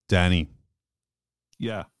Danny.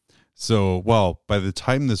 Yeah. So, well, by the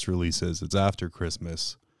time this releases, it's after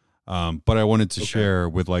Christmas. But I wanted to share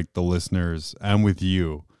with like the listeners and with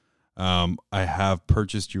you. I have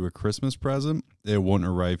purchased you a Christmas present. It won't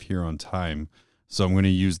arrive here on time. So I'm going to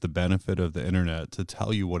use the benefit of the internet to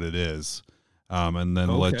tell you what it is. And then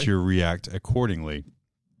let you react accordingly.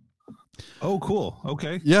 Oh, cool.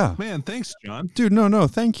 Okay. Yeah. Man, thanks, John. Dude, no,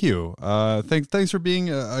 thank you. Thanks for being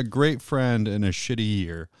a great friend in a shitty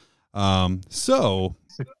year. So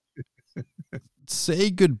say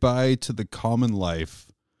goodbye to the common life,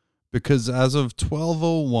 because as of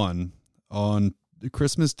 12:01 on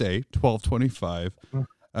Christmas Day, 12/25,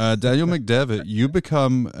 Daniel McDevitt, you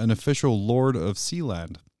become an official Lord of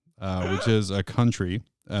Sealand, which is a country.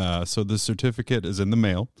 So the certificate is in the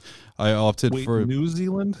mail. I opted for New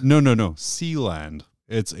Zealand. No, Sealand.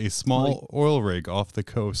 It's a small oil rig off the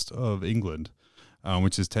coast of England,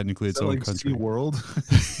 which is technically its own country. World.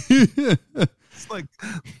 It's like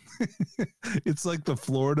it's like the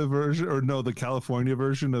Florida version, or no, the California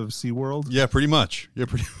version of SeaWorld. Yeah, pretty much. Yeah,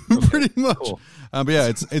 pretty much. Cool. But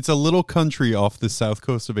yeah, it's a little country off the south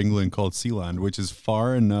coast of England called Sealand, which is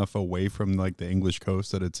far enough away from like the English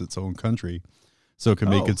coast that it's its own country, so it can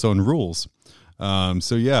make its own rules.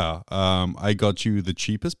 So yeah, I got you the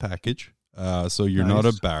cheapest package. So you're not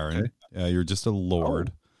a baron. You're just a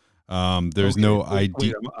lord. There's no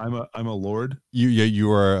ID. I'm a lord.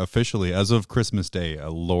 You are officially, as of Christmas Day, a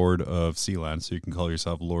lord of Sealand, so you can call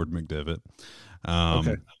yourself Lord McDevitt.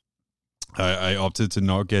 I opted to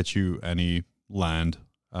not get you any land.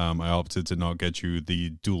 I opted to not get you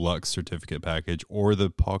the deluxe certificate package or the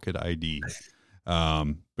pocket ID.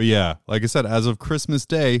 But yeah, like I said, as of Christmas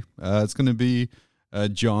Day, it's going to be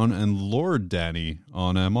John and Lord Danny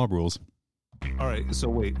on Mob Rules. All right, so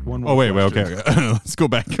wait, one more. Oh, wait, okay. Let's go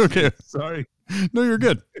back. Okay. Sorry. No, you're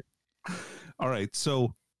good. All right,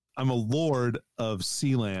 so I'm a lord of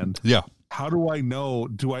Sealand. Yeah. How do I know?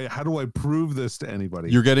 How do I prove this to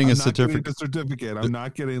anybody? You're getting I'm a not certificate. getting a certificate. I'm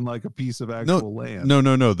not getting like a piece of actual land. No.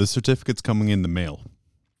 The certificate's coming in the mail.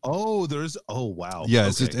 Oh, wow. Yeah,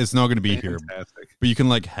 it's not going to be here, Fantastic. but you can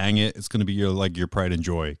like hang it. It's going to be your pride and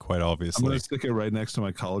joy, quite obviously. I'm going to stick it right next to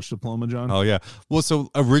my college diploma, John. Oh yeah. Well, so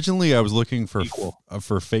originally I was looking for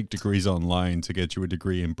fake degrees online to get you a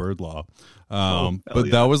degree in bird law, but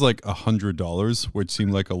that was like $100, which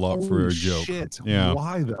seemed like a lot for a joke. Shit. Yeah.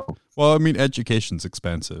 Why though? Well, I mean, education's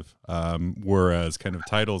expensive, whereas kind of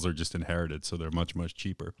titles are just inherited, so they're much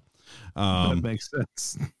cheaper. That makes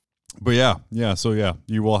sense. But yeah, so yeah,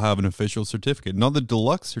 you will have an official certificate, not the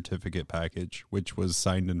deluxe certificate package, which was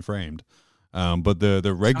signed and framed, but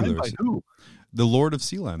the regular. Signed by who? The Lord of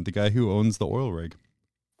Sealand, the guy who owns the oil rig.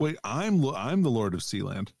 Wait, I'm the Lord of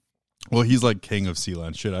Sealand. Well, he's like king of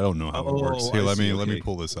Sealand. Shit, I don't know how it works. Here, let me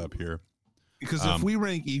pull this up here. Because if we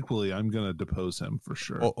rank equally, I'm gonna depose him for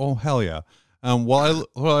sure. Oh hell yeah! While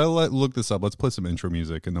I look this up, let's play some intro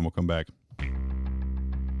music and then we'll come back.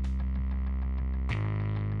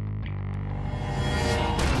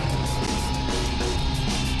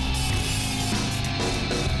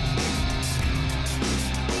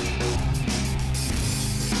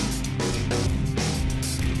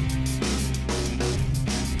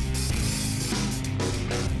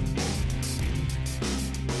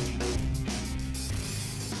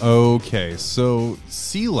 Okay, so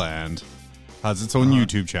Sealand has its own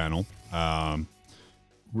YouTube channel.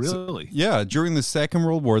 Really? Yeah, during the Second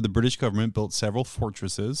World War, the British government built several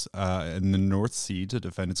fortresses in the North Sea to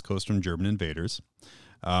defend its coast from German invaders.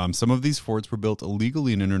 Some of these forts were built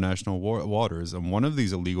illegally in international waters, and one of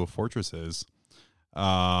these illegal fortresses,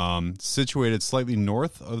 situated slightly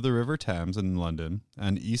north of the River Thames in London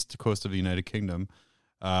and east coast of the United Kingdom,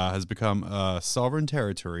 has become a sovereign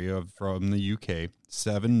territory from the UK,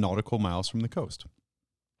 7 nautical miles from the coast.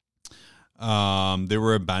 They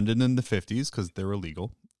were abandoned in the 50s because they're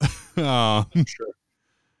illegal. Sure.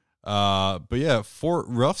 But yeah, Fort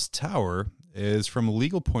Ruff's Tower is, from a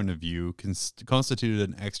legal point of view, constituted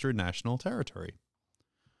an extra national territory.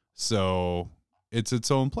 So it's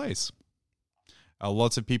its own place.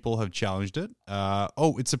 Lots of people have challenged it.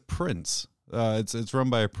 It's a prince. It's run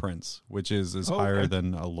by a prince, which is higher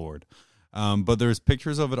than a lord. But there's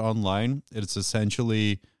pictures of it online. It's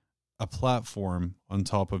essentially a platform on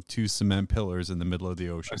top of 2 cement pillars in the middle of the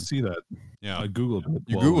ocean. I see that. Yeah, I googled it.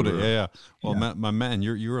 You googled it, yeah. Well, yeah. My man,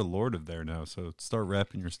 you're a lord of there now, so start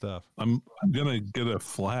wrapping your stuff. I'm gonna get a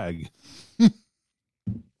flag.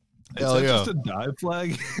 Hell is that yeah. just a dive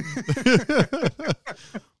flag?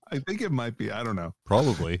 I think it might be. I don't know.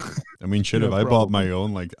 Probably. I mean, shit, if I bought my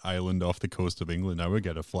own like island off the coast of England, I would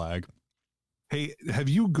get a flag. Hey, have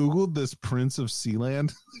you Googled this Prince of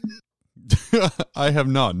Sealand? I have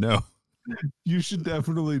not. No. You should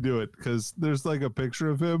definitely do it because there's like a picture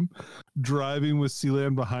of him driving with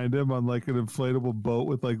Sealand behind him on like an inflatable boat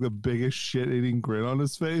with like the biggest shit-eating grin on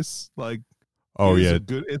his face. Like, Oh yeah,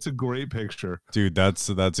 it's a great picture, dude. That's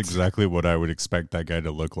exactly what I would expect that guy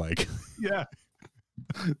to look like. Yeah.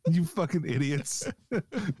 You fucking idiots.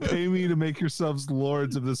 Pay me to make yourselves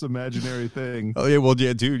lords of this imaginary thing. Oh yeah, well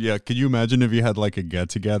yeah, dude, yeah. Could you imagine if you had like a get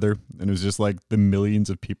together and it was just like the millions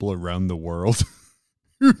of people around the world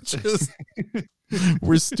who just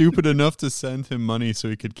were stupid enough to send him money so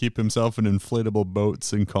he could keep himself in inflatable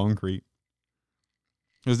boats in concrete.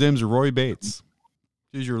 His name's Roy Bates.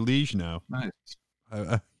 He's your liege now. Nice.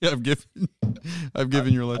 I've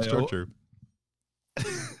given your life structure.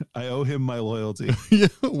 I owe him my loyalty. Yeah,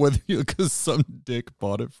 because some dick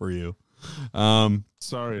bought it for you.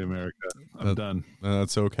 Sorry, America. I'm done.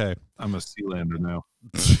 That's okay. I'm a Sealander now.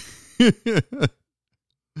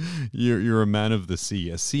 You're a man of the sea,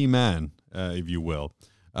 a seaman, if you will.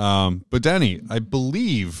 But Danny, I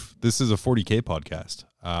believe this is a 40K podcast.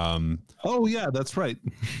 Oh yeah, that's right.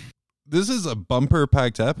 This is a bumper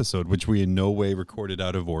packed episode, which we in no way recorded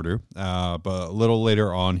out of order. But a little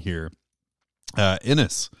later on here,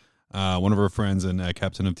 Innes, one of our friends and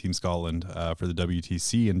captain of Team Scotland for the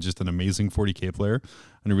WTC, and just an amazing 40K player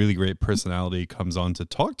and a really great personality, comes on to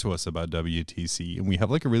talk to us about WTC. And we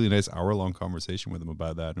have like a really nice hour-long conversation with him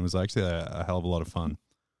about that. And it was actually a hell of a lot of fun.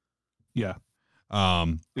 Yeah.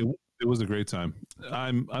 It was a great time.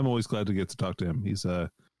 I'm always glad to get to talk to him. He's an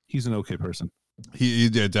okay person. He's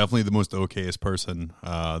definitely the most okayest person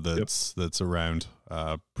that's around,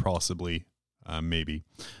 possibly, maybe.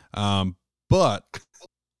 But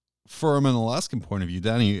from an Alaskan point of view,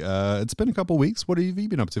 Danny, it's been a couple weeks. What have you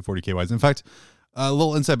been up to 40K wise? In fact, a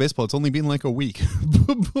little inside baseball, it's only been like a week.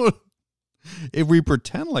 But if we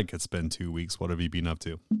pretend like it's been 2 weeks, what have you been up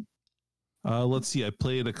to? Let's see. I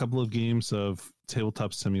played a couple of games of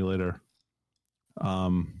Tabletop Simulator,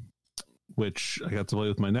 which I got to play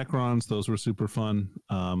with my Necrons. Those were super fun.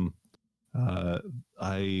 I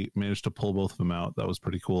managed to pull both of them out. That was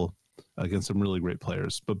pretty cool against some really great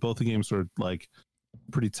players. But both the games were like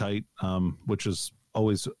pretty tight, which is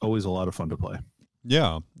always a lot of fun to play.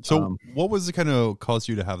 Yeah. So what was the kind of caused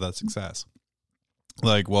you to have that success?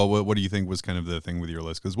 Like, well, what do you think was kind of the thing with your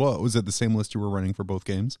list? Because, well, was it the same list you were running for both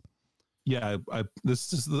games? Yeah, I've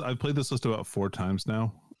played this list about 4 times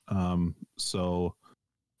now. So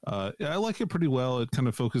I like it pretty well. It kind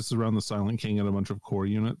of focuses around the Silent King and a bunch of core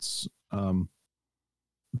units. But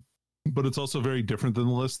it's also very different than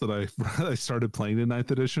the list that I started playing in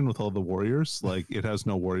 9th edition with all the warriors. Like, it has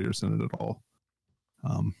no warriors in it at all.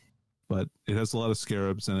 But it has a lot of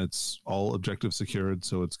scarabs and it's all objective secured.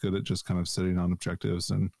 So it's good at just kind of sitting on objectives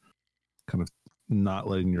and kind of not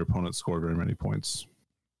letting your opponent score very many points.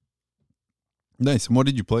 Nice. And what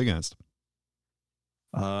did you play against?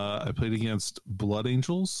 I played against Blood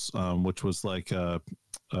Angels, which was like a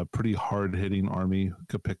pretty hard-hitting army.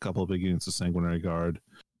 Could pick a couple of big units of Sanguinary Guard,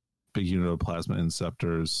 big unit of Plasma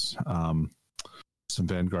Inceptors, some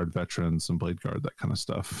Vanguard Veterans, some Blade Guard, that kind of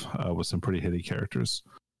stuff, with some pretty hitty characters.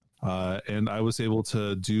 And I was able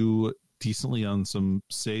to do decently on some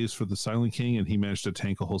saves for the Silent King, and he managed to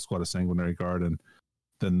tank a whole squad of Sanguinary Guard, and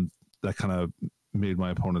then that kind of made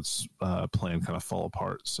my opponent's plan kind of fall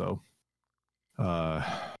apart. So I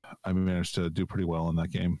managed to do pretty well in that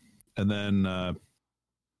game. And then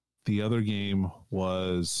the other game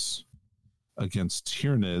was against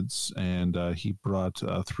Tyranids, and he brought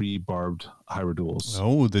 3 barbed Hieroduals.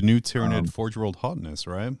 Oh, the new Tyranid Forge World Hotness,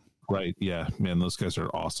 right? Right, yeah. Man, those guys are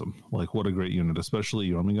awesome. Like, what a great unit, especially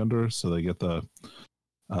Jormungandr. So they get a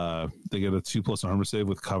 2+ armor save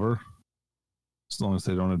with cover, as long as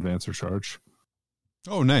they don't advance or charge.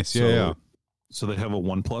 Oh, nice. Yeah. So they have a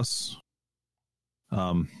 1+,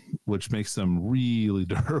 which makes them really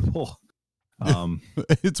durable.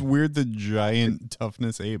 It's weird the giant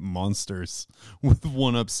toughness 8 monsters with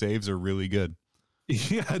 1-up saves are really good.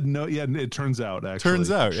 Yeah, it turns out, actually.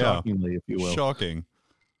 Shockingly, if you will. Shocking.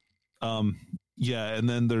 Yeah, and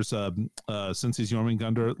then there's since he's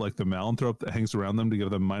Jormungandr, like the Malanthrope that hangs around them to give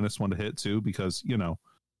them -1 to hit too, because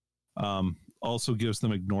also gives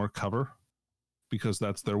them ignore cover, because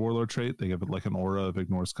that's their warlord trait. They give it like an aura of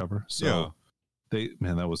ignores cover. So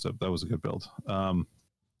that was a good build.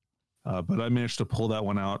 But I managed to pull that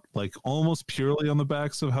one out like almost purely on the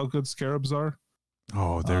backs of how good scarabs are.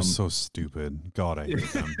 Oh, they're so stupid. God, I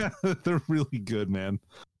hate them. They're really good, man.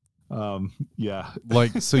 Yeah.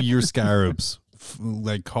 Like, so your scarabs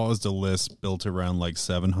like caused a list built around like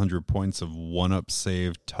 700 points of 1-up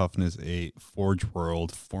save, toughness 8, Forge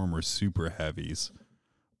World, former super heavies,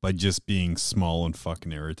 by just being small and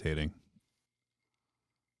fucking irritating.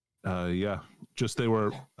 Yeah, just they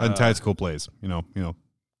were And tactical plays,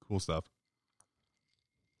 cool stuff.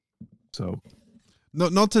 So,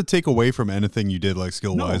 not to take away from anything you did, like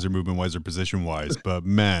skill wise or movement wise or position wise, but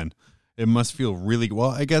man, it must feel really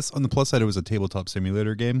well. I guess on the plus side, it was a tabletop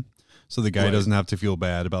simulator game, so the guy doesn't have to feel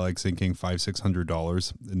bad about like sinking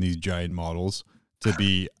 $500-$600 in these giant models to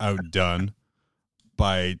be outdone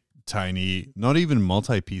by tiny, not even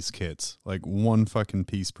multi-piece kits, like one fucking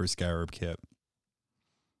piece per scarab kit.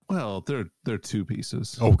 Well, they're 2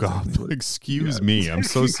 pieces. Oh God, excuse me. I'm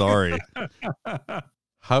so sorry.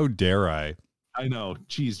 How dare I? I know.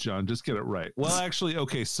 Jeez, John, just get it right. Well, actually,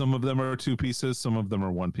 okay. Some of them are 2 pieces. Some of them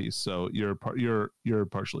are 1 piece. So you're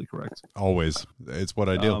partially correct. Always, it's what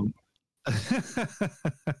I do.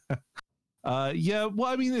 Yeah.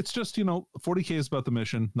 Well, I mean, it's just 40K is about the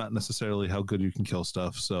mission, not necessarily how good you can kill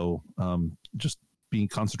stuff. So, just being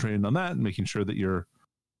concentrated on that and making sure that you're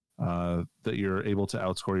able to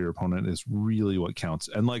outscore your opponent is really what counts.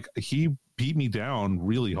 And like he beat me down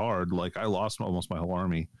really hard. Like I lost almost my whole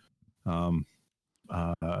army.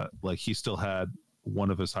 Like he still had one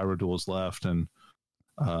of his Hydra duels left and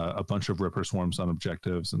a bunch of Ripper Swarms on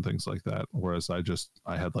objectives and things like that. Whereas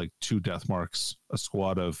I had like 2 death marks, a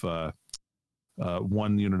squad of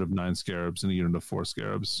 1 unit of 9 scarabs and a unit of 4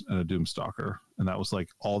 scarabs and a Doomstalker, and that was like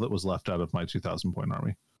all that was left out of my 2,000 point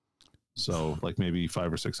army. So like maybe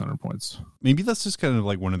 500 or 600 points. Maybe that's just kind of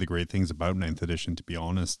like one of the great things about 9th edition, to be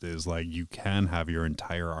honest, is like you can have your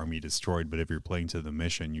entire army destroyed, but if you're playing to the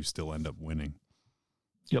mission, you still end up winning.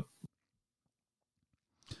 Yep.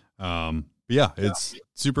 Yeah, it's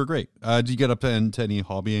super great. Did you get up to any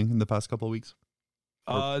hobbying in the past couple of weeks?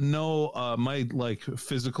 No, my like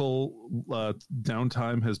physical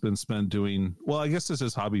downtime has been spent doing, well, I guess this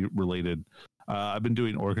is hobby related. I've been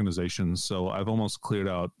doing organizations, so I've almost cleared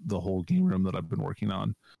out the whole game room that I've been working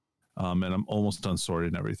on. And I'm almost done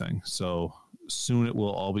sorting everything. So soon it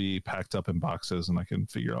will all be packed up in boxes and I can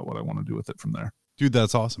figure out what I want to do with it from there. Dude,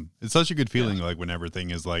 that's awesome. It's such a good feeling, like when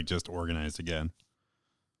everything is like just organized again.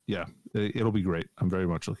 Yeah, it'll be great. I'm very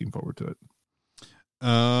much looking forward to it.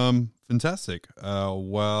 Fantastic.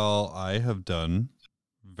 Well, I have done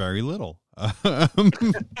very little. I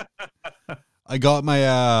got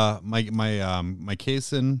my my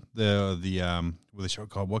case in the with a show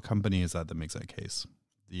called, what company is that makes that case?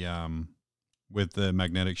 The with the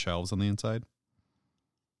magnetic shelves on the inside.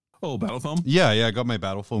 Oh, Battle Foam? Yeah, I got my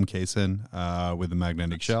Battle Foam case in with the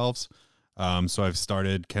magnetic shelves. So I've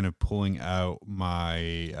started kind of pulling out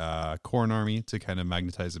my Khorne army to kind of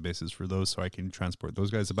magnetize the bases for those, so I can transport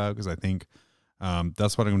those guys about, because I think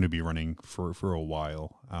that's what I'm going to be running for a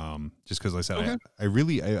while. Just because, like I said, okay. I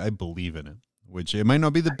really believe in it, which it might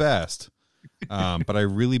not be the best, but I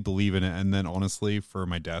really believe in it. And then honestly, for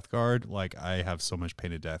my Death Guard, like I have so much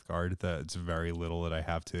painted Death Guard that it's very little that I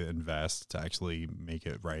have to invest to actually make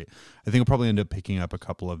it right. I think I'll probably end up picking up a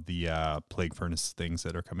couple of the Plague Furnace things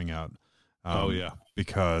that are coming out.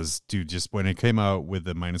 Because dude, just when it came out with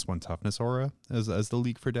the -1 toughness aura as the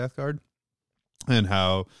leak for Death Guard, and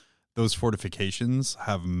how those fortifications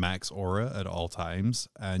have max aura at all times,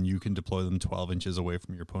 and you can deploy them 12 inches away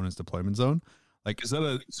from your opponent's deployment zone. Like, is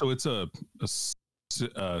that it's a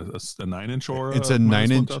 9-inch aura? It's a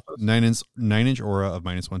 9-inch aura of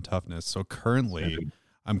 -1 toughness. So currently,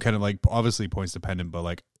 I'm kind of like obviously points dependent, but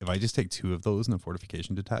like if I just take 2 of those in a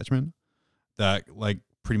fortification detachment, that like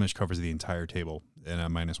pretty much covers the entire table in a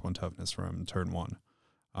 -1 toughness from turn 1,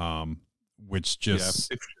 which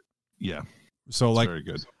just yeah. So like, very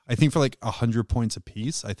good. I think for like 100 points a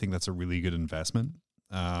piece, I think that's a really good investment,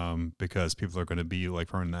 because people are going to be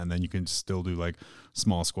like running that, and then you can still do like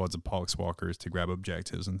small squads of Poxwalkers to grab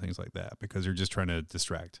objectives and things like that, because you're just trying to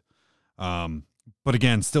distract. But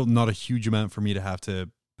again, still not a huge amount for me to have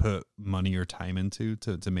to put money or time into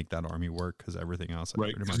to make that army work, because everything else I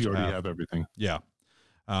pretty much you already have everything. Yeah.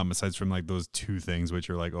 Aside from like those 2 things, which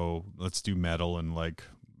are like, oh, let's do metal and like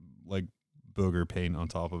booger paint on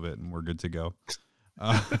top of it, and we're good to go.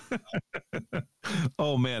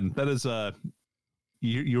 Oh man, that is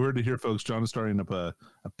you heard it here, folks. John is starting up a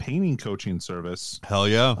painting coaching service. Hell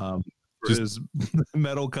yeah. For his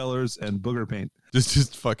metal colors and booger paint.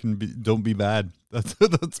 Just fucking don't be bad.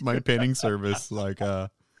 That's my painting service. Like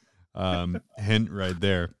hint right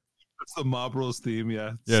there. That's the Mob Rules theme.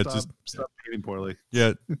 Yeah. Stop painting poorly.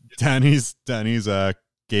 Yeah. Danny's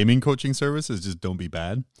gaming coaching service is just don't be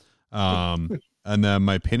bad. And then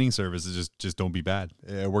my painting service is just don't be bad.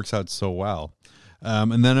 It works out so well.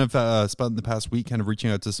 And then I've spent the past week kind of reaching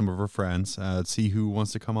out to some of our friends to see who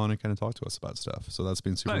wants to come on and kind of talk to us about stuff. So that's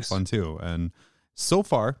been super fun too. And so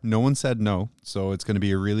far, no one said no. So it's going to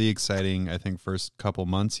be a really exciting, I think, first couple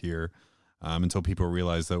months here. until people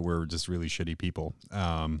realize that we're just really shitty people.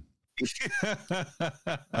 And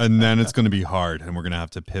then it's going to be hard, and we're going to have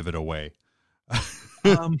to pivot away.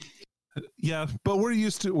 Yeah, but we're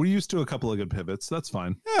used to a couple of good pivots. That's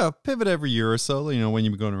fine. Yeah, pivot every year or so. You know, when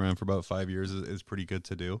you've been going around for about 5 years is pretty good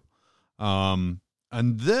to do. And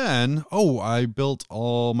then, I built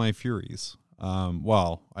all my Furies.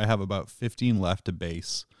 Well, I have about 15 left to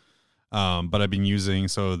base. But I've been using,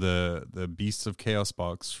 so the Beasts of Chaos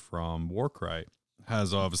box from Warcry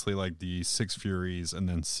has obviously like the 6 Furies and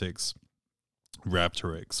then 6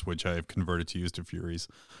 Raptorix, which I've converted to use to Furies.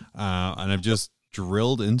 And I've just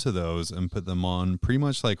drilled into those and put them on pretty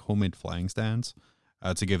much like homemade flying stands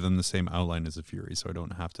to give them the same outline as a Fury, so I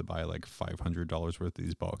don't have to buy like $500 worth of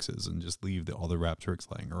these boxes and just leave all the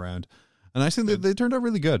Raptorix lying around. And actually, they turned out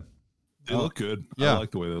really good. They look good. Yeah. I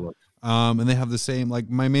like the way they look. And they have the same, like,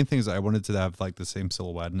 my main thing is I wanted to have like the same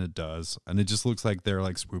silhouette, and it does. And it just looks like they're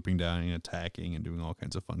like swooping down and attacking and doing all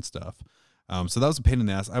kinds of fun stuff. So that was a pain in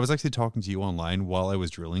the ass. I was actually talking to you online while I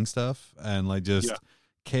was drilling stuff, and like just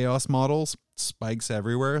chaos models, spikes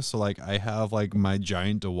everywhere. So like I have like my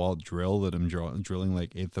giant DeWalt drill that I'm drilling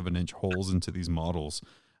like 1/8 of an inch holes into these models,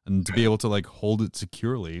 and to be able to like hold it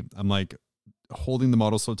securely, I'm like holding the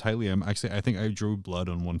model so tightly. I think I drew blood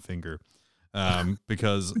on one finger.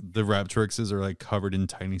 Because the Raptorixes are like covered in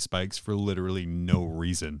tiny spikes for literally no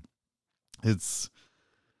reason. It's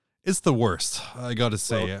the worst, I gotta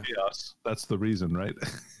say. Chaos, that's the reason, right?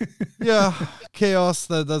 Yeah, chaos,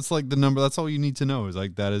 that's like the number. That's all you need to know, is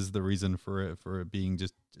like that is the reason for it being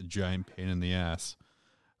just a giant pain in the ass.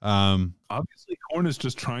 Obviously Khorne is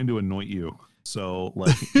just trying to anoint you, so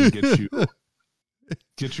like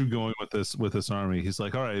get you going with this army. He's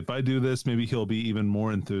like, all right, if I do this, maybe he'll be even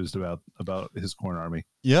more enthused about his Khorne army.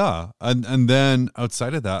 Yeah, and then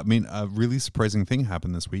outside of that, I mean, a really surprising thing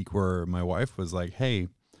happened this week where my wife was like, hey,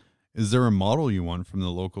 is there a model you want from the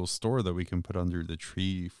local store that we can put under the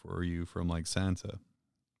tree for you from like Santa?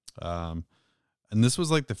 And this was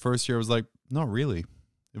like the first year I was like, not really,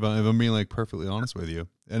 if I'm being like perfectly honest with you.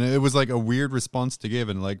 And it was like a weird response to give,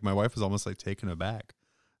 and like my wife was almost like taken aback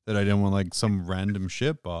that I didn't want like some random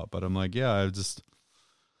shit bought. But I'm like, yeah,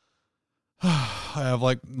 I have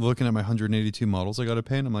like looking at my 182 models I got to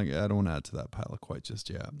paint. I'm like, I don't want to add to that pile quite just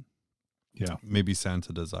yet. Yeah. Maybe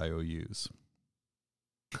Santa does IOUs.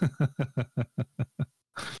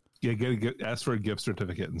 Yeah, ask for a gift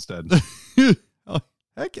certificate instead. Oh,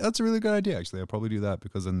 heck, that's a really good idea, actually. I'll probably do that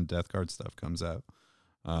because then the Death Guard stuff comes out.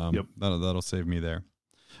 Yep. That'll save me there.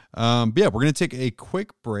 But yeah, we're going to take a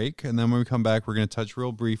quick break, and then when we come back, we're going to touch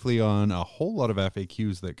real briefly on a whole lot of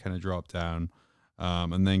FAQs that kind of drop down,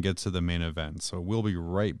 and then get to the main event. So we'll be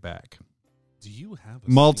right back. Do you have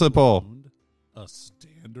multiple wound, a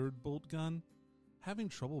standard bolt gun? Having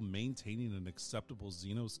trouble maintaining an acceptable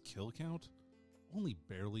Xenos kill count? Only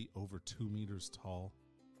barely over 2 meters tall?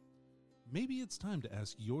 Maybe it's time to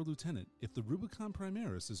ask your lieutenant if the Rubicon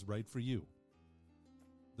Primaris is right for you.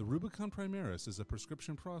 The Rubicon Primaris is a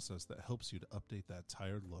prescription process that helps you to update that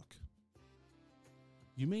tired look.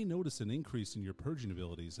 You may notice an increase in your purging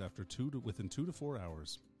abilities within 2 to 4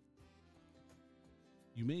 hours.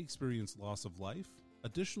 You may experience loss of life,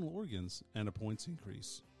 additional organs, and a points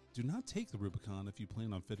increase. Do not take the Rubicon if you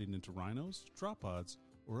plan on fitting into rhinos, drop pods,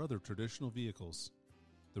 or other traditional vehicles.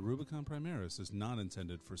 The Rubicon Primaris is not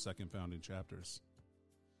intended for second founding chapters.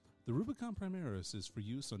 The Rubicon Primaris is for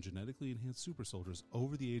use on genetically enhanced super soldiers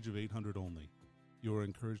over the age of 800 only. You are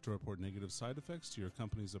encouraged to report negative side effects to your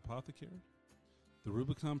company's apothecary. The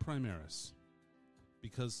Rubicon Primaris.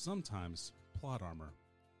 Because sometimes plot armor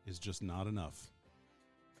is just not enough.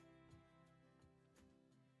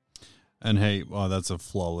 And hey, that's a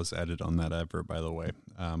flawless edit on that advert, by the way.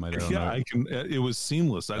 I don't know. It was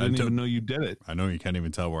seamless. I didn't even know you did it. I know you can't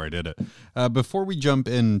even tell where I did it. Before we jump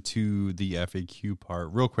into the FAQ part,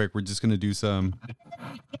 real quick, we're just going to do some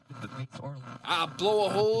I'll blow a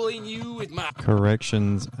hole in you with my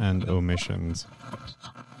corrections and omissions.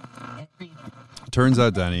 Turns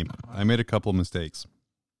out, Danny, I made a couple mistakes,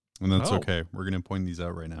 and that's okay. We're going to point these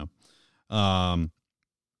out right now.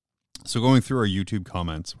 So going through our YouTube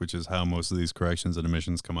comments, which is how most of these corrections and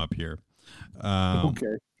omissions come up here.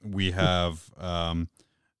 Okay. We have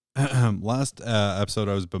last episode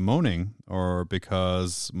I was bemoaning, or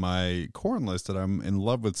because my Khorne list that I'm in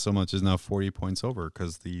love with so much is now 40 points over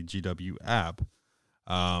because the GW app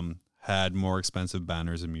had more expensive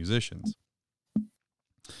banners and musicians.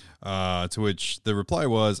 To which the reply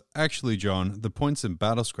was, actually, John, the points in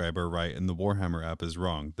Battlescribe are right and the Warhammer app is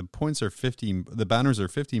wrong. The points are 15, the banners are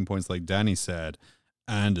 15 points like Danny said,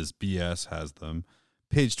 and as BS has them.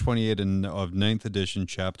 Page 28 of 9th edition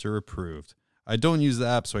chapter approved. I don't use the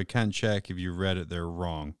app, so I can't check if you read it there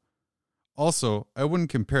wrong. Also, I wouldn't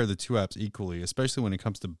compare the two apps equally, especially when it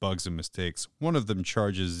comes to bugs and mistakes. One of them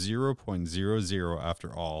charges 0.00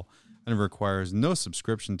 after all, and requires no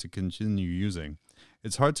subscription to continue using.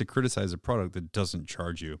 It's hard to criticize a product that doesn't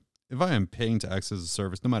charge you. If I am paying to access a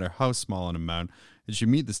service, no matter how small an amount, it should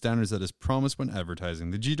meet the standards that is promised when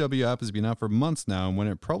advertising. The GW app has been out for months now, and when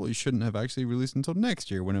it probably shouldn't have actually released until next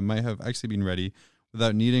year, when it might have actually been ready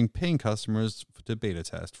without needing paying customers to beta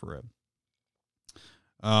test for it.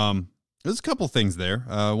 There's a couple things there.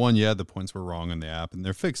 One, the points were wrong in the app, and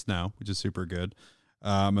they're fixed now, which is super good.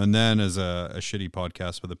 And then as a shitty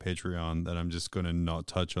podcast with a Patreon, that I'm just going to not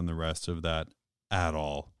touch on the rest of that at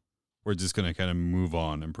all. We're just going to kind of move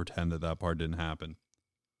on and pretend that part didn't happen.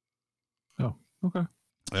 Oh, okay.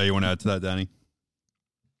 You want to add to that, Danny?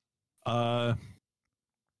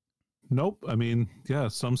 Nope. I mean, yeah,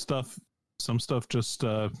 some stuff just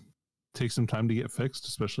takes some time to get fixed,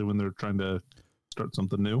 especially when they're trying to start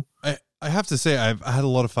something new. I have to say, I've had a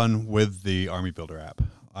lot of fun with the Army Builder app.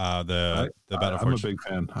 The Battleforge. I'm a big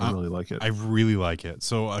fan. I really like it. I really like it.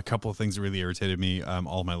 So a couple of things that really irritated me.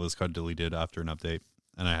 All my lists got deleted after an update,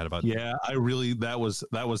 and I had about that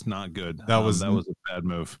was not good. That was a bad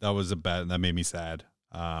move. That made me sad.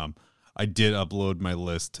 I did upload my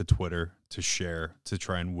list to Twitter to share to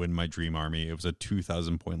try and win my dream army. It was a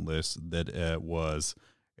 2,000 point list that was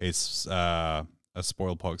a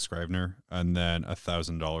spoiled Pox Scrivener and then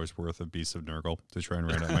 $1,000 worth of Beasts of Nurgle to try and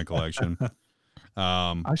round out my collection.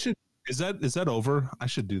 I should. Is that over? I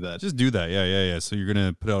should do that. Just do that. Yeah. So you're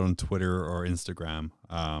gonna put it out on Twitter or Instagram.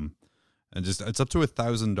 And just it's up to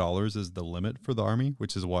 $1,000 is the limit for the army,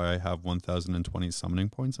 which is why I have 1,020 summoning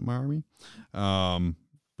points in my army.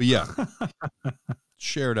 But yeah,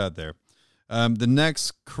 share it out there. The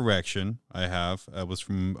next correction I have was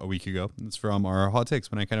from a week ago. It's from our hot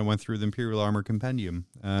takes when I kind of went through the Imperial Armor Compendium.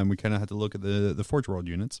 We kind of had to look at the Forge World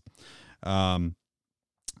units.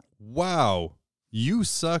 Wow, you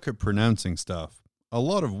suck at pronouncing stuff. A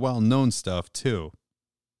lot of well-known stuff too.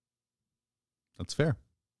 That's fair.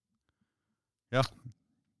 Yeah.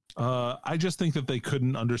 I just think that they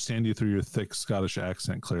couldn't understand you through your thick Scottish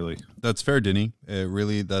accent, clearly. That's fair, Denny.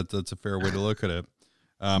 That's a fair way to look at it.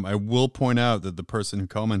 I will point out that the person who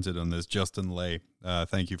commented on this, Justin Lay,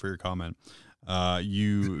 thank you for your comment.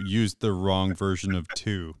 You used the wrong version of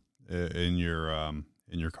 2 in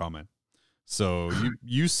your comment. So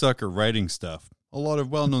you suck at writing stuff. A lot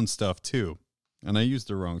of well-known stuff too. And I used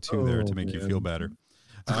the wrong 2 there to make you feel better.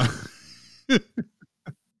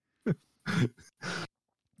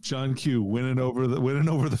 John Q winning over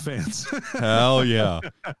the fans. Hell yeah.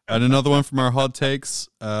 And another one from our hot takes,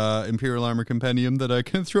 Imperial Armor Compendium that I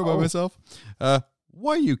can throw by myself.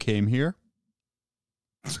 Why you came here?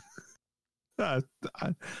 I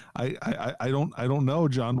don't know,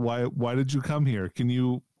 John. Why did you come here? Can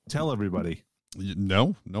you tell everybody?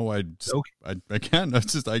 No, I can't.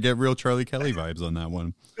 It's just I get real Charlie Kelly vibes on that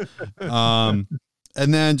one.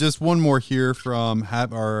 And then just one more here from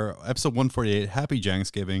our episode 148, Happy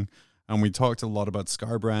Janksgiving. And we talked a lot about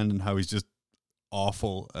Scarbrand and how he's just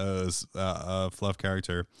awful as a fluff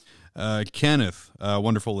character. Kenneth, a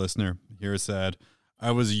wonderful listener, here said,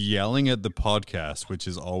 I was yelling at the podcast, which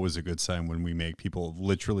is always a good sign when we make people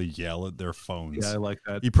literally yell at their phones. Yeah, I like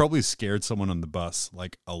that. He probably scared someone on the bus,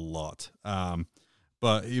 like a lot.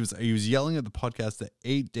 But he was yelling at the podcast that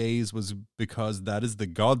 8 days was because that is the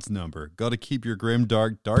God's number. Got to keep your grim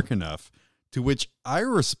dark enough. To which I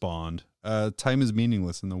respond, time is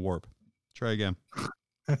meaningless in the warp. Try again.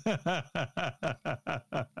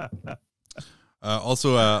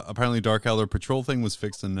 Also, apparently Dark Elder Patrol thing was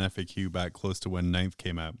fixed in an FAQ back close to when 9th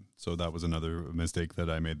came out. So that was another mistake that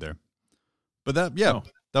I made there. But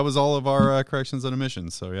that was all of our corrections and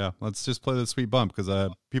omissions. So yeah, let's just play the sweet bump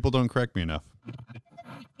because people don't correct me enough.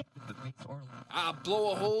 I'll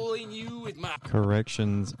blow a hole in you with my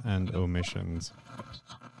corrections and omissions.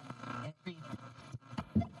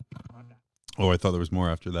 Oh, I thought there was more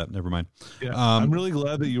after that. Never mind. Yeah, I'm really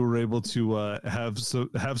glad that you were able to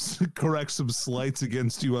correct some slights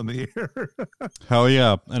against you on the air. Hell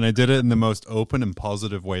yeah. And I did it in the most open and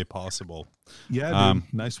positive way possible. Yeah,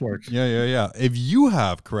 dude, nice work. Yeah. If you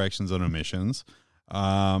have corrections and omissions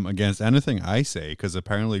against anything I say, because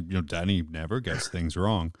apparently Danny never gets things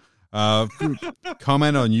wrong,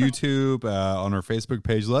 comment on YouTube, on our Facebook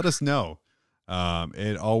page. Let us know.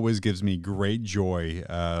 It always gives me great joy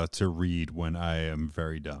to read when I am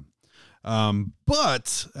very dumb.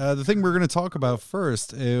 But the thing we're going to talk about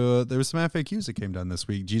first, there was some FAQs that came down this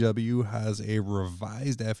week. GW has a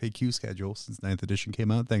revised FAQ schedule since 9th edition came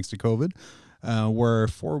out, thanks to COVID, where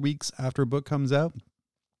 4 weeks after a book comes out,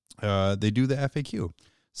 they do the FAQ.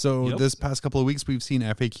 So Yep. this past couple of weeks, we've seen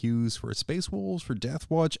FAQs for Space Wolves, for Death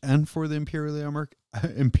Watch, and for the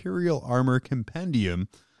Imperial Armor Compendium.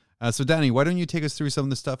 So Danny, why don't you take us through some of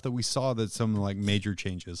the stuff that we saw that's some like major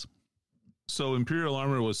changes? So Imperial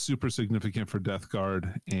Armor was super significant for Death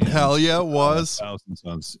Guard. And, Hell yeah, it was. Thousand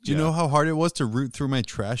Suns. Do you know how hard it was to root through my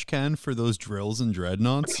trash can for those drills and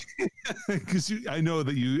dreadnoughts? Because I know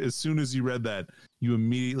that you, as soon as you read that, you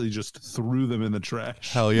immediately just threw them in the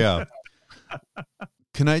trash. Hell yeah.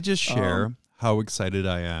 Can I just share how excited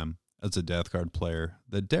I am as a Death Guard player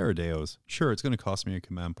that Daradeos, sure, it's going to cost me a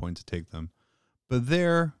command point to take them, but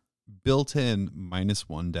they're built-in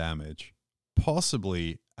 -1 damage,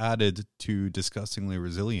 possibly added to Disgustingly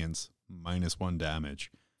Resilience -1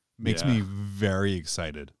 damage, makes me very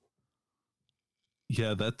excited.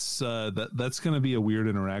 Yeah, that's going to be a weird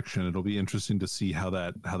interaction. It'll be interesting to see how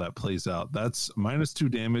that plays out. That's -2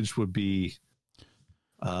 damage would be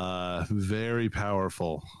very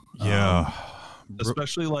powerful. Yeah.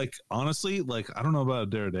 Especially like, honestly, like, I don't know about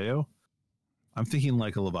Daredeo. I'm thinking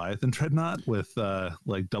like a Leviathan Dreadnought with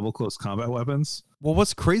like double close combat weapons. Well,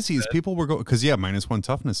 what's crazy is people were going, because -1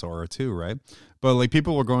 toughness aura too, right? But like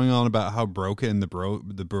people were going on about how broken the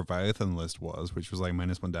Leviathan list was, which was like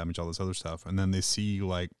 -1 damage, all this other stuff, and then they see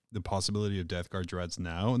like the possibility of Death Guard dreads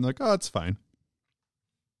now, and they're like, oh, it's fine.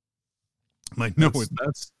 I'm like, no,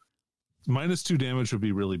 that's -2 damage would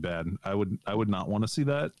be really bad. I would not want to see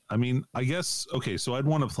that. I mean, I guess, okay, so I'd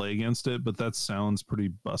want to play against it, but that sounds pretty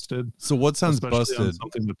busted. So what sounds Especially on busted?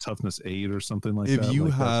 something with toughness 8 or something like If that. you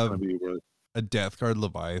like, have that's gonna be really, a Death Guard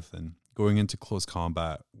Leviathan going into close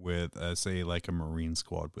combat with, say, like a Marine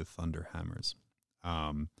squad with Thunder Hammers.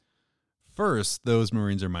 First, those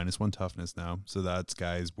Marines are -1 toughness now, so that's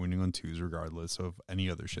guys wounding on 2s regardless of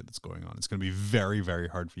any other shit that's going on. It's going to be very, very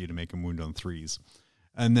hard for you to make them wound on 3s.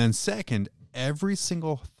 And then second, every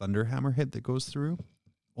single Thunderhammer hit that goes through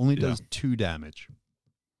only does 2 damage.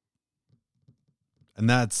 And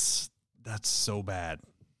that's so bad.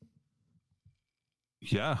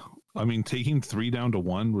 yeah. I mean, taking 3 down to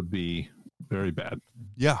 1 would be very bad.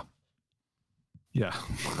 Yeah. Yeah.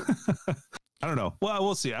 I don't know. Well,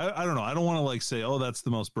 we'll see. I don't know. I don't want to like say, oh, that's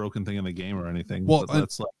the most broken thing in the game or anything. Well, but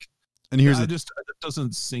that's like, and here's it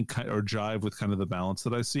doesn't sync or jive with kind of the balance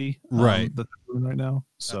that I see right that they're doing right now.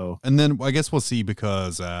 So, and then I guess we'll see,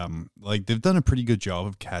 because like they've done a pretty good job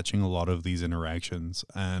of catching a lot of these interactions,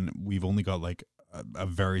 and we've only got like a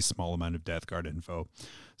very small amount of Death Guard info.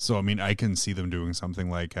 So I mean, I can see them doing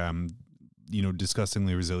something like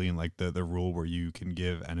Disgustingly Resilient, like the rule where you can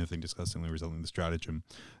give anything Disgustingly Resilient the stratagem.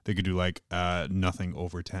 They could do like nothing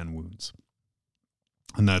over 10 wounds,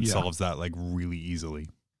 and that solves that like really easily.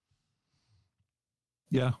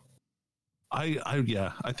 yeah.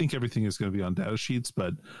 I think everything is going to be on data sheets,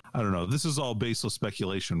 but I don't know. This is all baseless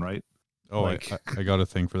speculation, right? Oh, like, I got a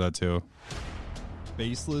thing for that too.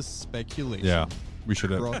 Baseless speculation. Yeah, we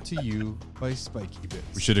should have Brought to you by Spiky Bits.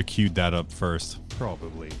 we should have queued that up first.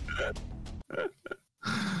 Probably.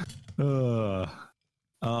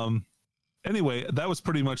 Anyway, that was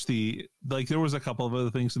pretty much there was a couple of other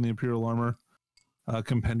things in the Imperial Armor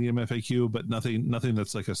compendium FAQ, but nothing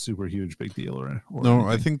that's like a super huge big deal or No, anything.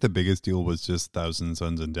 I think the biggest deal was just Thousand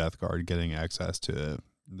Suns and Death Guard getting access to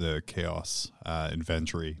the Chaos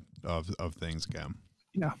inventory of things again.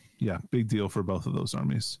 Yeah, big deal for both of those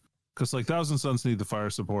armies, because like Thousand Suns need the fire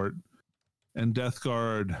support, and Death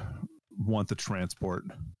Guard want the transport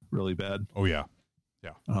really bad. Oh yeah.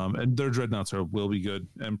 And their dreadnoughts will be good,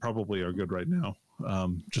 and probably are good right now.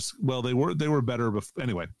 They were better before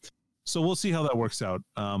anyway. So we'll see how that works out.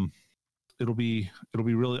 It'll be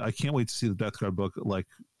really. I can't wait to see the Death Guard book. Like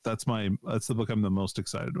that's the book I'm the most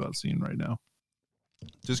excited about seeing right now.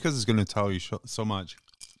 Just because it's going to tell you so much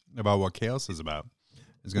about what Chaos is about.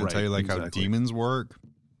 It's going to tell you like how demons work,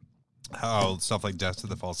 how stuff like Death to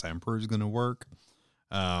the False Emperor is going to work.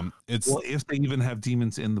 If they even have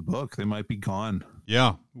demons in the book, they might be gone.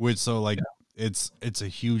 Yeah, it's a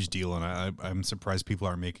huge deal, and I'm surprised people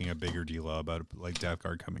aren't making a bigger deal about like Death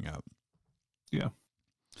Guard coming out. Yeah.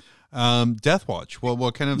 Death Watch. Well,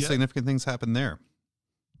 what kind of significant things happened there?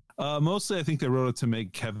 Mostly, I think they wrote it to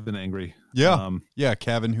make Kevin angry. Yeah,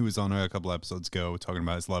 Kevin, who was on a couple episodes ago talking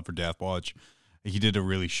about his love for Death Watch. He did a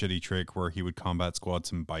really shitty trick where he would combat squad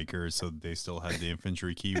some bikers, so they still had the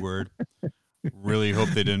infantry keyword. Really hope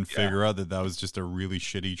they didn't figure out that was just a really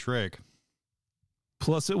shitty trick.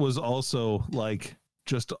 Plus, it was also like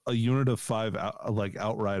just a unit of 5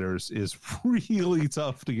 outriders is really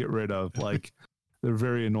tough to get rid of. Like they're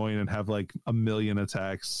very annoying and have like 1 million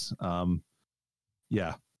attacks. So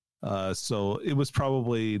it was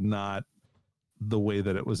probably not the way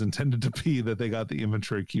that it was intended to be, that they got the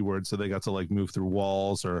inventory keyword, so they got to like move through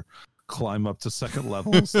walls or climb up to second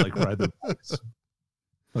levels, like ride the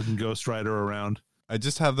fucking Ghost Rider around. I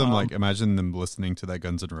just have them like imagine them listening to that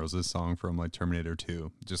Guns N' Roses song from like Terminator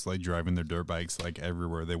 2, just like driving their dirt bikes like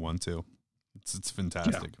everywhere they want to. It's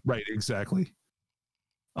fantastic. Yeah, right, exactly.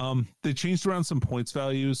 They changed around some points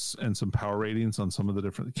values and some power ratings on some of the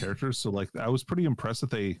different characters. So like I was pretty impressed that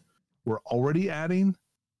they were already adding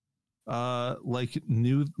like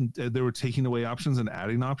new, they were taking away options and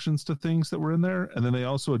adding options to things that were in there. And then they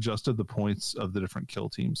also adjusted the points of the different kill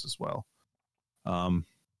teams as well.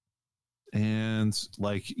 And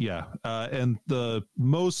like, yeah, and the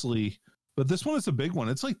mostly, but this one is a big one.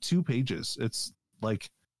 It's like 2 pages. It's like,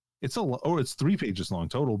 it's 3 pages long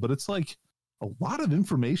total, but it's like a lot of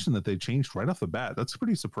information that they changed right off the bat. That's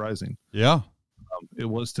pretty surprising. Yeah. It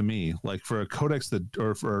was to me, like for a codex that,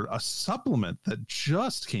 or for a supplement that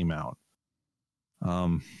just came out.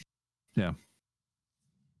 Yeah.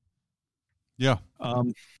 Yeah.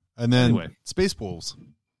 And then anyway. Space Wolves.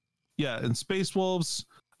 Yeah, and Space Wolves,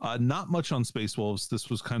 not much on Space Wolves.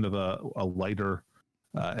 This was kind of a lighter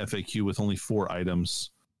FAQ with only 4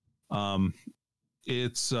 items.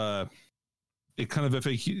 It's it kind of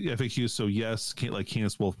FAQ. So yes, like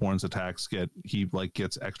Canis Wolfborn's attacks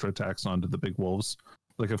gets extra attacks onto the big wolves.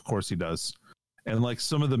 Like of course he does, and like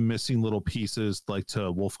some of the missing little pieces, like to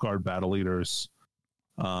Wolfguard battle leaders,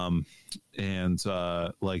 and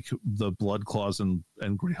like the Blood Claws and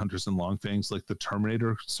Grey Hunters and Longfangs, like the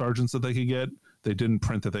Terminator sergeants that they could get. They didn't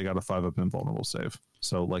print that they got a 5-up invulnerable save.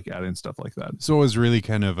 So like adding stuff like that. So it was really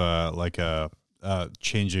kind of like a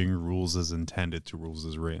changing rules as intended to rules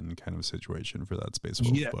as written kind of situation for that Space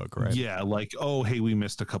Wolf book, right? Yeah, like, oh, hey, we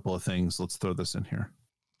missed a couple of things. Let's throw this in here.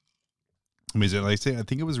 Amazing. Like I say, I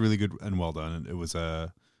think it was really good and well done. It was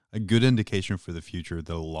a good indication for the future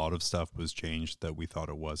that a lot of stuff was changed that we thought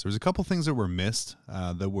it was. There's a couple things that were missed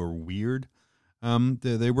that were weird.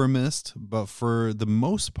 They were missed, but for the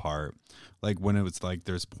most part, like when it was like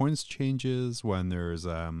there's points changes, when there's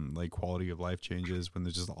like quality of life changes, when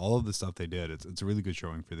there's just all of the stuff they did, it's a really good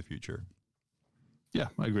showing for the future. Yeah,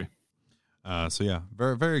 I agree. So yeah,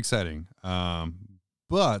 very, very exciting.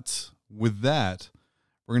 But with that,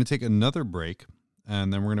 we're going to take another break,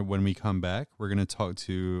 and then when we come back, we're going to talk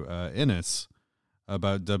to Innes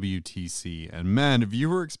about WTC. And man, if you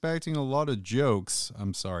were expecting a lot of jokes,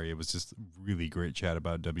 I'm sorry. It was just really great chat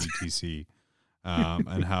about WTC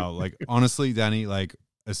and how, like, honestly, Danny, like,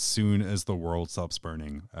 as soon as the world stops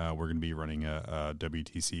burning, we're going to be running a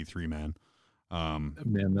WTC 3-man.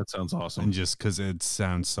 Man, that sounds awesome. And just because it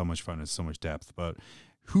sounds so much fun and so much depth. But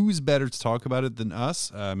who's better to talk about it than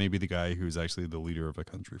us? Maybe the guy who's actually the leader of a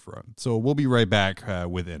country front. So we'll be right back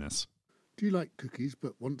with Innes. Do you like cookies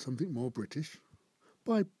but want something more British?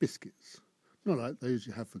 Buy biscuits. Not like those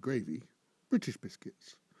you have for gravy. British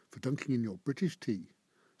biscuits. For dunking in your British tea.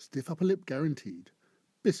 Stiff upper lip guaranteed.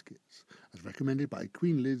 Biscuits. As recommended by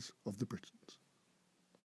Queen Liz of the Britons.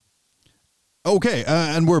 Okay,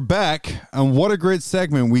 and we're back. And what a great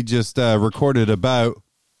segment we just recorded about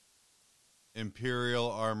Imperial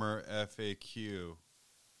Armor FAQ.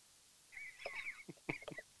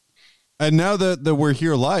 And now that we're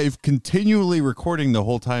here live, continually recording the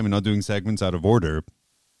whole time and not doing segments out of order.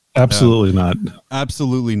 Absolutely not.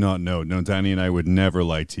 Absolutely not. No, Danny and I would never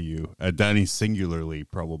lie to you. Danny singularly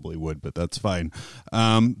probably would, but that's fine.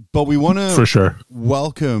 But we want to for sure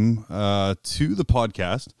welcome to the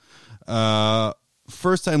podcast.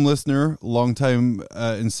 First-time listener, long-time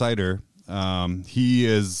insider. He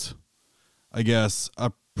is, I guess,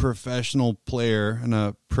 a professional player and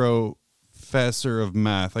a professor of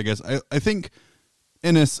math. I guess I think,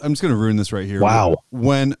 Innes, I'm just going to ruin this right here. Wow.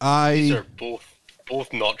 These are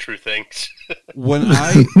both not true things. When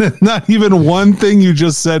I not even one thing you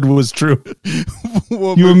just said was true.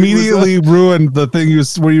 You immediately ruined the thing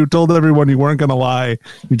where you told everyone you weren't going to lie.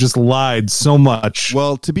 You just lied so much.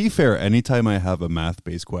 Well, to be fair, anytime I have a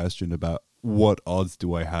math-based question about what odds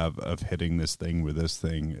do I have of hitting this thing with this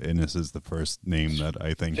thing, Innes is the first name that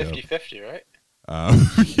I think 50-50, right?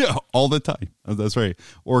 Yeah, all the time. That's right.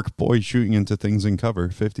 Orc boy shooting into things in cover,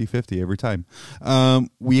 50-50 every time.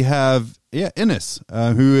 We have, Innes,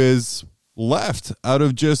 who is left out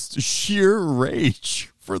of just sheer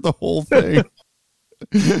rage for the whole thing.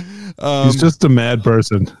 He's just a mad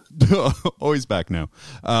person. Always back now.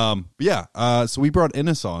 So we brought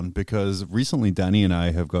Innes on because recently Danny and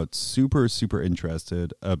I have got super, super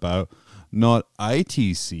interested about not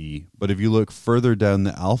ITC, but if you look further down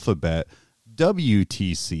the alphabet,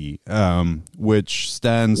 WTC, which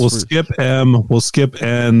stands We'll for... skip M. We'll skip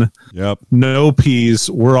N. Yep. No P's.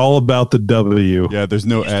 We're all about the W. Yeah, there's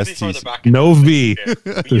no Used to be further STC. back in No the- V. We used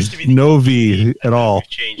to There's be the no V and at now all. we've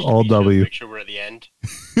changed All to be W. Make sure we're at the end.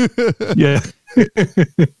 Yeah.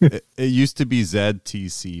 It used to be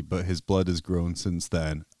ZTC, but his blood has grown since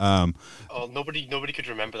then. Oh, nobody could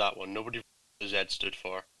remember that one. Nobody knew what Z stood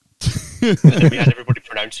for. And then we had everybody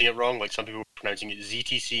pronouncing it wrong. Like some people were pronouncing it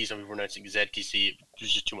ZTC, some people were pronouncing ZTC. It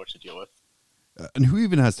was just too much to deal with. And who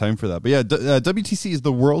even has time for that? But yeah, WTC is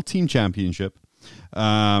the World Team Championship.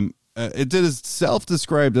 It is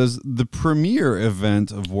self-described as the premier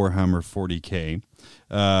event of Warhammer 40k,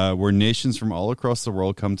 where nations from all across the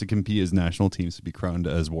world come to compete as national teams to be crowned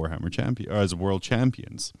as Warhammer champion, or as world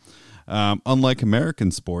champions. Unlike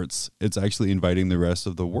American sports, it's actually inviting the rest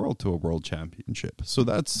of the world to a world championship. So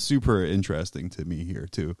that's super interesting to me here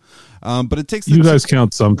too. But it takes You guys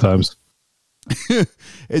count sometimes.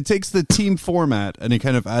 it takes the team format and it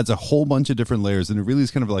kind of adds a whole bunch of different layers, and it really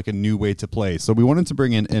is kind of like a new way to play. So we wanted to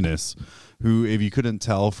bring in Innes, who, if you couldn't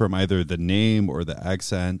tell from either the name or the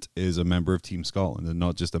accent, is a member of Team Scotland, and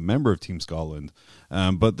not just a member of Team Scotland,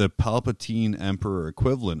 but the Palpatine Emperor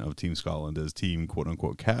equivalent of Team Scotland as team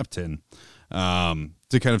quote-unquote captain,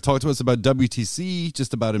 to kind of talk to us about WTC,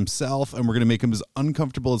 just about himself, and we're going to make him as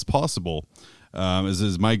uncomfortable as possible, as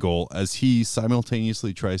is my goal, as he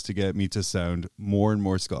simultaneously tries to get me to sound more and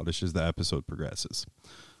more Scottish as the episode progresses.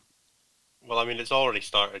 Well, I mean, it's already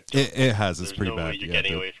started. It has. It's There's pretty no bad. way you're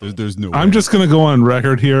getting away from it. There's no I'm way. just going to go on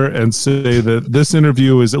record here and say that this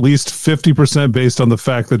interview is at least 50% based on the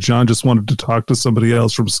fact that John just wanted to talk to somebody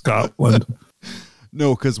else from Scotland.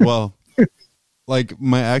 No, because, well, like,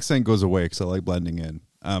 my accent goes away because I like blending in.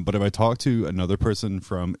 But if I talk to another person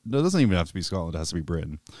from, it doesn't even have to be Scotland, it has to be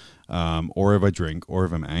Britain. Or if I drink, or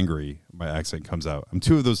if I'm angry, my accent comes out. I'm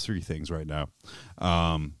two of those three things right now.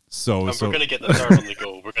 So And we're going to get the third on the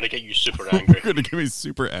go. We're going to get you super angry. You're going to get me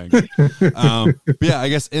super angry. But yeah, I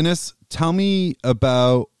guess, Innes, tell me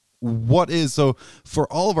about what is, so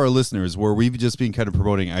for all of our listeners, where we've just been kind of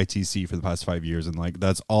promoting ITC for the past 5 years, and like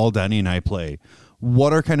that's all Danny and I play,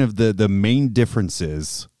 what are kind of the main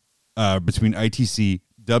differences between ITC,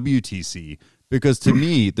 WTC? Because to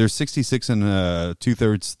me, they're 66 and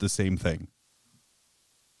 2/3 the same thing.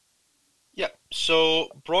 Yeah, so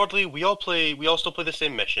broadly, we all still play the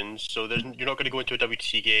same missions. So you're not going to go into a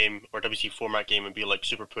WTC game or WTC format game and be like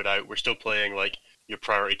super put out. We're still playing like your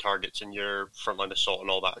priority targets and your frontline assault and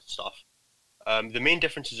all that stuff. The main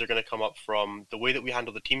differences are going to come up from the way that we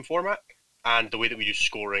handle the team format and the way that we do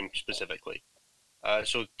scoring specifically.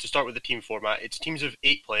 So to start with the team format, it's teams of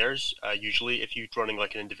 8 players. Usually, if you're running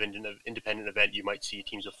like an independent event, you might see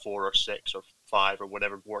teams of 4 or 6 or 5 or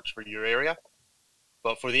whatever works for your area.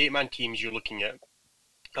 But for the 8-man teams, you're looking at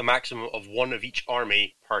a maximum of 1 of each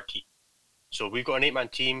army per team. So we've got an 8-man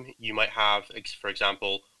team. You might have, for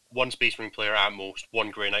example, 1 Space Marine player at most, 1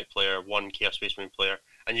 Grey Knight player, 1 Chaos Space Marine player,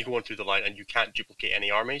 and you go on through the line and you can't duplicate any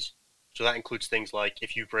armies. So that includes things like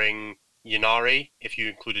if you bring Ynnari, if you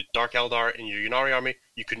included Dark Eldar in your Ynnari army,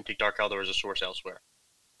 you couldn't take Dark Eldar as a source elsewhere.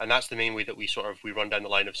 And that's the main way that we run down the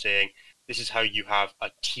line of saying, this is how you have a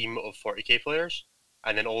team of 40k players,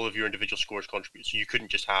 and then all of your individual scores contribute. So you couldn't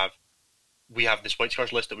just have, we have this White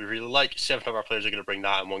Scars list that we really like, 7 of our players are going to bring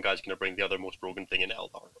that, and 1 guy's going to bring the other most broken thing in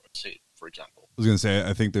Eldar, say, for example. I was going to say,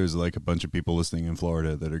 I think there's like a bunch of people listening in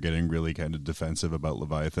Florida that are getting really kind of defensive about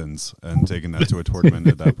Leviathans and taking that to a tournament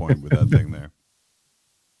at that point with that thing there.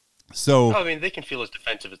 So, I mean, they can feel as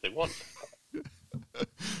defensive as they want.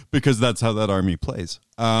 because that's how that army plays.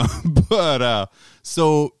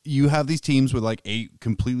 So you have these teams with like 8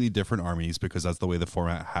 completely different armies because that's the way the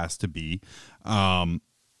format has to be.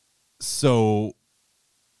 So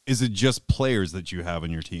is it just players that you have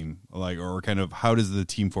in your team? Like, or kind of how does the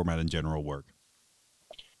team format in general work?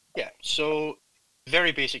 Yeah, so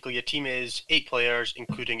very basically, a team is 8 players,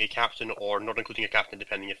 including a captain or not including a captain,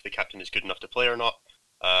 depending if the captain is good enough to play or not.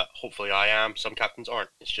 Hopefully I am. Some captains aren't.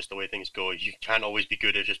 It's just the way things go. You can't always be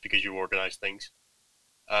good at just because you organize things.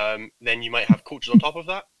 Then you might have coaches on top of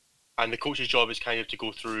that. And the coach's job is kind of to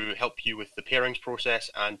go through, help you with the pairings process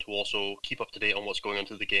and to also keep up to date on what's going on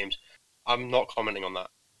through the games. I'm not commenting on that.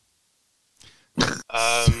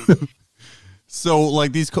 So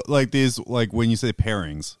like these, like when you say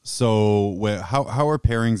pairings, so how are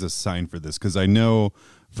pairings assigned for this? Because I know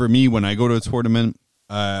for me, when I go to a tournament,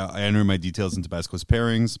 I enter my details into Tabasco's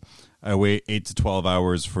pairings. I wait 8 to 12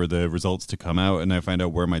 hours for the results to come out, and I find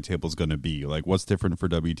out where my table's going to be. Like, what's different for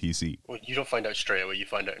WTC? Well, you don't find out straight away. You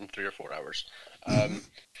find out in 3 or 4 hours.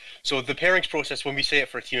 So the pairings process, when we say it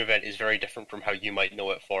for a team event, is very different from how you might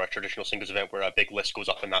know it for a traditional singles event where a big list goes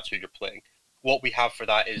up and that's who you're playing. what we have for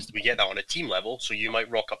that is we get that on a team level. So you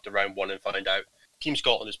might rock up to round 1 and find out Team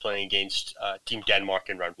Scotland is playing against Team Denmark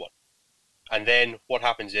in round 1. And then what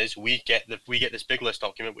happens is we get this big list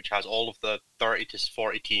document which has all of the 30 to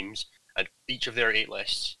 40 teams and each of their 8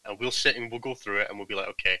 lists, and we'll sit and we'll go through it and we'll be like,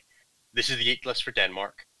 okay, this is the 8th list for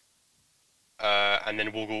Denmark. And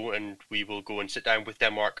then we will go and sit down with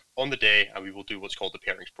Denmark on the day, and we will do what's called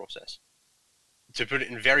the pairings process. To put it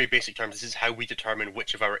in very basic terms, this is how we determine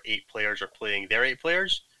which of our 8 players are playing their 8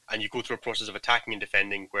 players, and you go through a process of attacking and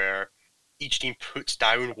defending where each team puts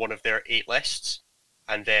down one of their 8 lists,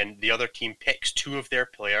 and then the other team picks 2 of their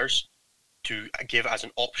players to give as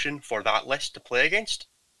an option for that list to play against.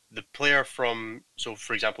 The player so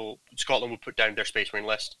for example, Scotland would put down their Space Marine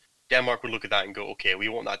list. Denmark would look at that and go, okay, we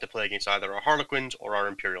want that to play against either our Harlequins or our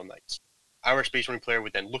Imperial Knights. Our Space Marine player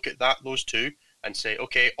would then look at those 2 and say,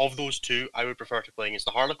 okay, of those 2, I would prefer to play against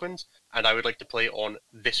the Harlequins, and I would like to play on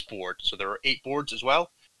this board. So there are 8 boards as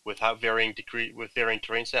well, with varying terrain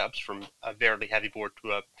setups from a fairly heavy board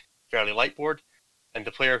to a fairly light board. And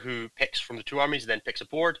the player who picks from the 2 armies then picks a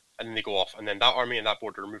board, and then they go off. And then that army and that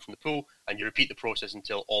board are removed from the pool, and you repeat the process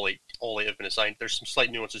until all eight have been assigned. There's some slight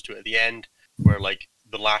nuances to it at the end, where like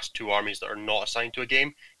the last 2 armies that are not assigned to a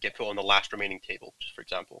game get put on the last remaining table, just for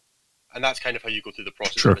example. And that's kind of how you go through the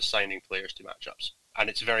process of assigning players to matchups. And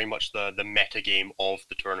it's very much the meta game of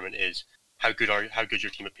the tournament is how good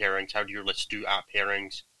your team at pairings, how do your lists do at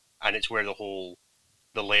pairings, and it's where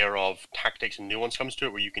the layer of tactics and nuance comes to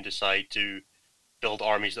it, where you can decide to build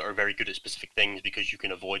armies that are very good at specific things because you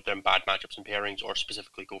can avoid them bad matchups and pairings, or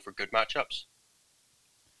specifically go for good matchups.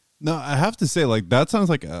 No, I have to say, like, that sounds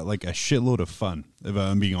like a shitload of fun, if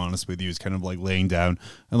I'm being honest with you. It's kind of like laying down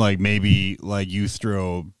and like maybe like you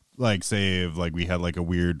throw, like, say if like we had like a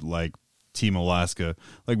weird like Team Alaska,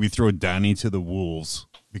 like we throw Danny to the wolves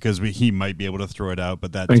because he might be able to throw it out,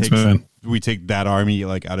 but that we take that army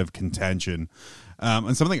like out of contention.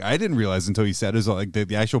 And something I didn't realize until you said is like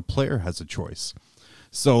the actual player has a choice.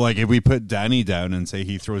 So like if we put Danny down and say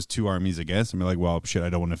he throws 2 armies against him, we're like, well, shit, I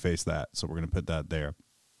don't want to face that, so we're going to put that there.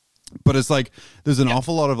 But it's like there's an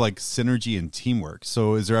awful lot of like synergy and teamwork.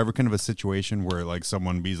 So is there ever kind of a situation where like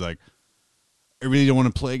someone be like, I really don't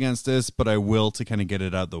want to play against this, but I will to kind of get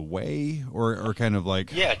it out of the way, or kind of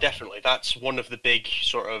like... Yeah, definitely. That's one of the big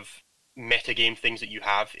sort of metagame things that you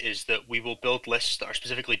have, is that we will build lists that are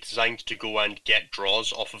specifically designed to go and get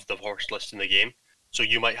draws off of the worst list in the game. So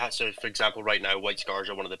you might have, so for example, right now, White Scars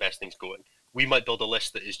are one of the best things going. We might build a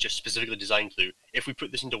list that is just specifically designed to, if we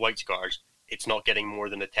put this into White Scars, it's not getting more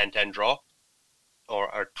than a 10-10 draw, or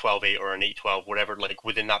a 12-8 or an 8-12, whatever, like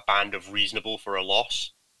within that band of reasonable for a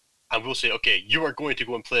loss. And we'll say, okay, you are going to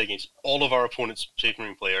go and play against all of our opponent's Space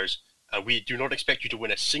Marine players, and we do not expect you to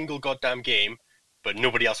win a single goddamn game, but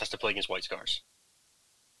nobody else has to play against White Scars.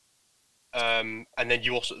 And then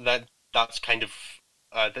you also, that's kind of,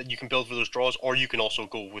 that you can build for those draws, or you can also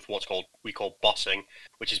go with we call bussing,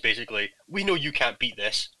 which is basically, we know you can't beat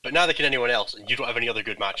this, but neither can anyone else, and you don't have any other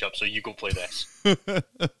good matchup, so you go play this.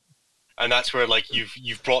 And that's where like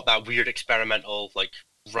you've brought that weird experimental like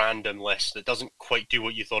random list that doesn't quite do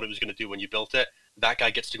what you thought it was going to do when you built it. That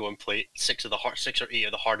guy gets to go and play 6 or 8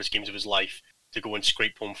 of the hardest games of his life to go and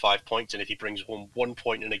scrape home 5 points, and if he brings home 1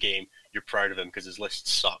 point in a game, you're proud of him because his list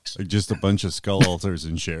sucks. Like just a bunch of skull altars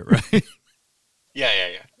and shit, right? Yeah.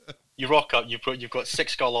 You rock up, you've got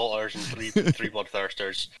 6 skull altars and 3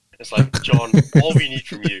 bloodthirsters. It's like, John, all we need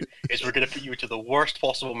from you is we're going to put you into the worst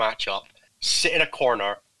possible matchup, sit in a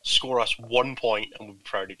corner, score us 1 point, and we'll be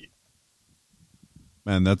proud of you.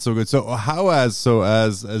 Man, that's so good. So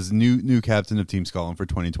as new captain of Team Scotland for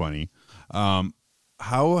 2020,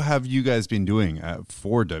 how have you guys been doing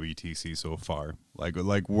for WTC so far? Like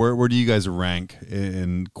where do you guys rank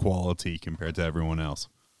in quality compared to everyone else?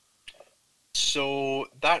 So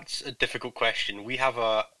that's a difficult question. We have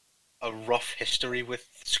a rough history with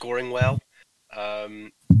scoring well.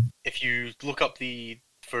 If you look up we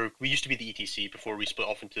used to be the ETC before we split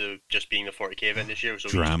off into just being the 40k event this year. So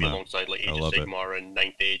we used to be alongside like Age of Sigmar and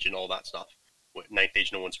Ninth Age and all that stuff. Ninth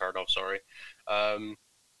Age no one's heard of, sorry.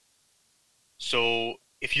 So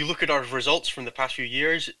if you look at our results from the past few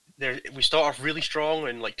years, we start off really strong.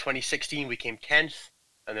 In like 2016 we came 10th,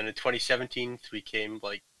 and then in 2017 we came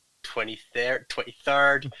like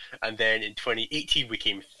 23rd, and then in 2018 we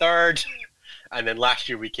came 3rd, and then last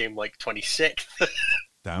year we came like 26th.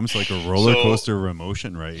 Damn, it's like a roller coaster of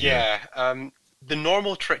emotion right here. Yeah. The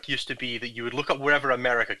normal trick used to be that you would look up wherever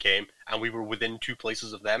America came, and we were within 2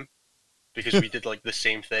 places of them, because we did like the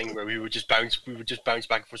same thing where we would just bounce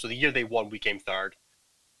back and forth. So the year they won, we came 3rd,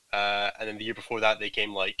 and then the year before that they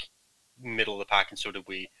came like middle of the pack, and so did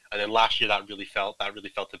we. And then last year that really felt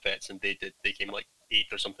to bits, and they came like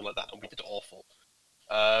 8th or something like that, and we did awful.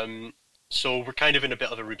 So we're kind of in a bit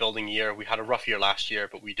of a rebuilding year. We had a rough year last year,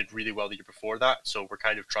 but we did really well the year before that. So we're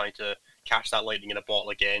kind of trying to catch that lightning in a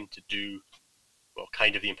bottle again to do, well,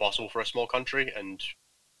 kind of the impossible for a small country and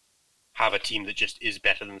have a team that just is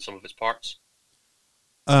better than some of its parts.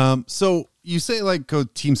 So you say like go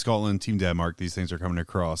Team Scotland, Team Denmark, these things are coming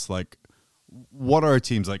across. Like, what are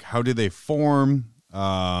teams like? How do they form?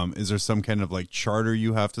 Is there some kind of like charter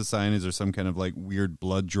you have to sign? Is there some kind of like weird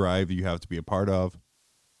blood drive you have to be a part of?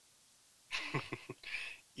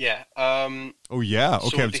 Yeah. Oh yeah.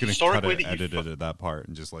 Okay, so I'm just gonna cut it, that edit it at that part,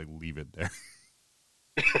 and just like leave it there.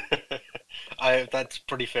 That's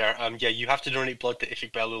pretty fair. Yeah, you have to donate blood to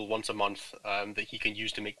Ishik Belul once a month that he can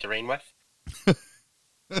use to make terrain with.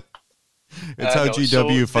 It's how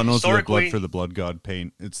GW funnels their blood for the blood god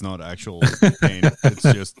paint. It's not actual paint. It's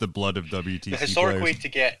just the blood of WTC The historic players.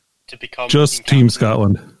 way to become Just Team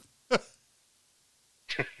Scotland.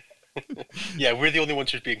 Yeah, we're the only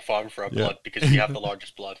ones who's being farmed for our blood because we have the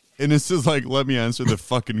largest blood. And this is like, let me answer the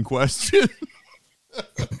fucking question.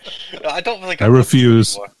 I don't think I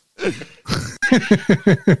refuse.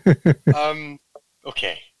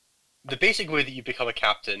 Okay. The basic way that you become a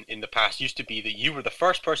captain in the past used to be that you were the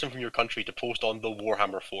first person from your country to post on the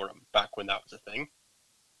Warhammer forum, back when that was a thing.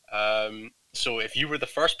 So if you were the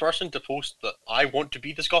first person to post that I want to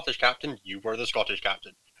be the Scottish captain, you were the Scottish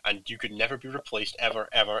captain. And you could never be replaced, ever,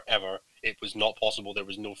 ever, ever. It was not possible. There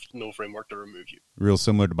was no framework to remove you. Real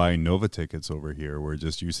similar to buying Nova tickets over here, where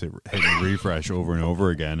just you sit hitting refresh over and over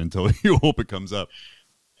again until you hope it comes up.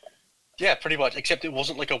 Yeah, pretty much. Except it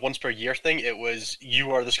wasn't like a once per year thing. It was, you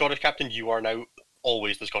are the Scottish captain, you are now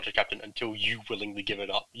always the Scottish captain until you willingly give it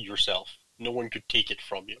up yourself. No one could take it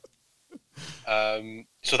from you.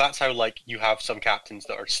 So that's how, like, you have some captains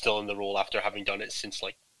that are still in the role after having done it since,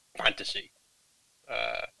 like, Fantasy.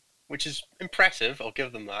 Which is impressive, I'll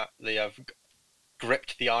give them that. They have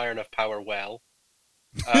gripped the iron of power well.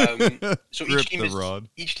 So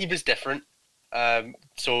each team is different.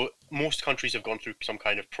 So most countries have gone through some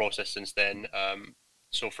kind of process since then.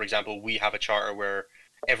 So for example, we have a charter where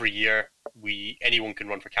every year anyone can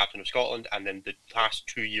run for captain of Scotland, and then the last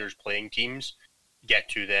 2 years playing teams get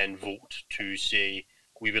to then vote to say,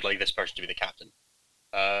 we would like this person to be the captain.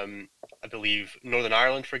 I believe Northern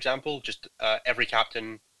Ireland, for example, just every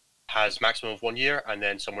captain has maximum of 1 year, and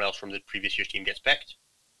then someone else from the previous year's team gets picked.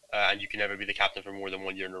 And you can never be the captain for more than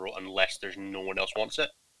 1 year in a row unless there's no one else wants it.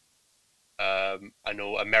 I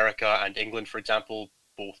know America and England, for example,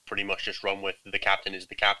 both pretty much just run with the captain is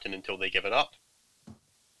the captain until they give it up.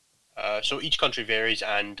 So each country varies,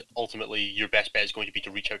 and ultimately your best bet is going to be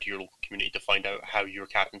to reach out to your local community to find out how your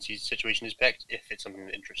captaincy situation is picked, if it's something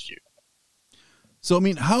that interests you. So, I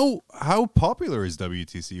mean, how popular is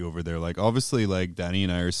WTC over there? Like, obviously, like, Danny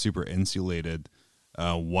and I are super insulated,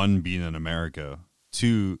 one, being in America,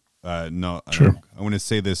 two, not, Sure. I want to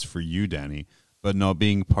say this for you, Danny, but not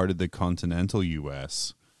being part of the continental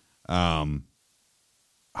U.S. How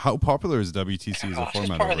popular is WTC as a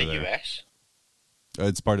format part over of the there? US.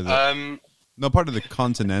 It's part of the, not part of the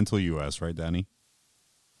continental U.S., right, Danny?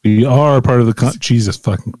 We are part of the Jesus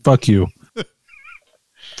fuck you.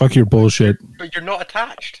 Fuck your bullshit. But you're not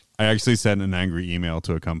attached. I actually sent an angry email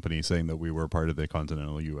to a company saying that we were part of the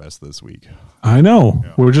continental U.S. this week. I know.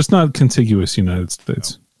 Yeah. We're just not contiguous United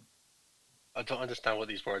States. I don't understand what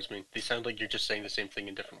these words mean. They sound like you're just saying the same thing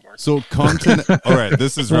in different words. So all right,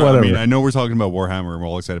 this is right. I Whatever. mean, I know we're talking about Warhammer and we're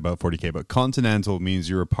all excited about 40K, but continental means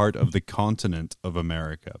you're a part of the continent of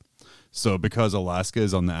America. So because Alaska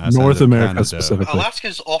is on the ass North end of America Canada, specifically.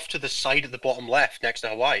 Alaska's off to the side at the bottom left next to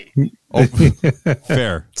Hawaii. Oh,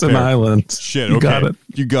 fair. It's an island. Shit, You okay. got it.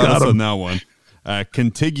 You got us 'em. on that one.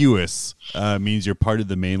 Contiguous means you're part of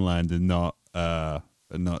the mainland and not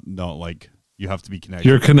like you have to be connected.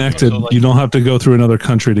 You're connected. So, like- You don't have to go through another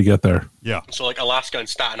country to get there. Yeah. So like Alaska and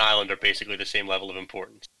Staten Island are basically the same level of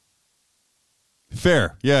importance.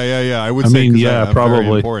 Fair. Yeah. I would I say mean, 'cause yeah, I'm probably.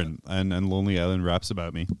 very important, and Lonely Island raps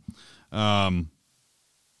about me. But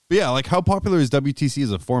yeah, like how popular is WTC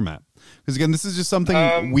as a format? Because again, this is just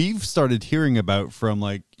something we've started hearing about from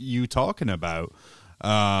like you talking about,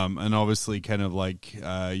 and obviously kind of like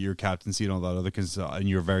your captaincy and all that other stuff, and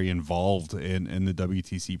you're very involved in the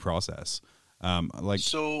WTC process.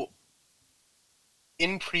 So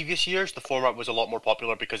in previous years, the format was a lot more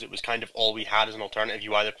popular because it was kind of all we had as an alternative.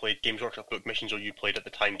 You either played Games Workshop book missions or you played at the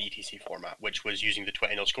time the ETC format, which was using the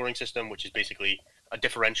 20-0 scoring system, which is basically a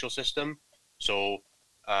differential system. So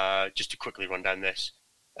just to quickly run down this,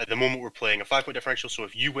 at the moment we're playing a 5-point differential. So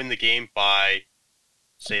if you win the game by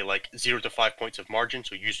say like 0 to 5 points of margin.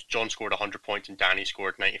 So John scored 100 points and Danny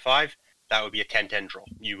scored 95. That would be a 10-10 draw.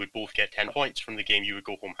 You would both get 10 points from the game. You would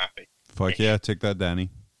go home happy. Fuck yeah, take that, Danny.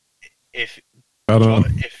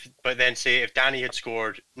 But then say if Danny had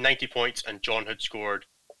scored 90 points and John had scored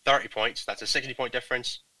 30 points, that's a 60-point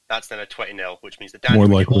difference. That's then a 20-0, which means that Danny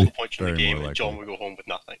would get all the points from the game and John would go home with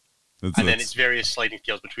nothing. Then it's various sliding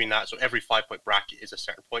scales between that. So every 5-point bracket is a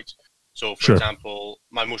certain point. So, for example,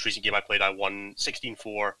 my most recent game I played, I won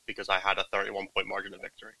 16-4 because I had a 31-point margin of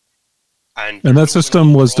victory. And that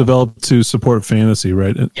system was developed to support fantasy,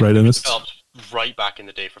 right? Yeah, right in this. Developed right back in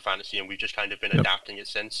the day for fantasy, and we've just kind of been adapting it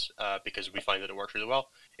since because we find that it works really well.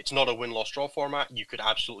 It's not a win-loss-draw format. You could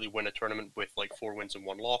absolutely win a tournament with like 4 wins and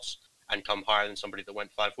 1 loss and come higher than somebody that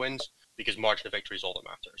went 5 wins because margin of victory is all that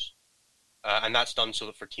matters. And that's done so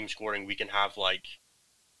that for team scoring, we can have like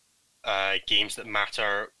games that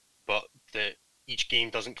matter, but each game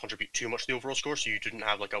doesn't contribute too much to the overall score, so you didn't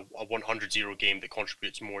have like a 100-0 game that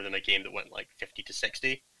contributes more than a game that went like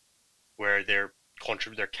 50-60, where they're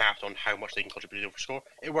capped on how much they can contribute to the overall score.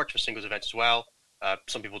 It worked for singles events as well.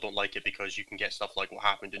 Some people don't like it because you can get stuff like what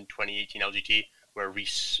happened in 2018 LGT, where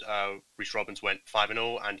Reese Robbins went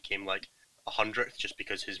 5-0 and came like 100th just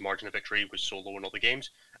because his margin of victory was so low in all the games.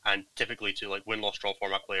 And typically to like win-loss-draw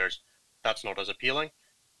format players, that's not as appealing.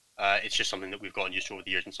 It's just something that we've gotten used to over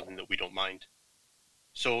the years and something that we don't mind.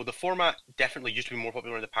 So the format definitely used to be more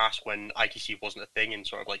popular in the past when ITC wasn't a thing in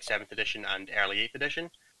sort of like 7th edition and early 8th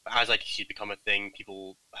edition. But as ITC has become a thing,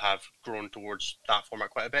 people have grown towards that format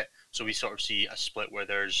quite a bit. So we sort of see a split where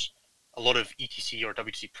there's a lot of ETC or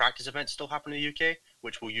WTC practice events still happen in the UK,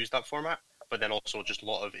 which will use that format. But then also just a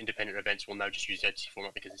lot of independent events will now just use the ITC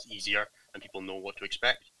format because it's easier and people know what to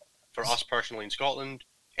expect. For us personally in Scotland,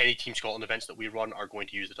 any Team Scotland events that we run are going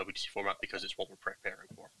to use the WTC format because it's what we're preparing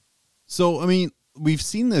for. So, I mean, we've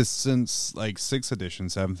seen this since like 6th edition,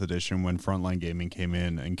 7th edition, when Frontline Gaming came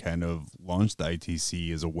in and kind of launched the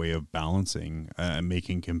ITC as a way of balancing and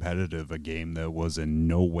making competitive a game that was in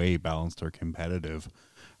no way balanced or competitive.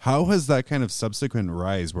 How has that kind of subsequent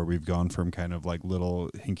rise where we've gone from kind of like little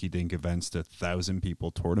hinky-dink events to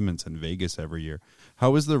 1,000-people tournaments in Vegas every year?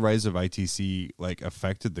 How has the rise of ITC like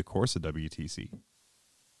affected the course of WTC?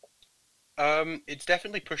 It's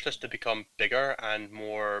definitely pushed us to become bigger and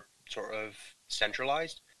more sort of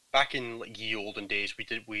centralized. Back in like ye olden days,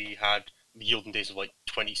 we had the olden days of like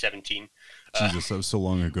 2017. Jesus, that was so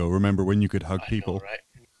long ago. Remember when you could hug people? Know, right?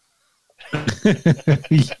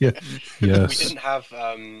 Yes.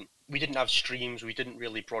 We didn't have streams. We didn't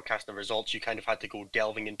really broadcast the results. You kind of had to go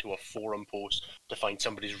delving into a forum post to find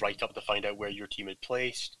somebody's write-up to find out where your team had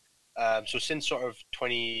placed. So since sort of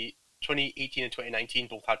 2018 and 2019,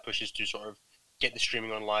 both had pushes to sort of get the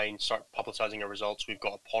streaming online, start publicizing our results. We've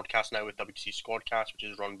got a podcast now with WTC Squadcast, which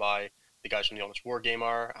is run by the guys from the Honest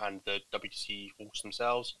Wargamer and the WTC hosts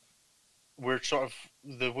themselves. We're sort of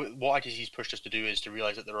what ITC's pushed us to do is to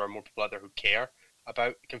realize that there are more people out there who care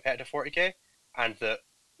about competitive 40k, and that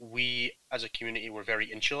we as a community were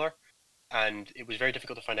very insular, and it was very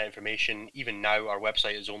difficult to find out information. Even now, our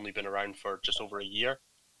website has only been around for just over a year.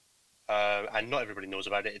 And not everybody knows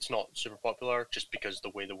about it. It's not super popular just because the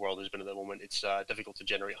way the world has been at the moment. It's difficult to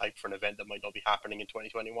generate hype for an event that might not be happening in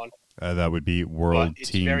 2021. That would be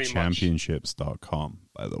worldteamchampionships.com,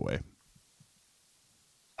 by the way.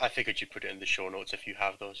 I figured you'd put it in the show notes if you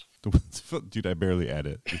have those. Dude, I barely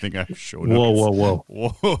edit. You think I have show notes?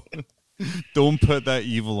 Whoa. Don't put that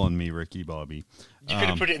evil on me, Ricky Bobby. You could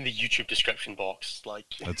have put it in the YouTube description box.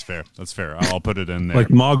 That's fair. I'll put it in there. Like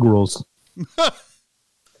Mog rules.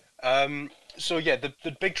 So yeah, the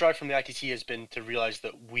big drive from the ITC has been to realize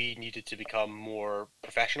that we needed to become more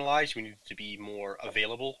professionalized. We needed to be more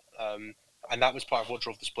available, and that was part of what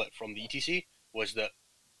drove the split from the ETC. Was that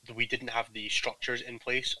we didn't have the structures in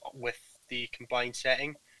place with the combined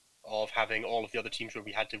setting of having all of the other teams where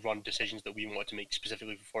we had to run decisions that we wanted to make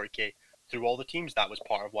specifically for 40k through all the teams. That was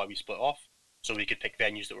part of why we split off. So we could pick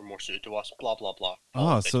venues that were more suited to us, blah, blah, blah.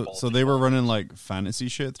 So they were running like fantasy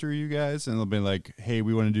shit through you guys, and they'll be like, hey,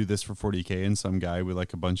 we want to do this for 40k, and some guy with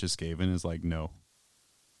like a bunch of Skaven is like, no.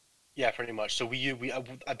 Yeah, pretty much. So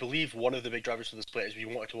I believe one of the big drivers for the split is we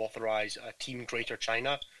wanted to authorize a Team Greater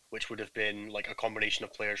China, which would have been like a combination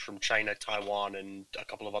of players from China, Taiwan, and a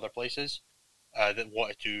couple of other places that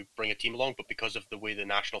wanted to bring a team along. But because of the way the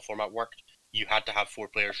national format worked, you had to have 4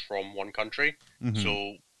 players from one country. Mm-hmm.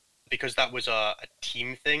 So because that was a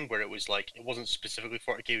team thing where it was like, it wasn't specifically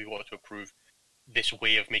 40k, we wanted to approve this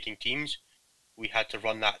way of making teams. We had to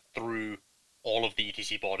run that through all of the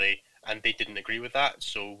ETC body, and they didn't agree with that.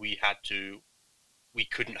 So we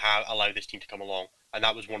couldn't allow this team to come along. And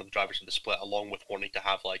that was one of the drivers of the split, along with wanting to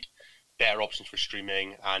have like better options for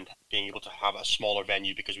streaming and being able to have a smaller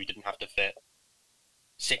venue because we didn't have to fit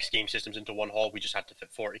 6 game systems into one hall. We just had to fit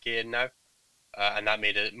 40k in now. And that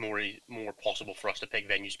made it more possible for us to pick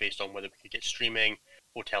venues based on whether we could get streaming,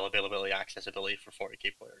 hotel availability, accessibility for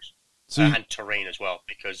 40k players. So And terrain as well,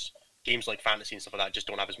 because games like Fantasy and stuff like that just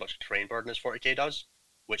don't have as much terrain burden as 40k does,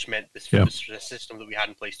 which meant the system that we had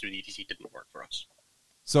in place through the ETC didn't work for us.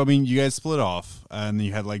 So, I mean, you guys split off, and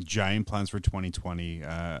you had, like, giant plans for 2020,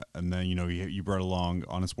 and then, you brought along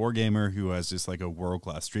Honest Wargamer, who has just, like, a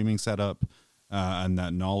world-class streaming setup, and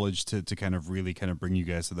that knowledge to kind of really kind of bring you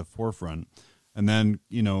guys to the forefront. And then,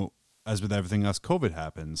 as with everything else, COVID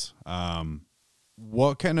happens.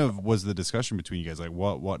 What kind of was the discussion between you guys? Like,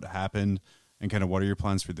 what happened, and kind of what are your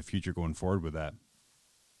plans for the future going forward with that?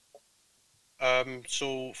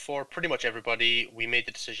 So for pretty much everybody, we made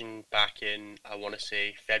the decision back in, I want to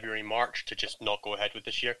say, February, March, to just not go ahead with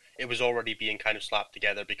this year. It was already being kind of slapped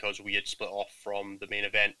together because we had split off from the main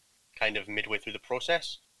event kind of midway through the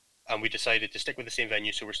process. And we decided to stick with the same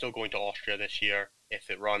venue, so we're still going to Austria this year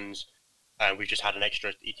if it runs. And we've just had an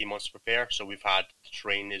extra 18 months to prepare, so we've had, the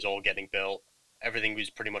terrain is all getting built. Everything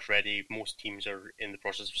was pretty much ready. Most teams are in the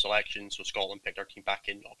process of selection, so Scotland picked our team back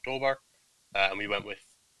in October. And we went with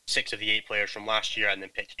 6 of the 8 players from last year and then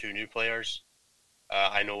picked 2 new players.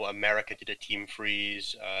 I know America did a team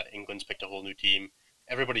freeze. England's picked a whole new team.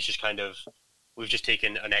 Everybody's just we've just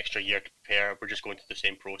taken an extra year to prepare. We're just going through the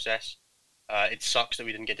same process. It sucks that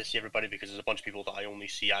we didn't get to see everybody because there's a bunch of people that I only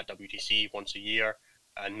see at WTC once a year,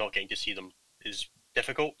 and not getting to see them is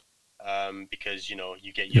difficult because,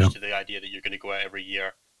 you get used to the idea that you're going to go out every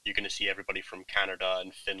year. You're going to see everybody from Canada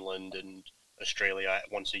and Finland and Australia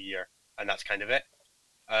once a year, and that's kind of it.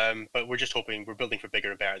 But we're just hoping, we're building for bigger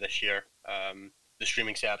and better this year. The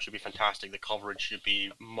streaming setup should be fantastic. The coverage should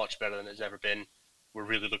be much better than it's ever been. We're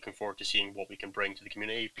really looking forward to seeing what we can bring to the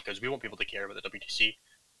community because we want people to care about the WTC.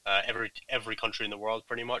 Every country in the world,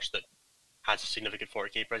 pretty much, that has a significant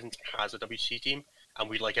 40k presence has a WTC team, and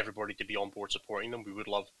we'd like everybody to be on board supporting them. We would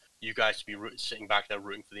love you guys to be sitting back there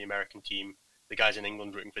rooting for the American team, the guys in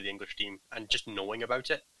England rooting for the English team, and just knowing about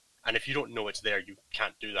it. And if you don't know it's there, you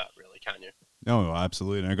can't do that, really, can you? No,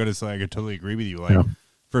 absolutely. And I got to say, I could totally agree with you. Like,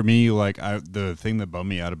 for me, like, the thing that bummed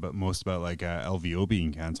me out most about like LVO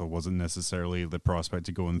being canceled wasn't necessarily the prospect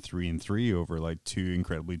of going 3-3 over like 2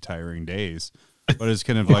 incredibly tiring days, but it's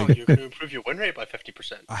kind of like you can improve your win rate by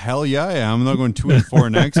 50%. Hell yeah, I am. I'm not going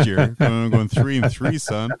 2-4 next year. I'm going 3-3,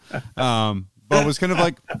 son. But it was kind of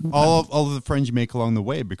like all of the friends you make along the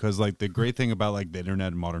way, because like the great thing about like the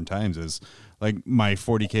internet in modern times is like my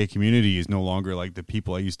 40k community is no longer like the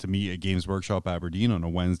people I used to meet at Games Workshop Aberdeen on a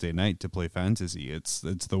Wednesday night to play fantasy. It's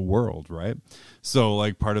the world, right? So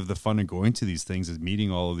like part of the fun of going to these things is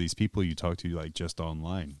meeting all of these people you talk to like just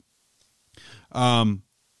online.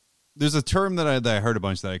 There's a term that I heard a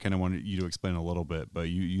bunch that I kind of wanted you to explain a little bit, but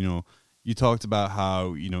you talked about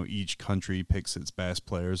how, each country picks its best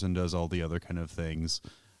players and does all the other kind of things.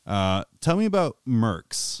 Tell me about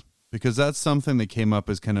mercs, because that's something that came up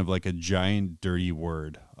as kind of like a giant dirty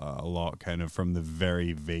word a lot, kind of from the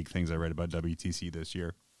very vague things I read about WTC this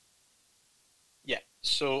year. Yeah,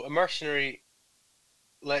 so a mercenary,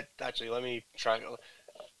 let me try.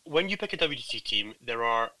 When you pick a WTC team,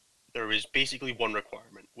 there is basically one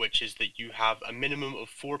requirement, which is that you have a minimum of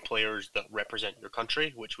 4 players that represent your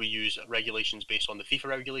country, which we use regulations based on the FIFA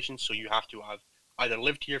regulations. So you have to have either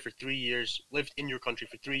lived here for 3 years, lived in your country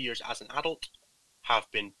for 3 years as an adult, have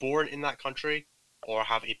been born in that country, or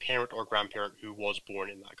have a parent or grandparent who was born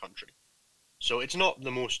in that country. So it's not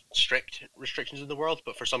the most strict restrictions in the world,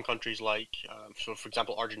 but for some countries like, so for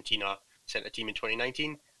example, Argentina sent a team in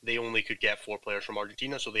 2019, they only could get 4 players from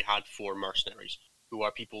Argentina, so they had 4 mercenaries, who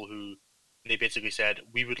are people who, they basically said,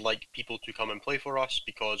 we would like people to come and play for us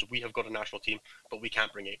because we have got a national team, but we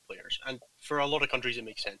can't bring 8 players. And for a lot of countries, it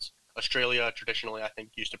makes sense. Australia, traditionally, I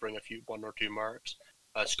think, used to bring 1 or 2 mercs.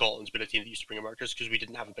 Scotland's been a team that used to bring a merc just because we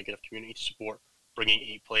didn't have a big enough community to support bringing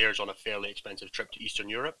 8 players on a fairly expensive trip to Eastern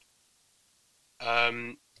Europe.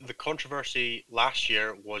 The controversy last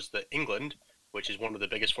year was that England, which is one of the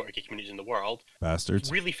biggest 40k communities in the world, bastards,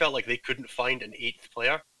 really felt like they couldn't find an 8th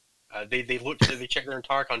player. They checked their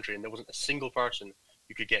entire country, and there wasn't a single person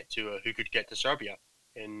who could get to Serbia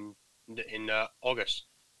in August.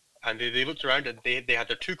 And they looked around, and they had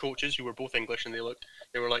their 2 coaches who were both English, and they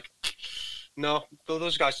were like, no,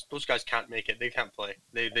 those guys can't make it. They can't play.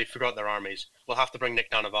 They forgot their armies. We'll have to bring Nick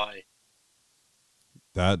Nanavati.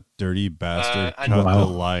 That dirty bastard cut the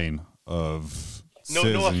line of no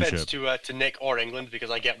offense citizenship. to Nick or England,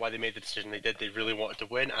 because I get why they made the decision they did. They really wanted to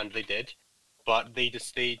win, and they did. But they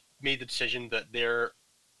made the decision that their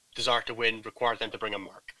desire to win required them to bring a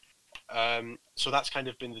merc. So that's kind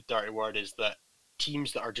of been the dirty word, is that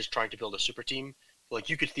teams that are just trying to build a super team, like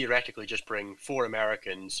you could theoretically just bring 4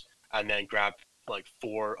 Americans and then grab like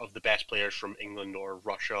 4 of the best players from England or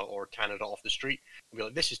Russia or Canada off the street and be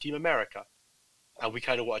like, this is Team America. And we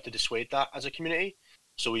kind of wanted to dissuade that as a community.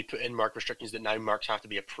 So we put in mark restrictions that now marks have to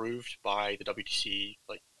be approved by the WTC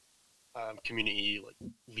community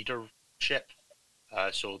leadership.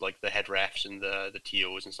 So like the head refs and the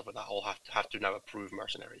TOs and stuff like that all have to now approve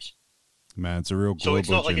mercenaries. Man, it's a real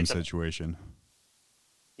global gym situation.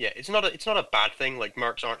 Yeah, it's not a bad thing. Like,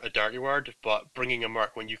 mercs aren't a dirty word, but bringing a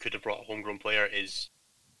merc when you could have brought a homegrown player is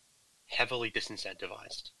heavily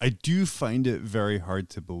disincentivized. I do find it very hard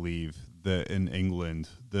to believe that in England,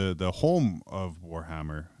 the home of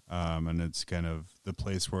Warhammer, and it's kind of the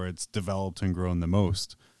place where it's developed and grown the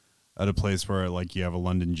most, at a place where like you have a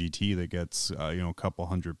London GT that gets a couple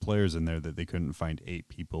hundred players in there, that they couldn't find 8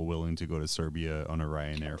 people willing to go to Serbia on a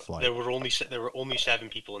Ryanair flight. There were only 7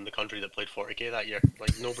 people in the country that played 40k that year.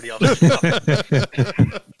 Like, nobody else.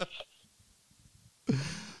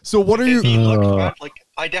 So what are you? Like,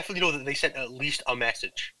 I definitely know that they sent at least a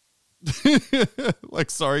message. Like,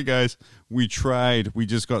 sorry guys, we tried. We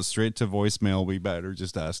just got straight to voicemail. We better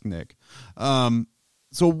just ask Nick.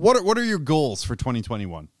 So what are your goals for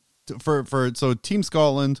 2021? So Team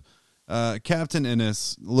Scotland, Captain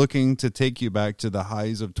Innes looking to take you back to the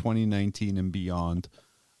highs of 2019 and beyond,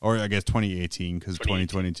 or I guess 2018 because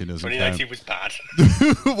 2022 doesn't 2019 count. was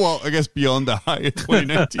bad. Well, I guess beyond the high of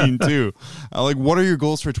 2019 too. Like, what are your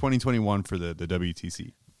goals for 2021 for the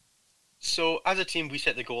WTC? So as a team, we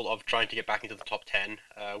set the goal of trying to get back into the top 10.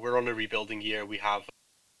 We're on a rebuilding year. We have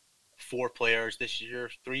 4 players this year,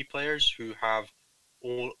 3 players who have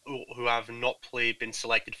not been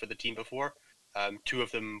selected for the team before. 2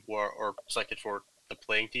 of them were selected for the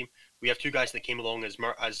playing team. We have 2 guys that came along as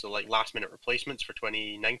like last minute replacements for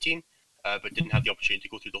 2019, but didn't have the opportunity to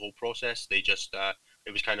go through the whole process. They just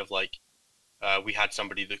it was kind of like we had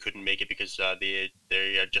somebody that couldn't make it because they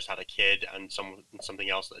had just had a kid and something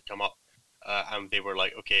else that had come up, and they were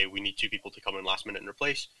like, okay, we need 2 people to come in last minute and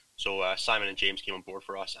replace. So Simon and James came on board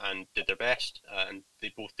for us and did their best, and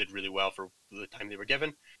they both did really well for the time they were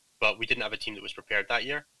given. But we didn't have a team that was prepared that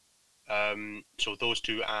year. So those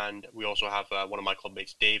 2, and we also have one of my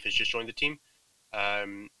clubmates, Dave, has just joined the team.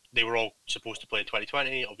 They were all supposed to play in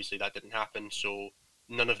 2020. Obviously, that didn't happen. So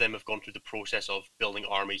none of them have gone through the process of building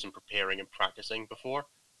armies and preparing and practicing before.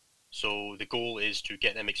 So the goal is to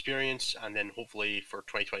get them experience, and then hopefully for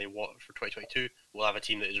 2022, we'll have a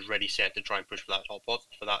team that is ready, set to try and push for that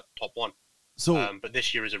top 1. So, but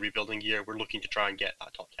this year is a rebuilding year. We're looking to try and get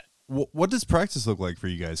that top 10. What does practice look like for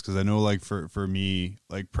you guys? Because I know, like, for me,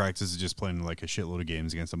 like, practice is just playing like a shitload of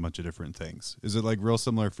games against a bunch of different things. Is it like real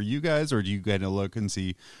similar for you guys, or do you kind of look and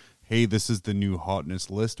see, hey, this is the new hotness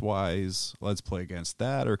list wise, let's play against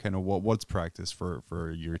that, or kind of what's practice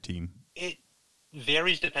for your team? It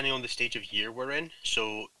varies depending on the stage of year we're in.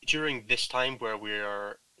 So during this time where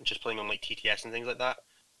we're just playing on like TTS and things like that,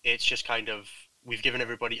 it's just kind of, we've given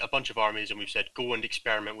everybody a bunch of armies and we've said, go and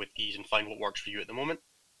experiment with these and find what works for you at the moment.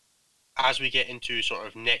 As we get into sort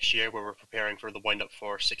of next year, where we're preparing for the wind up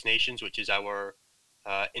for Six Nations, which is our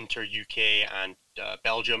inter UK and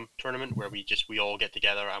Belgium tournament, where we all get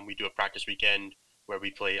together and we do a practice weekend where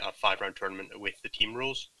we play a 5-round tournament with the team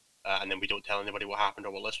rules, and then we don't tell anybody what happened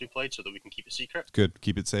or what list we played, so that we can keep it secret. Good,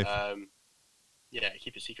 keep it safe. Yeah,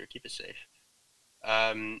 keep it secret, keep it safe.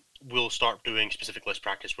 We'll start doing specific list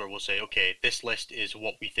practice where we'll say, okay, this list is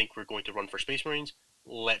what we think we're going to run for Space Marines.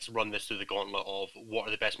 Let's run this through the gauntlet of what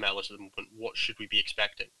are the best meta lists at the moment, what should we be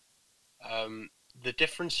expecting. The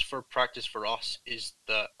difference for practice for us is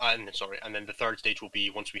and then the third stage will be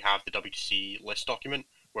once we have the WTC list document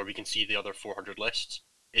where we can see the other 400 lists,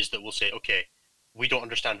 is that we'll say, okay, we don't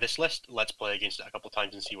understand this list, let's play against it a couple of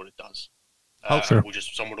times and see what it does.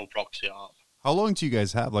 Someone will proxy it up. How long do you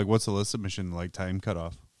guys have? Like, what's the list submission like time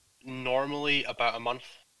cutoff? Normally about a month.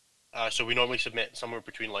 So we normally submit somewhere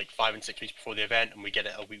between like 5 and 6 weeks before the event, and we get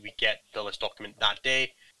the list document that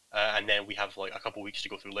day, and then we have like a couple of weeks to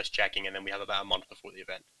go through list checking, and then we have about a month before the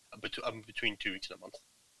event, between 2 weeks and a month.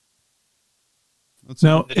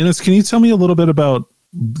 Now, Innes, can you tell me a little bit about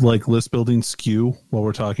like list building skew while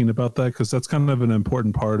we're talking about that? Because that's kind of an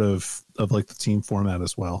important part of like the team format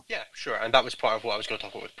as well. Yeah, sure. And that was part of what I was going to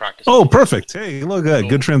talk about with practice. Oh, perfect. Hey, look,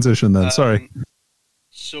 good transition then. Sorry.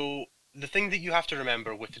 So the thing that you have to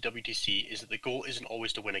remember with the WTC is that the goal isn't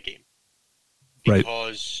always to win a game.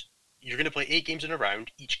 Because you're going to play 8 games in a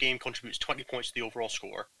round. Each game contributes 20 points to the overall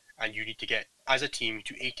score. And you need to get, as a team,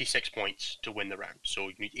 to 86 points to win the round. So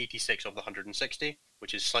you need 86 of the 160,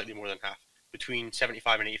 which is slightly more than half. Between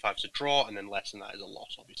 75 and 85 is a draw, and then less than that is a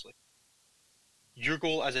loss, obviously. your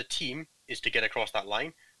goal as a team is to get across that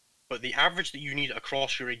line, but the average that you need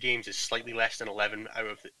across your 8 games is slightly less than 11 out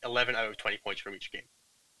of 20 points from each game,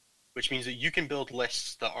 which means that you can build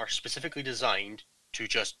lists that are specifically designed to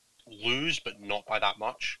just lose, but not by that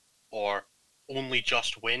much, or only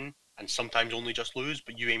just win and sometimes only just lose,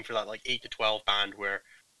 but you aim for that like 8 to 12 band where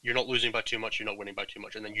you're not losing by too much, you're not winning by too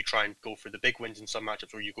much, and then you try and go for the big wins in some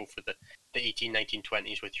matchups, or you go for the 18, 19,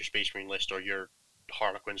 20s with your Space Marine list or your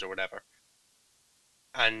Harlequins or whatever.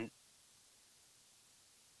 And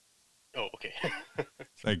oh, okay.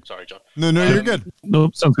 Like- Sorry, John. No, you're good.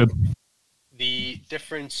 Nope, sounds good. The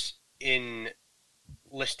difference in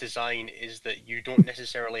list design is that you don't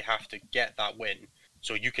necessarily have to get that win.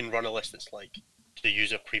 So you can run a list that's like, to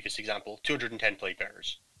use a previous example, 210 plague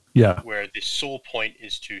bearers, Yeah. where the sole point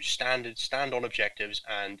is to stand on objectives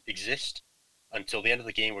and exist until the end of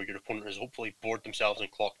the game, where your opponent has hopefully bored themselves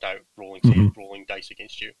and clocked out, rolling dice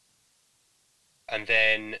against you. And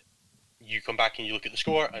then you come back and you look at the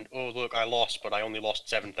score, and oh look, I lost, but I only lost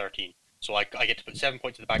 7-13. So I get to put 7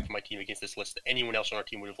 points in the bag for my team against this list that anyone else on our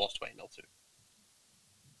team would have lost 20-0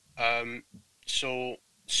 to. So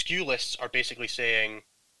skew lists are basically saying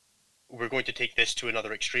we're going to take this to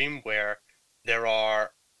another extreme where there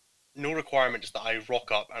are no requirements that I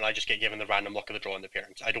rock up and I just get given the random luck of the draw in the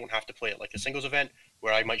pairings. I don't have to play it like a singles event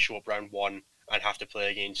where I might show up round 1 and have to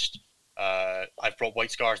play against I've brought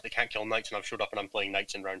White Scars that can't kill knights and I've showed up and I'm playing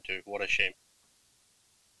knights in round 2. What a shame.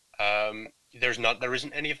 There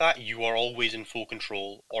isn't any of that. You are always in full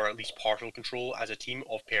control, or at least partial control as a team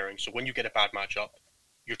of pairing. So when you get a bad matchup,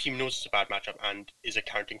 your team knows it's a bad matchup and is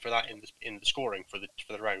accounting for that in the scoring for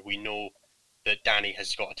the round. We know that Danny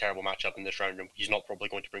has got a terrible matchup in this round and he's not probably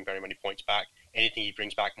going to bring very many points back. Anything he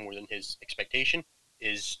brings back more than his expectation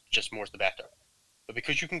is just more the better. But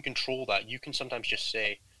because you can control that, you can sometimes just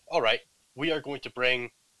say, all right, we are going to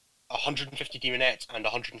bring 150 Demonettes and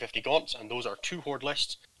 150 Gaunts, and those are 2 Horde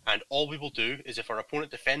lists, and all we will do is if our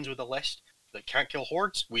opponent defends with a list that can't kill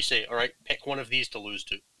Hordes, we say, all right, pick one of these to lose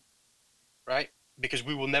to. Right? Because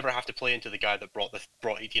we will never have to play into the guy that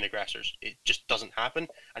brought 18 aggressors. It just doesn't happen,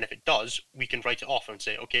 and if it does, we can write it off and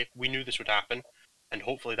say, okay, we knew this would happen, and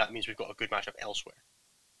hopefully that means we've got a good matchup elsewhere.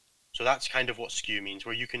 So that's kind of what skew means,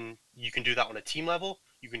 where you can do that on a team level,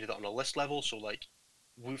 you can do that on a list level. So like,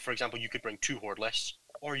 for example, you could bring 2 Horde lists,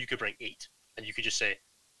 or you could bring 8, and you could just say,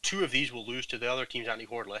 2 of these will lose to the other team's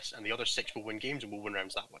anti-Horde list, and the other 6 will win games, and we'll win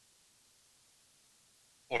rounds that way.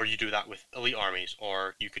 Or you do that with elite armies,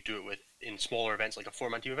 or you could do it in smaller events like a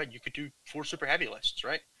 4-man team event. You could do 4 super heavy lists,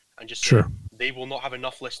 right? And just say, they will not have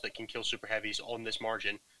enough lists that can kill super heavies on this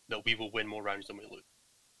margin that we will win more rounds than we lose.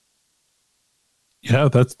 Yeah,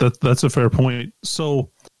 that's a fair point.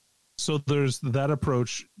 So there's that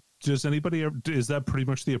approach. Is that pretty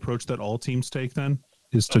much the approach that all teams take then?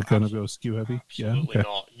 Is to kind of go skew heavy? Absolutely Yeah.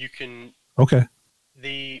 not. You can. Okay.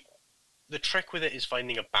 The trick with it is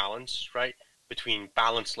finding a balance, right, between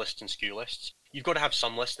balanced lists and skew lists. You've got to have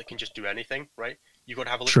some lists that can just do anything, right? You've got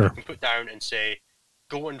to have a list that you can put down and say,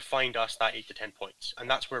 go and find us that 8 to 10 points. And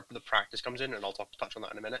that's where the practice comes in, and I'll touch on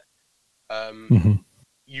that in a minute.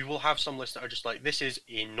 You will have some lists that are just like, this is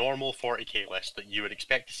a normal 40k list that you would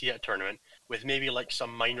expect to see at a tournament, with maybe like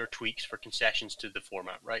some minor tweaks for concessions to the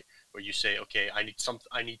format, right? Where you say, okay, I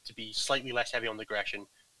need to be slightly less heavy on the aggression,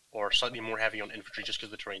 or slightly more heavy on infantry just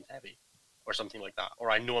because the terrain's heavy, or something like that.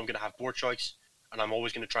 Or I know I'm going to have board choice, and I'm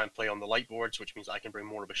always going to try and play on the light boards, which means I can bring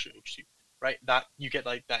more of a shooting suit, right? That you get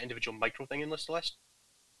like that individual micro thing in list to list,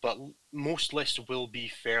 but most lists will be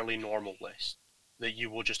fairly normal lists that you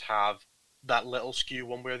will just have that little skew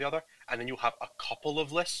one way or the other, and then you'll have a couple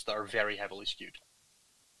of lists that are very heavily skewed.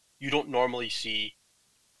 You don't normally see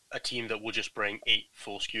a team that will just bring 8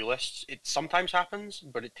 full skew lists. It sometimes happens,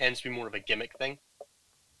 but it tends to be more of a gimmick thing.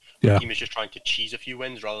 Yeah. The team is just trying to cheese a few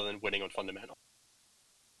wins rather than winning on fundamental.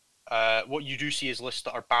 What you do see is lists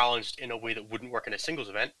that are balanced in a way that wouldn't work in a singles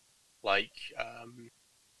event, like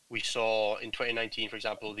we saw in 2019, for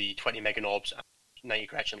example, the 20 Mega Knobs and 90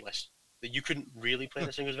 Gretchen list that you couldn't really play in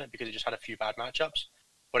a singles event because it just had a few bad matchups,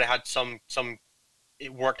 but it had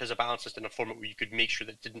it worked as a balance list in a format where you could make sure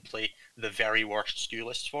that it didn't play the very worst skew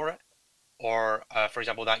lists for it. Or, for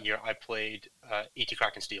example, that year I played 80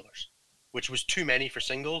 Kraken Steelers, which was too many for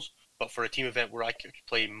singles, but for a team event where I could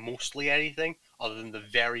play mostly anything other than the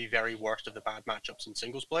very, very worst of the bad matchups in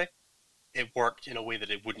singles play, it worked in a way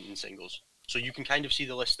that it wouldn't in singles. So you can kind of see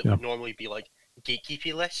the lists that would normally be like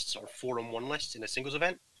gatekeepy lists or 4-on-1 lists in a singles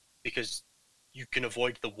event, because you can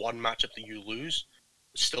avoid the one matchup that you lose,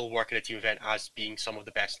 still work in a team event as being some of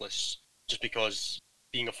the best lists, just because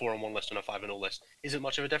being a 4-on-1 list and a 5-0 list isn't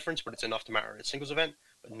much of a difference, but it's enough to matter in a singles event,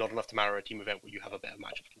 but not enough to matter in a team event where you have a better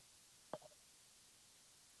matchup.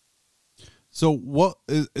 So what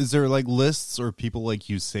is there like lists or people like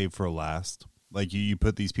you save for last? Like you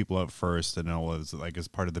put these people out first and all as like as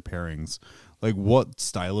part of the pairings. Like what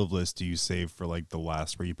style of list do you save for like the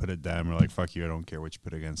last where you put it down or like fuck you, I don't care what you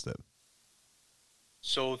put against it?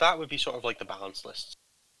 So that would be sort of like the balance list.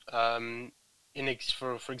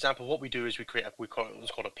 For example, what we do is we call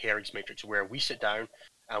it's called a pairings matrix, where we sit down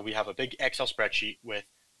and we have a big Excel spreadsheet with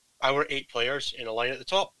our 8 players in a line at the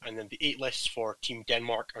top, and then the 8 lists for Team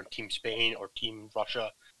Denmark or Team Spain or Team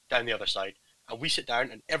Russia down the other side. And we sit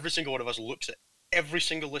down, and every single one of us looks at every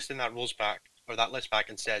single list in that list back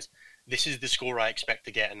and says, "This is the score I expect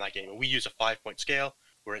to get in that game." And we use a 5-point scale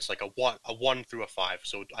where it's like a 1 through a 5.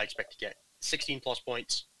 So I expect to get 16 plus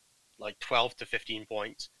points, like 12 to 15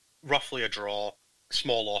 points, roughly a draw,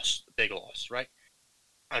 small loss, big loss, right?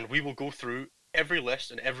 And we will go through every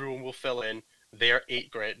list, and everyone will fill in their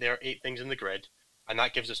 8 things in the grid, and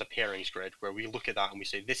that gives us a pairings grid where we look at that and we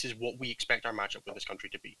say, this is what we expect our matchup with this country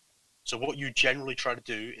to be. So what you generally try to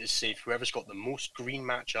do is save whoever's got the most green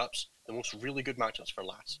matchups, the most really good matchups for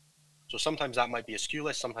last. So sometimes that might be a skew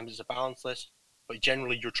list, sometimes it's a balance list, but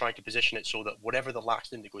generally you're trying to position it so that whatever the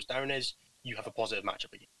last thing that goes down is, you have a positive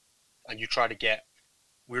matchup again. And you try to get,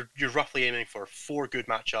 you're roughly aiming for 4 good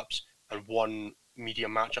matchups and 1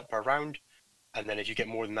 medium matchup per round. And then if you get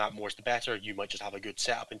more than that, more's the better. You might just have a good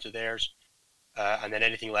setup into theirs. And then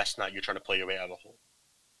anything less than that, you're trying to play your way out of a hole.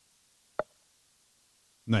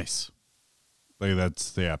 Nice. Like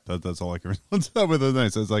that's all I can respond to that with.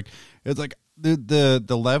 Nice. It's like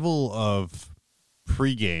the level of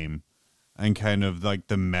pregame and kind of like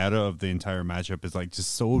the meta of the entire matchup is like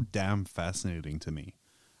just so damn fascinating to me.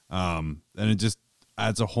 And it just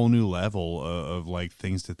adds a whole new level of like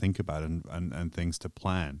things to think about and things to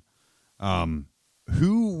plan.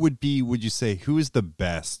 Who would you say, who is the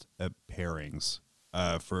best at pairings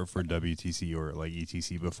for WTC or like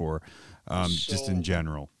ETC before, just in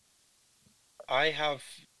general? I have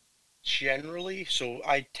generally, so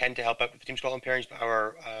I tend to help out with the Team Scotland pairings, but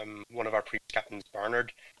our one of our previous captains,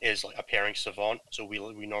 Barnard, is like a pairing savant, so we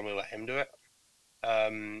normally let him do it.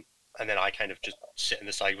 And then I kind of just sit in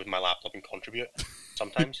the side with my laptop and contribute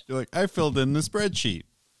sometimes. You're like, I filled in the spreadsheet.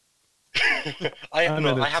 I have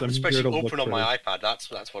the spreadsheet open on my iPad. That's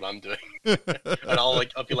what I'm doing. And I'll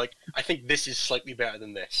be like, I think this is slightly better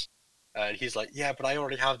than this. And he's like, yeah, but I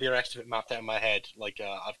already have the rest of it mapped out in my head. Like,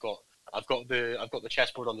 I've got the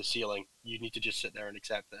chessboard on the ceiling. You need to just sit there and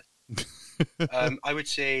accept this. I would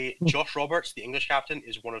say Josh Roberts, the English captain,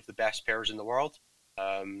 is one of the best pairs in the world.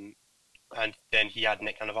 And then he had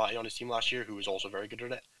Nick Canavati on his team last year, who was also very good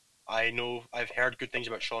at it. I've heard good things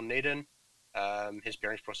about Sean Naden. His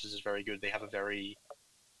pairings process is very good. They have a very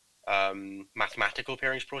mathematical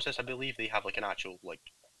pairings process, I believe. They have like an actual like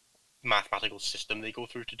mathematical system they go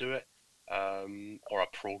through to do it, or a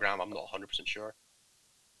program. I'm not 100% sure.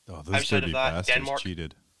 Oh, those outside of that, Denmark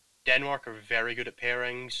cheated. Denmark are very good at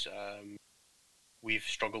pairings. We've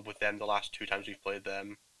struggled with them the last 2 times we've played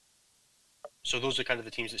them. So those are kind of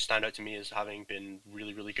the teams that stand out to me as having been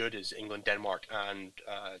really, really good. Is England, Denmark, and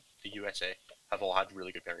the USA have all had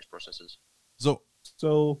really good pairings processes.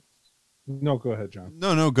 So, no, go ahead, John.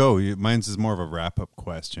 No, go. Mine's is more of a wrap-up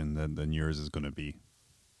question than yours is going to be.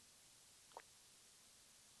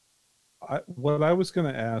 What I was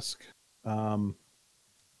going to ask, oh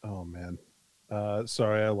man,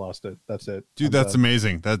 sorry, I lost it. That's it, dude. That's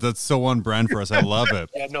amazing. That's so on brand for us. I love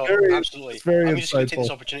it. Yeah, no, absolutely. I'm just going to take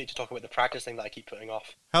this opportunity to talk about the practice thing that I keep putting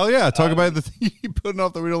off. Hell yeah, talk about the thing you keep putting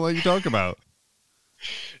off that we don't let you talk about.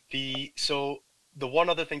 The one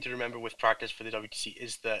other thing to remember with practice for the WTC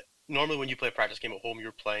is that normally when you play a practice game at home,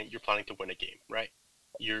 you're planning to win a game, right?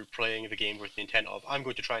 You're playing the game with the intent of, I'm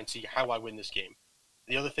going to try and see how I win this game.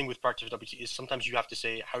 The other thing with practice for WTC is sometimes you have to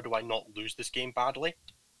say, how do I not lose this game badly?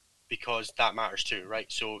 Because that matters too,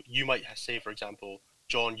 right? So you might say, for example,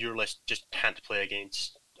 John, your list just can't play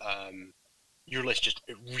against, your list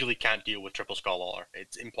it really can't deal with triple skull honor.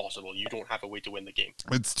 It's impossible. You don't have a way to win the game.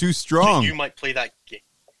 It's too strong. So you might play that game.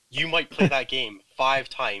 You might play that game 5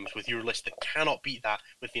 times with your list that cannot beat that,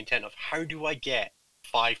 with the intent of, how do I get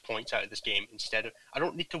 5 points out of this game instead of, I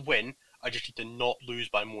don't need to win, I just need to not lose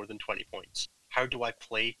by more than 20 points. How do I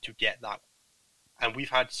play to get that? And we've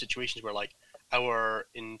had situations where, like,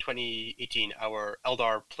 in 2018, our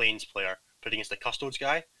Eldar Plains player played against the Custodes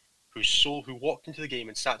guy, who walked into the game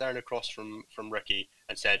and sat down across from Ricky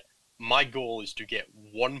and said, my goal is to get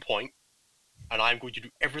 1 point, and I'm going to do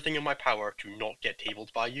everything in my power to not get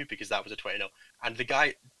tabled by you, because that was a 20-0. And the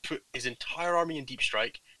guy put his entire army in Deep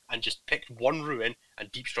Strike and just picked 1 ruin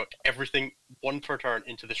and Deep Struck everything 1 per turn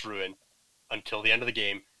into this ruin until the end of the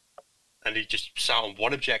game. And he just sat on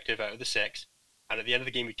 1 objective out of the 6 And at the end of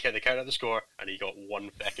the game, they counted out the score, and he got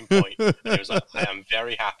 1 fucking point. And he was like, I am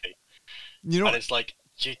very happy. You know, And it's like,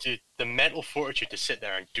 due to the mental fortitude to sit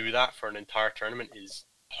there and do that for an entire tournament is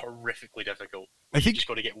horrifically difficult. I think you just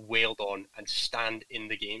got to get wailed on and stand in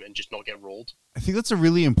the game and just not get rolled. I think that's a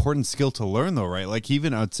really important skill to learn, though, right? Like,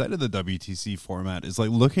 even outside of the WTC format, is like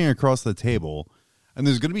looking across the table. And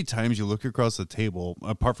there's going to be times you look across the table,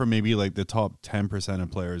 apart from maybe like the top 10%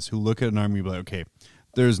 of players who look at an army and be like, okay,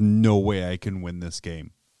 there's no way I can win this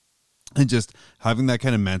game. And just having that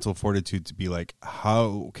kind of mental fortitude to be like,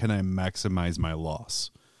 how can I maximize my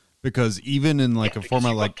loss? Because even in like a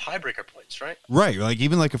format like tiebreaker points, right? Right, like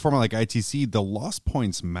even like a format like ITC, the loss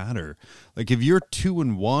points matter. Like if you're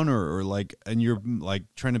 2-1 or like, and you're like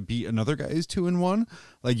trying to beat another guy who's 2-1,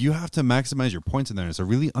 like you have to maximize your points in there. It's a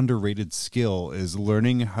really underrated skill is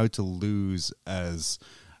learning how to lose as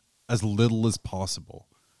little as possible.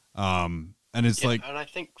 And it's like, and I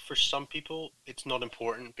think for some people it's not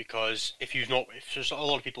important because if there's a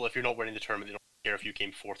lot of people, if you're not winning the tournament, they don't care if you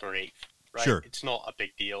came 4th or 8th, right? Sure. It's not a big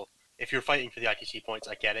deal. If you're fighting for the ITC points,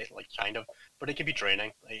 I get it, like kind of, but it can be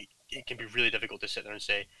draining. Like, it can be really difficult to sit there and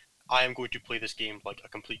say, I am going to play this game like a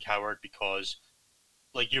complete coward because,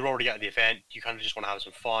 like, you're already at the event. You kind of just want to have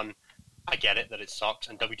some fun. I get it that it sucks,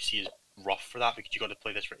 and WTC is rough for that because you got to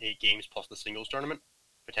play this for 8 games plus the singles tournament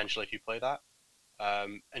potentially if you play that.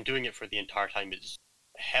 And doing it for the entire time is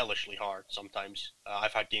hellishly hard sometimes.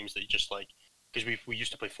 I've had games that you just like, because we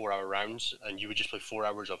used to play 4-hour rounds, and you would just play 4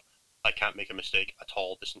 hours of, I can't make a mistake at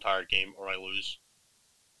all this entire game or I lose.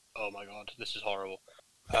 Oh my god, this is horrible.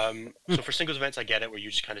 So for singles events, I get it, where you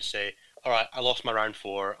just kind of say, all right, I lost my round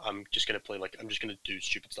 4, I'm just going to play, like, I'm just going to do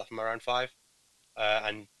stupid stuff in my round 5.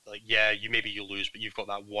 And, like, yeah, you lose, but you've got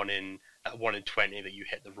that 1 in 20 that you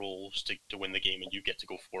hit the rolls to win the game, and you get to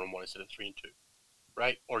go 4-1 instead of 3-2.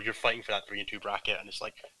 Right? Or you're fighting for that 3-2 bracket, and it's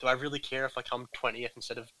like, do I really care if I come 20th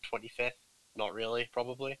instead of 25th? Not really,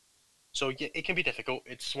 probably. So yeah, it can be difficult.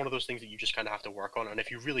 It's one of those things that you just kind of have to work on, and if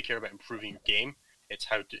you really care about improving your game, it's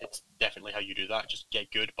definitely how you do that. Just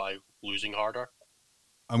get good by losing harder.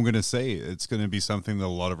 I'm going to say it's going to be something that a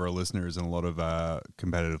lot of our listeners and a lot of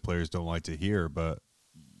competitive players don't like to hear, but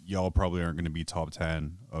y'all probably aren't going to be top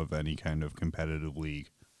 10 of any kind of competitive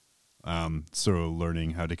league. So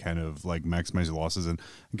learning how to kind of like maximize your losses and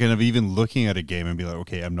kind of even looking at a game and be like,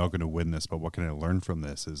 okay, I'm not going to win this, but what can I learn from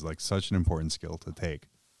this is like such an important skill to take.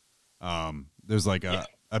 There's like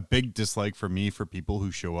a big dislike for me for people who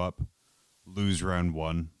show up, lose round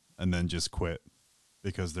 1, and then just quit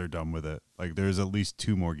because they're done with it. Like there's at least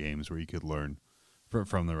 2 more games where you could learn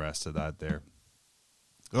from the rest of that there.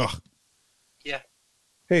 Ugh. Yeah.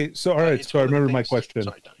 Hey, so all right, so I remember my question.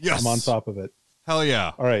 Sorry, Yes. I'm on top of it. Hell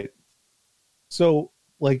yeah. All right. So,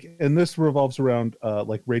 like, and this revolves around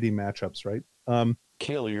like rating matchups, right?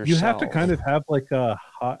 Kill yourself. You have to kind of have like a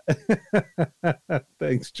high.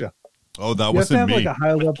 Thanks, John. Oh, that You have to wasn't have me. like a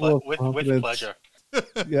high level of with confidence. pleasure.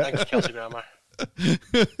 Yeah. Thanks, Kelsey Grammer.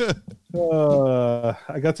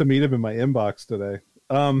 I got to meet him in my inbox today.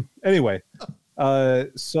 Anyway,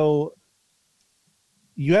 so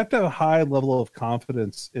you have to have a high level of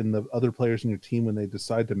confidence in the other players in your team when they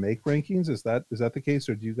decide to make rankings. Is that the case,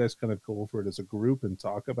 or do you guys kind of go over it as a group and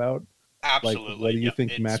talk about Absolutely. like what do you yeah.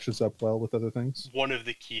 think It's matches up well with other things? one of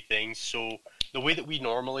the key things. So the way that we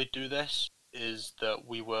normally do this is that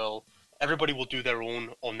everybody will do their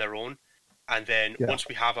own on their own. And then once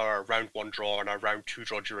we have our round 1 draw and our round 2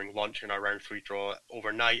 draw during lunch and our round 3 draw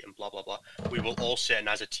overnight and blah, blah, blah, we will all sit and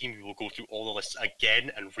as a team, we will go through all the lists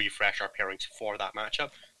again and refresh our pairings for that matchup.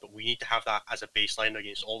 But we need to have that as a baseline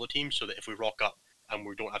against all the teams so that if we rock up and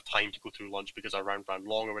we don't have time to go through lunch because our round ran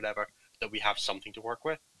long or whatever, that we have something to work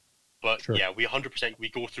with. But yeah, we 100%, we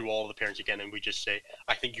go through all of the pairings again and we just say,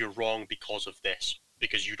 I think you're wrong because of this,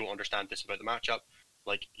 because you don't understand this about the matchup.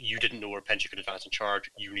 Like, you didn't know where Pencha could advance and charge.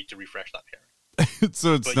 You need to refresh that pairing.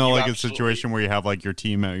 So it's But not you like a absolutely- situation where you have like your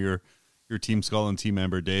team your Team Skull and team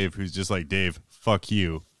member Dave, who's just like, Dave, fuck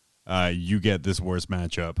you. You get this worst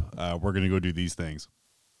matchup. We're gonna go do these things.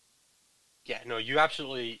 Yeah, no, you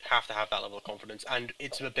absolutely have to have that level of confidence. And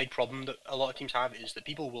it's a big problem that a lot of teams have is that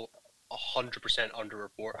people will 100%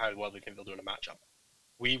 underreport how well they think they'll do in a matchup.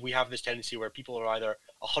 We have this tendency where people are either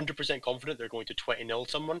 100% confident they're going to 20-0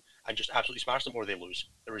 someone and just absolutely smash them, or they lose.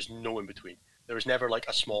 There is no in between. There is never like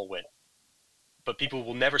a small win. But people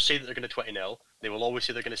will never say that they're going to 20-0. They will always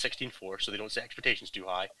say they're going to 16-4, so they don't set expectations too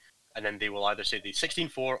high. And then they will either say they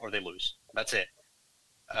 16-4 or they lose. That's it.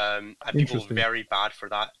 And people are very bad for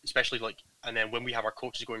that, especially like. And then when we have our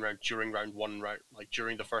coaches going around during round 1, like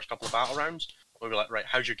during the first couple of battle rounds, we're like, right,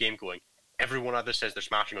 how's your game going? Everyone either says they're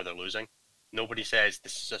smashing or they're losing. Nobody says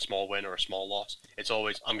this is a small win or a small loss. It's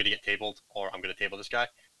always, I'm going to get tabled or I'm going to table this guy.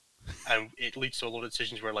 And it leads to a lot of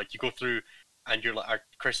decisions where, like, you go through and you're like,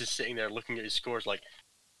 Chris is sitting there looking at his scores like,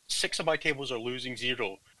 6 of my tables are losing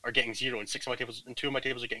 0 or getting 0, and 6 of my tables and 2 of my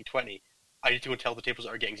tables are getting 20. I need to go and tell the tables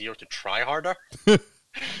that are getting 0 to try harder. I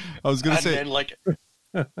was going to say, then, like,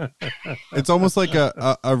 it's almost like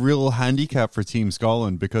a real handicap for Team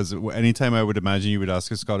Scotland, because anytime I would imagine you would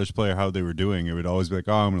ask a Scottish player how they were doing, it would always be like,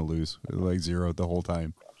 oh, I'm going to lose, like 0 the whole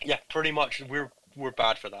time. yeah, pretty much we're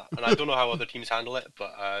bad for that. And I don't know how other teams handle it,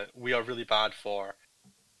 but we are really bad for.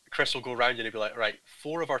 Chris will go around and he'll be like, right,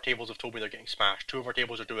 4 of our tables have told me they're getting smashed. 2 of our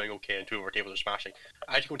tables are doing okay, and 2 of our tables are smashing.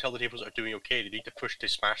 I have to go and tell the tables that are doing okay they need to push to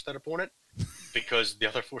smash their opponent because the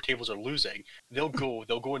other 4 tables are losing. They'll go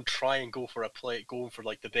and try and go for a play, going for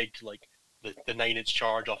like the big, like the 9-inch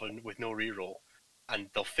charge off with no reroll, and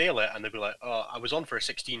they'll fail it, and they'll be like, oh, I was on for a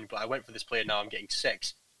 16, but I went for this play and now I'm getting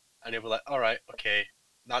 6. And they'll be like, all right, okay,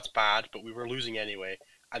 that's bad, but we were losing anyway.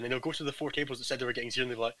 And then they'll go to the 4 tables that said they were getting 0,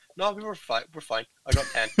 and they'll be like, no, we were fine. We're fine. I got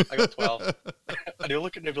 10. I got 12. And they'll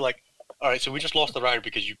look at it and they'll be like, all right, so we just lost the round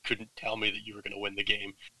because you couldn't tell me that you were going to win the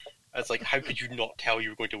game. And it's like, how could you not tell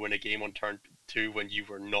you were going to win a game on turn 2 when you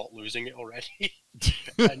were not losing it already?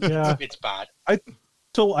 And Yeah. it's bad.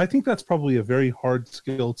 So I think that's probably a very hard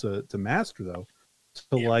skill to master, though.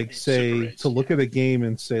 To Yeah, like it say super is, to look yeah. at a game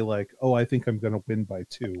and say like, oh, I think I'm going to win by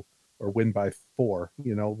 2 or win by 4.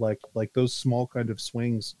 You know, like those small kind of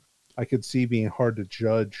swings, I could see being hard to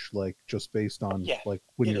judge, like just based on Yeah, like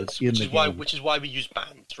when It you're is, in which the is game. which is why we use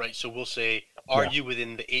bands, right? So we'll say, are Yeah. you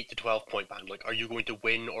within the 8 to 12 point band? Like, are you going to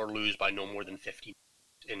win or lose by no more than 15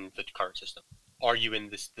 in the current system? Are you in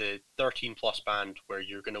the 13 plus band where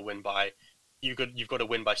you're going to win by you've got to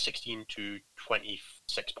win by 16 to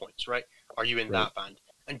 26 points, right? Are you in Right. that band?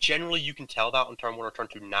 And generally, you can tell that on turn 1 or turn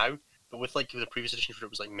 2 now. But with like the previous editions where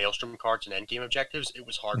it was like Maelstrom cards and endgame objectives, it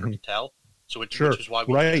was harder Mhm. to tell. So which Sure, is why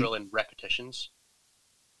we right. drill in repetitions.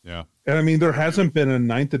 Yeah. And I mean, there hasn't been a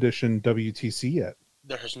 9th edition WTC yet,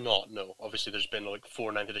 There has not, no. Obviously, there's been like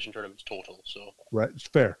 4 9th edition tournaments total. So, right?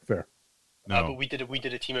 Fair. No. but we did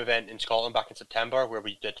a team event in Scotland back in September where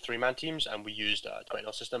we did 3-man teams and we used a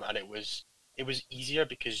 20-0 system, and it was easier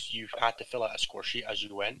because you had to fill out a score sheet as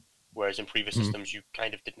you went, whereas in previous Mhm. systems you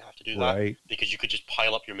kind of didn't have to do that Right. because you could just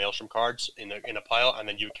pile up your Maelstrom cards in a pile and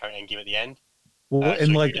then you would count end game at the end. Well, So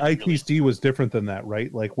and you like didn't really- ITC was different than that,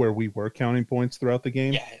 right? Like where we were counting points throughout the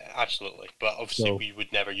game. Yeah, absolutely. But obviously, So- we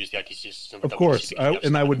would never use the ITC system. Of with course, WTC because we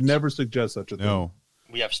have I would standards. never suggest such a thing. No.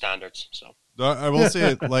 We have standards, so I will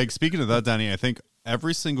say, like, speaking of that, Danny, I think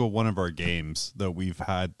every single one of our games that we've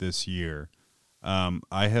had this year,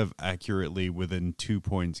 I have accurately within 2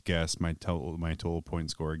 points guessed my total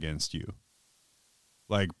point score against you.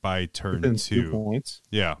 Like by turn Within 2. 2 points.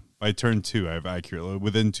 Yeah, by turn 2, I've accurately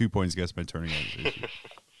within 2 points guessed my turn against you.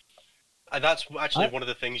 And that's actually one of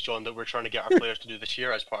the things, John, that we're trying to get our players to do this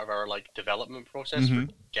year as part of our like development process for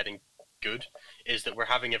getting good, is that we're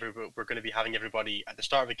going to be having everybody at the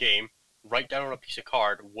start of a game write down on a piece of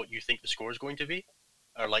card what you think the score is going to be,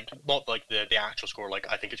 or like not like the actual score, like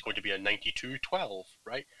I think it's going to be a 92-12,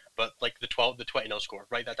 right? But like the 20-0 score,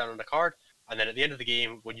 write that down on the card, and then at the end of the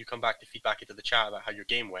game, when you come back to feedback into the chat about how your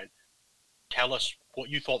game went, tell us what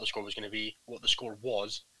you thought the score was going to be, what the score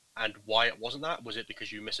was, and why it wasn't that. Was it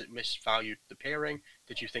because you misvalued the pairing?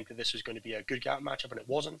 Did you think that this was going to be a good gap matchup and it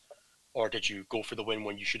wasn't? Or did you go for the win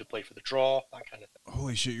when you should have played for the draw? That kind of thing.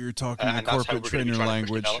 Holy shit, you're talking And the that's how corporate we're gonna be trainer trying to push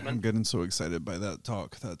language. development. I'm getting so excited by that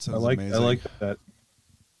talk. That sounds I like amazing. that.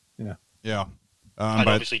 Yeah. And But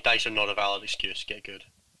obviously, dice are not a valid excuse. Get good.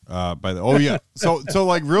 so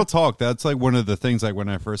like real talk, that's like one of the things, like when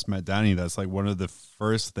I first met Danny, that's like one of the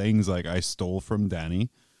first things like I stole from Danny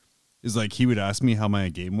is like he would ask me how my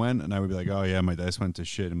game went and I would be like, oh yeah, my dice went to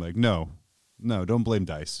shit. I'm like, no, don't blame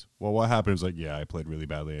dice. Well, what happened was like, yeah, I played really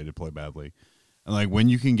badly, I did play badly. And like when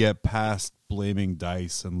you can get past blaming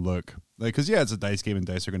dice and look like, because yeah, it's a dice game and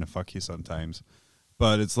dice are gonna fuck you sometimes,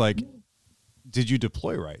 but it's like, did you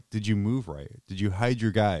deploy right? Did you move right? Did you hide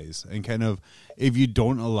your guys? And kind of, if you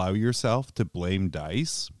don't allow yourself to blame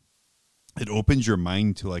dice, it opens your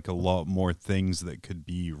mind to like a lot more things that could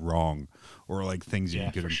be wrong or like things that Yeah,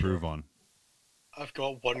 you could for improve sure. on. I've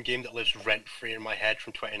got one game that lives rent free in my head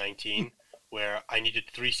from 2019, where I needed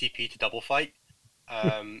 3 CP to double fight,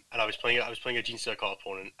 and I was playing a Gene Circle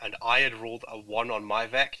opponent, and I had rolled a 1 on my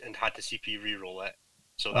Vect and had to CP reroll it,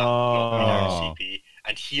 so that knocked me down Oh. a CP.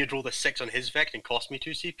 And he had rolled a 6 on his Vect and cost me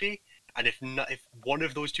 2 CP. And if one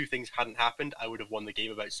of those two things hadn't happened, I would have won the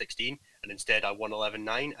game about 16, and instead I won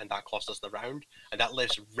 11-9, and that cost us the round. And that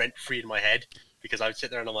lives rent free in my head because I would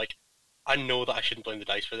sit there and I'm like, I know that I shouldn't blame the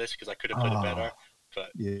dice for this because I could have played it better,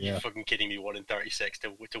 But Yeah. you're fucking kidding me, 1 in 36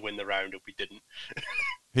 to win the round if we didn't.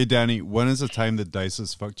 Hey, Danny, when is the time that Dice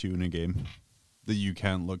has fucked you in a game that you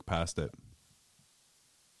can't look past it?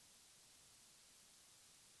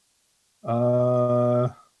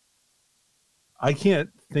 I can't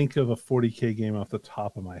think of a 40K game off the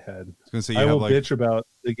top of my head. I was gonna say I will bitch about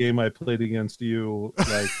the game I played against you,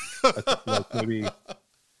 like maybe you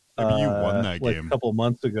won that like game a couple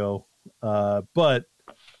months ago. But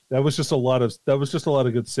that was just a lot of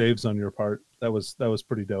good saves on your part. That was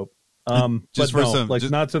pretty dope. Just but for no, some, like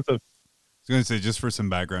just, not since I was gonna say, just for some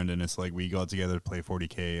background, and it's like we got together to play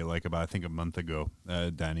 40K like about I think a month ago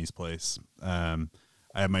at Danny's place. I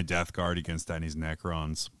had my Death Guard against Danny's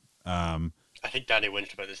Necrons. I think Danny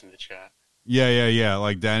winced about this in the chat. Yeah.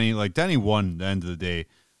 Like Danny won at the end of the day,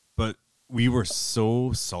 but we were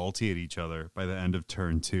so salty at each other by the end of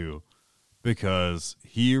turn 2 because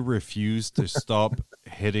he refused to stop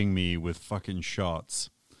hitting me with fucking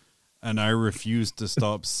shots, and I refused to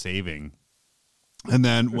stop saving. And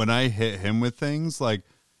then when I hit him with things, like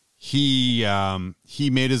he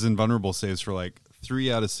made his invulnerable saves for like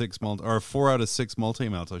 4 out of 6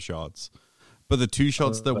 multi-melta shots. But the 2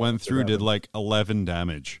 shots that went through did like 11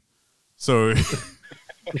 damage. So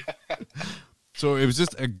so it was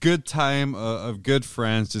just a good time of good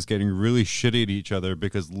friends just getting really shitty at each other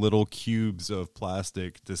because little cubes of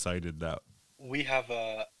plastic decided that. We have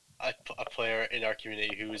a player in our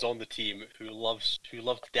community who is on the team who loved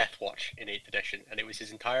Deathwatch in 8th edition, and it was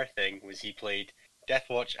his entire thing was he played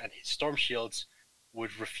Deathwatch and his Storm Shields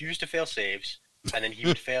would refuse to fail saves, and then he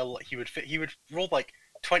would roll like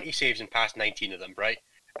 20 saves and pass 19 of them, right?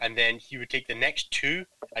 And then he would take the next 2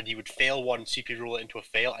 and he would fail 1, CP roll it into a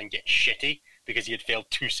fail and get shitty because he had failed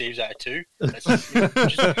 2 saves out of 2. But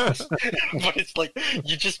it's like,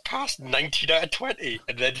 you just passed 19 out of 20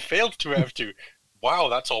 and then failed 2 out of 2. Wow,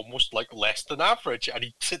 that's almost like less than average. And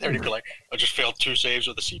he'd sit there and he'd be like, I just failed 2 saves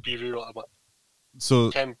with the CP reroll. I'm like,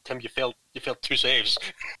 So Tim, you failed 2 saves.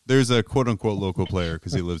 there's a quote unquote local player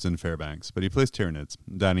because he lives in Fairbanks, but he plays Tyranids.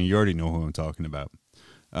 Danny, you already know who I'm talking about.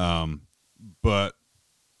 But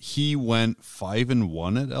he went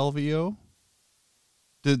 5-1 at LVO.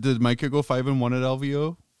 Did Micah go 5-1 at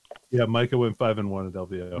LVO? Yeah, Micah went 5-1 at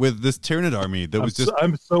LVO With this Tyranid army that was just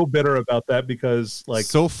I'm so bitter about that because like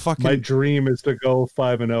so fucking my dream is to go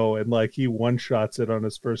 5-0 and like he one shots it on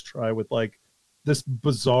his first try with like this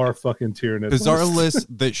bizarre fucking Tyranid bizarre list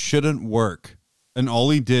that shouldn't work. And all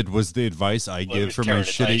he did was the advice I give for my I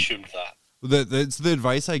shitty. assumed that. That's the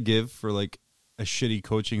advice I give for like a shitty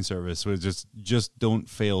coaching service was just don't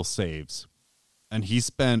fail saves. And he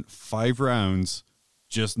spent 5 rounds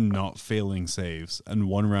just not failing saves and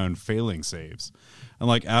 1 round failing saves. And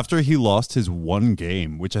like after he lost his 1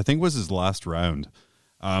 game, which I think was his last round,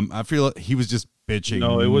 after he was just bitching.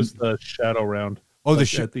 No, it was the shadow round. Oh, like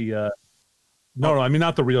no, I mean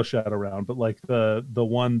not the real shadow round, but like the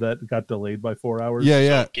one that got delayed by 4 hours.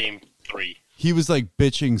 Yeah. So game 3. He was like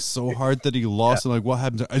bitching so hard that he lost. And like, what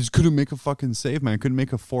happened? I just couldn't make a fucking save, man. I couldn't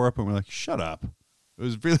make a 4-up. And we're like, shut up. It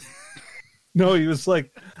was really. No, he was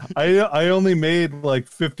like, I only made like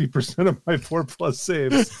 50% of my 4+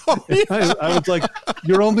 saves. I was like,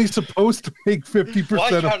 you're only supposed to make 50%. Why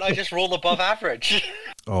can't I just roll above average?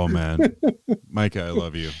 Oh man, Micah, I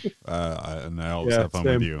love you, and I always have fun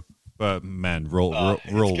with you. But man, roll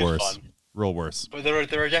worse, fun. roll worse. But there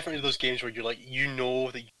are definitely those games where you're like, you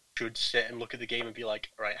know that you should sit and look at the game and be like,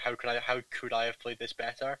 right, how could I have played this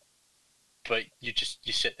better? But you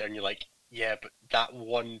sit there and you're like, yeah, but that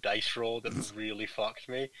one dice roll that really fucked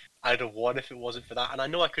me, I'd have won if it wasn't for that. And I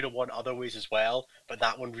know I could have won other ways as well, but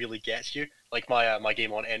that one really gets you. Like my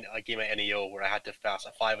game at NEO where I had to pass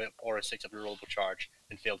a 5 or a 6 up a rollable charge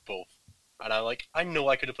and failed both. And I know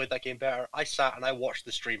I could have played that game better. I sat and I watched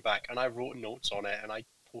the stream back and I wrote notes on it and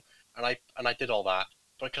I did all that.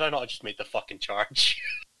 But could I not have just made the fucking charge?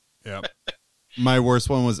 Yeah. My worst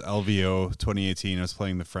one was LVO 2018. I was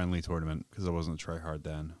playing the friendly tournament because I wasn't try hard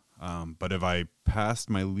then. But if I passed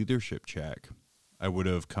my leadership check, I would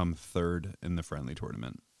have come 3rd in the friendly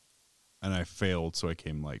tournament. And I failed, so I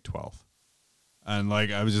came like 12th. And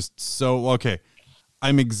like I was just so okay.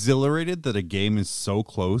 I'm exhilarated that a game is so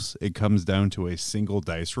close it comes down to a single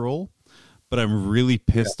dice roll, but I'm really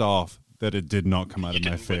pissed off that it did not come out in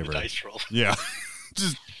my favor. Dice roll. Yeah.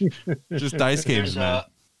 just dice games, man.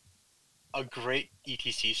 A great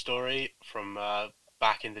ETC story from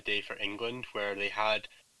back in the day for England where they had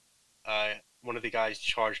one of the guys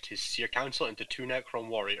charged his Seer Council into 2 Necron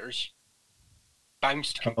Warriors,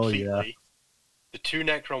 bounced completely. Oh, yeah. The 2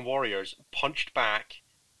 Necron Warriors punched back,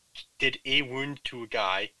 did a wound to a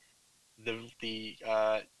guy.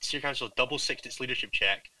 The Seer Council double-sixed its leadership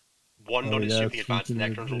check, Won Oh, on his yeah, super it's advanced,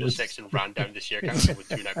 freaking Necron rolled a is. 6 and ran down the Seer Council with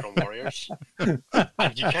 2 Necron warriors.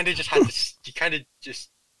 And you kind of just had to,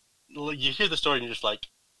 you hear the story and you're just like,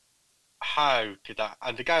 how could that?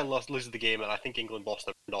 And the guy loses the game, and I think England lost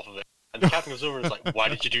their round off of it. And the captain goes over and is like, why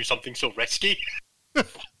did you do something so risky?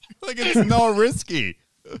 Like, it's not risky.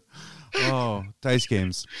 Oh, dice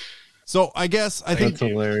games. So I guess I think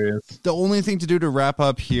That's hilarious. the only thing to do to wrap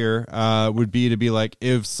up here would be to be like,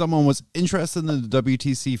 if someone was interested in the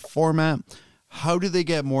WTC format, how do they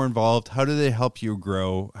get more involved? How do they help you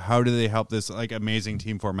grow? How do they help this like amazing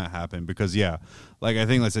team format happen? Because like I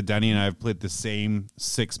think, like I said, Danny and I have played the same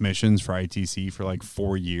 6 missions for ITC for like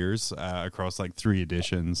 4 years across like 3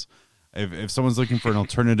 editions. If someone's looking for an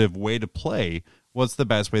alternative way to play, what's the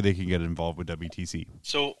best way they can get involved with WTC?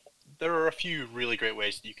 So there are a few really great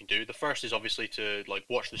ways that you can do. The first is obviously to like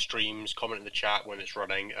watch the streams, comment in the chat when it's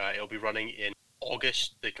running. It'll be running in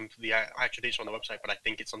August. The actual date's on the website, but I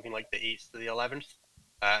think it's something like the 8th to the 11th.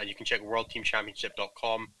 And you can check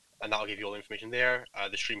worldteamchampionship.com, and that'll give you all the information there.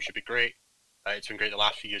 The stream should be great. It's been great the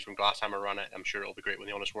last few years when Glasshammer run it. I'm sure it'll be great when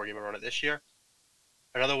the Honest Wargamer run it this year.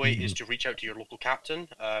 Another way is to reach out to your local captain.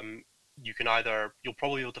 You can you'll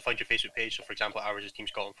probably be able to find your Facebook page. So, for example, ours is Team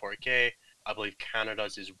Scotland 40k. I believe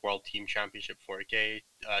Canada's is World Team Championship 40k.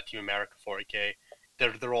 Team America 40k.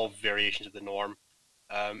 They're all variations of the norm.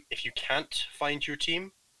 If you can't find your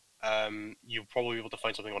team, you'll probably be able to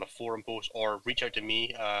find something on a forum post or reach out to me.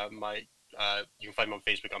 You can find me on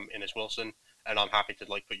Facebook. I'm Innes Wilson, and I'm happy to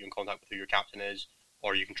like put you in contact with who your captain is,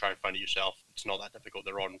 or you can try and find it yourself. It's not that difficult.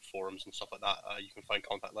 They're on forums and stuff like that. You can find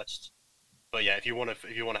contact lists. But yeah, if you want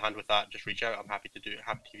a hand with that, just reach out. I'm happy to give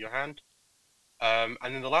you a hand. And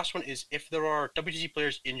then the last one is if there are WTC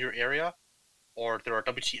players in your area, or there are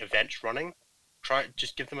WTC events running,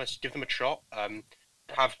 just give them a shot.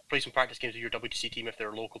 Play some practice games with your WTC team if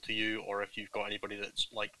they're local to you, or if you've got anybody that's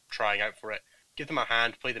like trying out for it. Give them a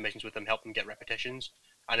hand, play the missions with them, help them get repetitions.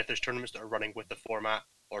 And if there's tournaments that are running with the format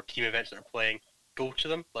or team events that are playing, go to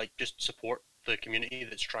them. Like, just support the community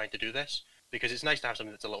that's trying to do this, because it's nice to have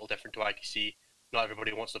something that's a little different to ITC. Not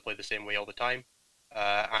everybody wants to play the same way all the time,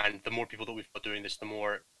 and the more people that we've got doing this, the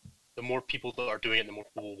more people that are doing it, the more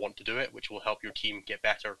people will want to do it, which will help your team get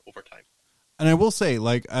better over time. And I will say,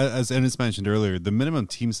 like, as Ennis mentioned earlier, the minimum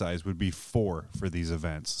team size would be 4 for these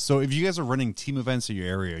events. So if you guys are running team events in your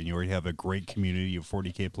area and you already have a great community of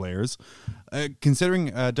 40K players,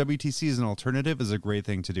 considering WTC as an alternative is a great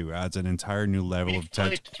thing to do. Adds an entire new level of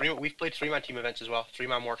We've played 3-man team events as well.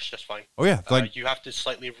 3-man works just fine. Oh, yeah. You have to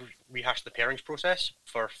slightly rehash the pairings process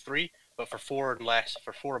for 3, but for 4 and less,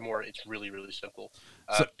 for 4 or more, it's really, really simple.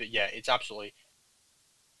 But yeah, it's absolutely...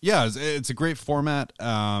 Yeah, it's a great format,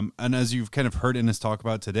 and as you've kind of heard Innes talk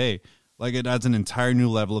about today, like, it adds an entire new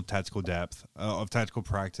level of tactical depth, of tactical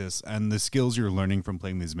practice, and the skills you're learning from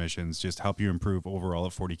playing these missions just help you improve overall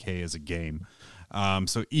at 40K as a game.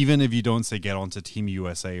 So even if you don't, say, get onto Team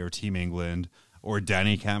USA or Team England, or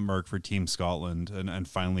Danny can't work for Team Scotland and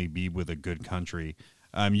finally be with a good country,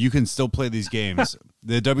 you can still play these games.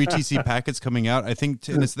 The WTC packet's coming out. I think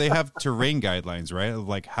they have terrain guidelines, right? Of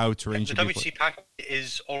like how terrain should be played. The WTC packet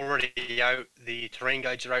is already out. The terrain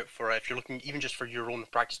guides are out for if you're looking even just for your own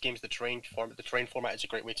practice games. The terrain format is a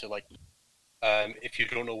great way to like. If you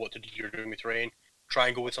don't know what to do, you're doing with terrain, try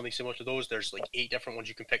and go with something similar to those. There's like 8 different ones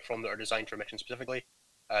you can pick from that are designed for missions specifically.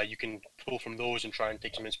 You can pull from those and try and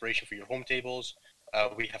take some inspiration for your home tables.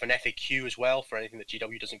 We have an FAQ as well for anything that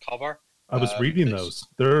GW doesn't cover. I was reading those.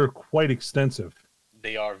 They're quite extensive.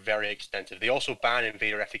 They are very extensive. They also ban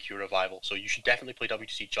Invader FAQ Revival, so you should definitely play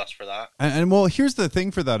WTC just for that. And well, here's the thing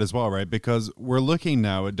for that as well, right? Because we're looking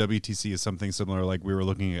now at WTC as something similar, like we were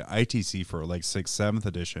looking at ITC for like 6th, 7th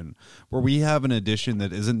edition, where we have an edition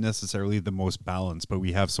that isn't necessarily the most balanced, but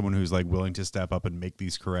we have someone who's like willing to step up and make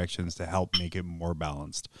these corrections to help make it more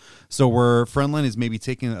balanced. So where Frontline is maybe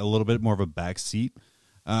taking a little bit more of a back seat,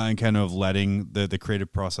 and kind of letting the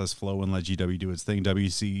creative process flow and let GW do its thing.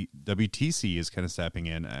 WTC is kind of stepping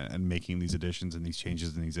in and making these additions and these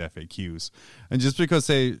changes in these FAQs. And just because,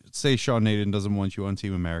 say Sean Naden doesn't want you on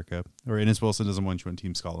Team America, or Innes Wilson doesn't want you on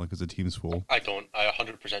Team Scotland because the team's full. I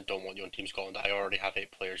 100% don't want you on Team Scotland. I already have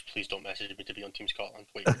 8 players. Please don't message me to be on Team Scotland.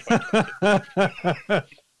 Wait for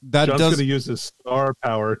John's going to use his star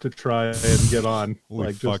power to try and get on.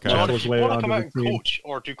 Like, just John, if you want to come out and coach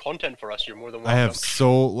or do content for us, you're more than welcome.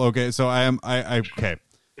 Okay.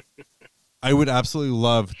 I would absolutely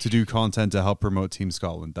love to do content to help promote Team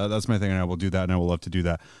Scotland. That's my thing, and I will do that, and I will love to do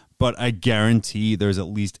that. But I guarantee there's at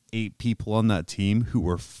least 8 people on that team who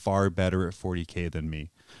are far better at 40K than me.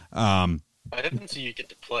 I didn't see you get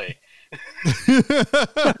to play.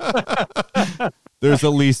 There's at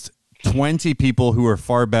least 20 people who are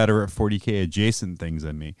far better at 40K adjacent things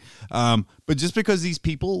than me. But just because these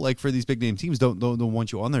people, like for these big name teams, don't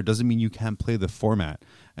want you on there, doesn't mean you can't play the format,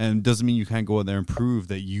 and doesn't mean you can't go in there and prove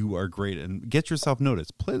that you are great and get yourself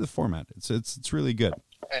noticed. Play the format. It's really good.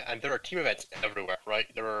 And there are team events everywhere, right?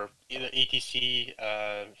 There are either ATC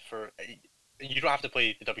for. You don't have to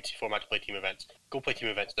play the WTC format to play team events. Go play team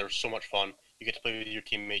events. They're so much fun. You get to play with your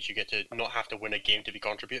teammates. You get to not have to win a game to be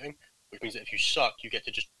contributing, which means that if you suck, you get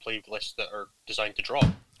to just play lists that are designed to draw.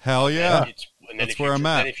 Hell yeah. And then That's where I'm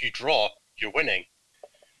at. Then if you draw, you're winning.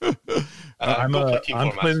 I'm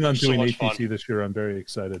planning on doing ATC this year. I'm very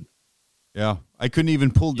excited. Yeah. I couldn't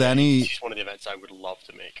even pull Danny. It's one of the events I would love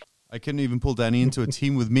to make. I couldn't even pull Danny into a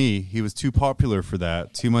team with me. He was too popular for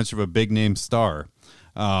that. Too much of a big name star.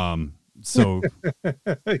 So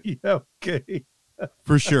yeah, okay.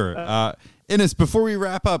 For sure. Innes, before we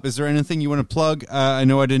wrap up, is there anything you want to plug? I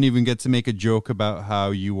know I didn't even get to make a joke about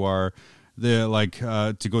how you are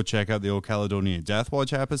to go check out the old Caledonia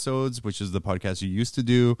Deathwatch episodes, which is the podcast you used to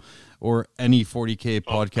do, or any 40K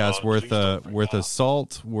podcast worth a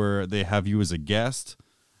salt where they have you as a guest.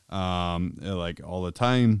 Like all the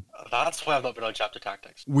time. That's why I've not been on Chapter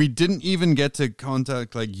Tactics. We didn't even get to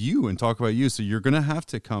contact like you and talk about you, so you're gonna have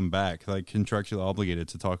to come back, like contractually obligated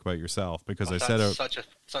to talk about yourself, because I set out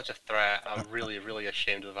such a threat. I'm really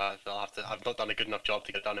ashamed of that. I've not done a good enough job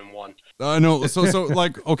to get done in one. No, so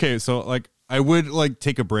like okay, so like I would like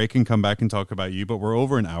take a break and come back and talk about you, but we're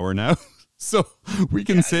over an hour now, so we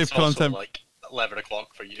can save it's also content. like 11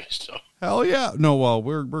 o'clock for you, so hell yeah. No, well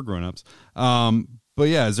we're grown ups. But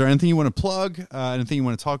yeah, is there anything you want to plug? Anything you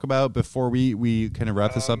want to talk about before we kind of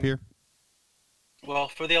wrap this up here? Well,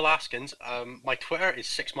 for the Alaskans, my Twitter is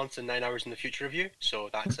 6 months and 9 hours in the future of you. So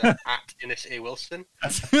that's at Innes A. Wilson.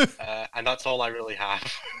 And that's all I really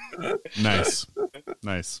have. Nice.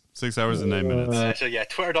 6 hours and 9 minutes. So yeah,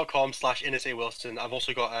 twitter.com/Innes A. Wilson. I've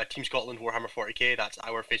also got Team Scotland Warhammer 40K. That's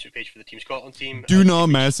our Facebook page for the Team Scotland team. Do not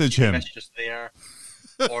message him. Message us there.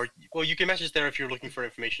 Or you can message there if you're looking for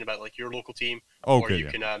information about like your local team. Okay, or you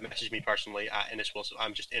can message me personally at Innes Wilson.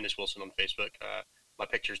 I'm just Innes Wilson on Facebook. My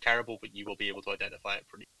picture's terrible, but you will be able to identify it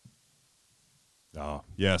pretty. Oh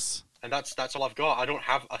yes. And that's all I've got. I don't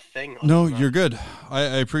have a thing. No, you're good. I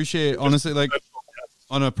appreciate, honestly, like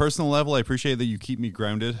on a personal level, I appreciate that you keep me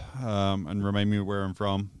grounded and remind me where I'm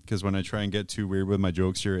from. Because when I try and get too weird with my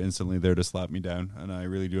jokes, you're instantly there to slap me down, and I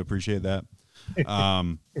really do appreciate that.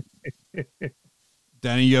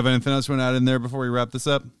 Danny, you have anything else you want to add in there before we wrap this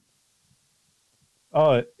up?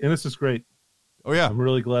 Oh, Innes is great. Oh, yeah. I'm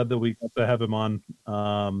really glad that we got to have him on.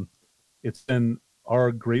 It's been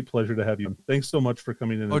our great pleasure to have you. Thanks so much for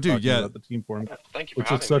coming in and talking about the team format. Thank you for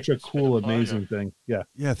having me. Such a cool, amazing thing. Yeah.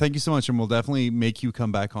 Yeah, thank you so much. And we'll definitely make you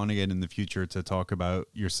come back on again in the future to talk about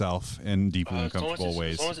yourself in deeply uncomfortable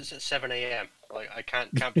ways. As long as it's at 7 a.m. Like I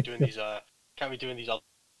can't be doing these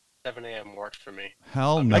 7 a.m. works for me.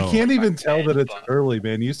 Hell no. I can't even tell that it's early,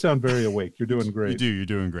 man. You sound very awake. You're doing great. You're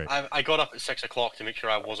doing great. I got up at 6 o'clock to make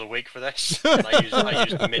sure I was awake for this. And I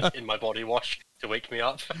used mint in my body wash to wake me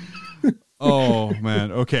up. Oh,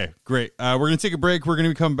 man. Okay, great. We're going to take a break. We're going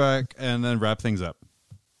to come back and then wrap things up.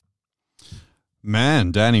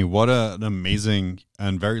 Man, Danny, what an amazing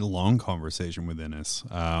and very long conversation with Innes.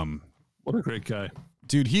 What a great guy.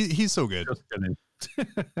 Dude, he's so good. Just kidding.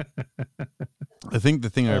 I think the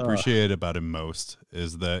thing I appreciate about him most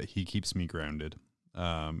is that he keeps me grounded,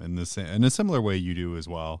 in a similar way you do as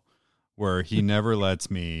well, where he never lets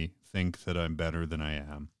me think that I'm better than I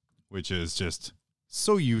am, which is just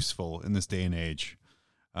so useful in this day and age.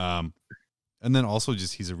 And then also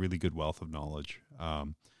just he's a really good wealth of knowledge.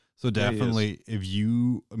 So definitely,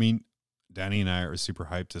 Danny and I are super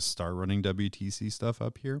hyped to start running WTC stuff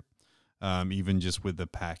up here, even just with the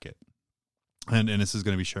packet. And this is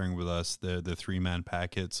going to be sharing with us the 3-man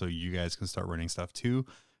packet, so you guys can start running stuff too.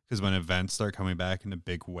 Because when events start coming back in a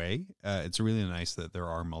big way, it's really nice that there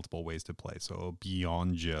are multiple ways to play. So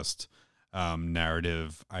beyond just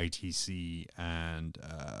narrative, ITC, and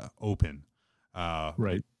open,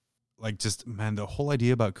 right? Like just man, the whole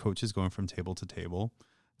idea about coaches going from table to table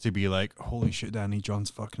to be like, holy shit, Danny,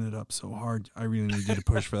 John's fucking it up so hard. I really need you to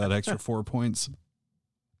push for that extra 4 points.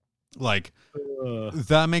 Like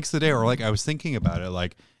that makes the day. Or like I was thinking about it,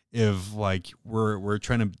 like if like we're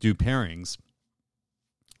trying to do pairings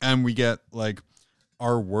and we get like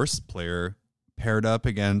our worst player paired up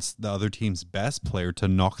against the other team's best player to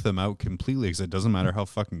knock them out completely, because it doesn't matter how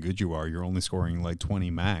fucking good you are, you're only scoring like 20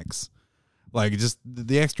 max. Like just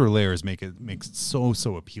the extra layers makes it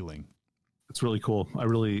so appealing. It's really cool. I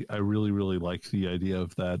really like the idea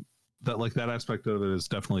of that that aspect of it is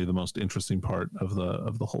definitely the most interesting part of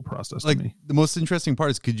the whole process Like to me. the most interesting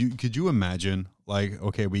part is could you imagine, like,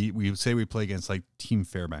 okay, we say we play against like Team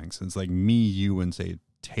Fairbanks, and it's like me, you, and say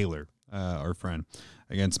Taylor, our friend,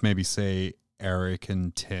 against maybe say Eric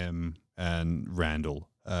and Tim and Randall,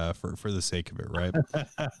 for the sake of it, right?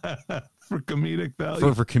 For comedic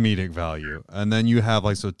value. For comedic value. And then you have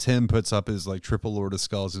like, so Tim puts up his like triple Lord of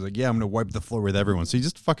Skulls. He's like, yeah, I'm gonna wipe the floor with everyone. So he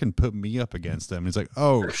just fucking put me up against him. He's like,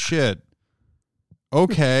 oh shit.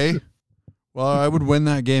 Okay. Well, I would win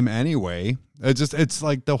that game anyway. It's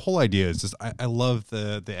like the whole idea is just, I love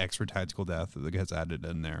the extra tactical depth that gets added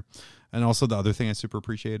in there. And also the other thing I super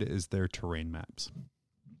appreciate is their terrain maps.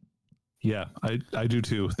 Yeah, I do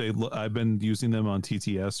too. I've been using them on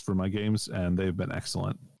TTS for my games, and they've been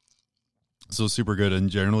excellent. So super good. And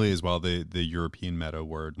generally as well, the European meta,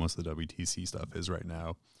 where most of the WTC stuff is right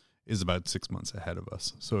now, is about 6 months ahead of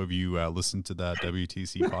us. So if you listen to that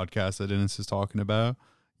WTC podcast that Dennis is talking about,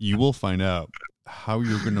 you will find out how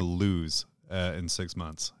you're going to lose in 6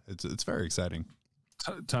 months. It's very exciting.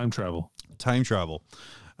 Time travel.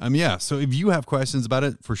 Yeah. So if you have questions about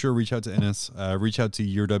it, for sure, reach out to Ennis, reach out to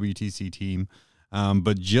your WTC team.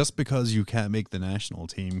 But just because you can't make the national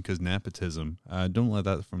team because nepotism, don't let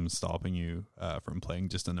that from stopping you from playing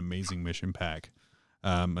just an amazing mission pack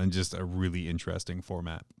and just a really interesting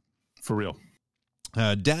format. For real.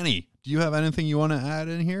 Danny, do you have anything you want to add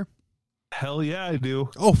in here? Hell yeah, I do.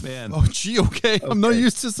 Oh, man. Oh, gee, okay. I'm not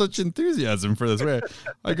used to such enthusiasm for this. Wait,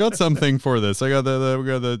 I got something for this. I got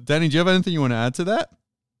the Danny, do you have anything you want to add to that?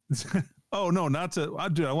 Oh, no, not to. I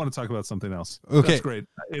want to talk about something else. Okay. That's great.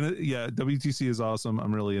 Yeah, WTC is awesome.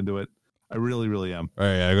 I'm really into it. I really, really am. All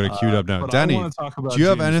right, I got it queued up now. But Danny, I want to talk about do you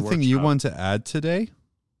have James anything you Workshop. want to add today?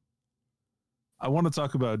 I want to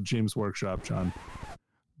talk about James Workshop, John.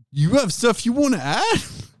 You have stuff you want to add?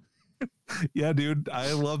 Yeah, dude.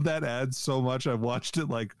 I love that ad so much. I've watched it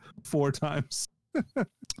like 4 times.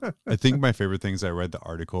 I think my favorite thing is I read the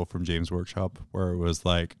article from James Workshop where it was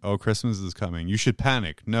like, oh, Christmas is coming. You should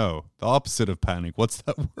panic. No, the opposite of panic. What's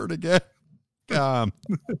that word again? Oh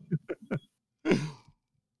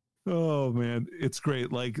man, it's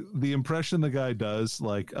great. Like the impression the guy does,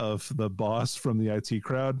 like of the boss from the IT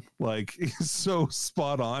crowd, like is so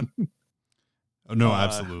spot on. Oh, no,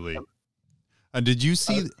 absolutely. Did you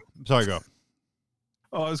see? Sorry, go.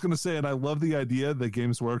 Oh, I was going to say, and I love the idea that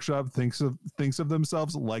Games Workshop thinks of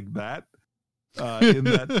themselves like that. In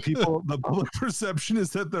that people, the public perception is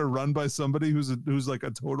that they're run by somebody who's like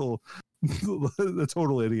a total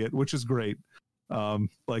idiot, which is great.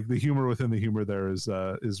 Like the humor within the humor there is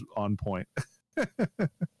on point.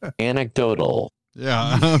 Anecdotal.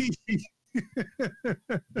 Yeah.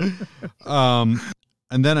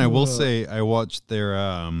 And then I will say I watched their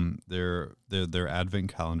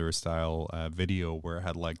advent calendar style video where it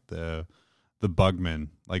had like the Bugman,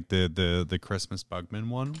 like the Christmas Bugman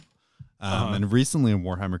one. And recently in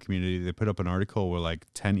Warhammer Community, they put up an article with like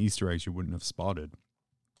 10 Easter eggs you wouldn't have spotted.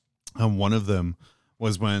 And one of them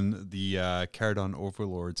was when the Caradon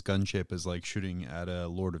Overlord's gunship is like shooting at a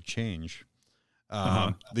Lord of Change.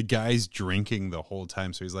 The guy's drinking the whole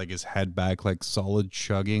time, so he's like his head back, like solid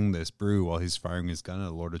chugging this brew while he's firing his gun at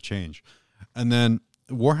a Lord of Change. And then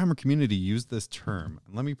Warhammer Community used this term.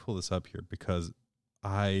 And let me pull this up here because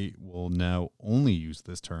I will now only use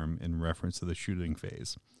this term in reference to the shooting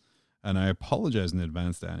phase. And I apologize in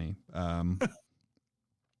advance, Danny.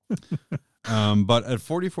 But at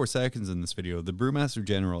 44 seconds in this video, the Brewmaster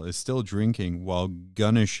General is still drinking while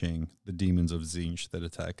gunishing the demons of Tzeentch that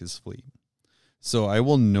attack his fleet. So I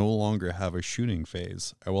will no longer have a shooting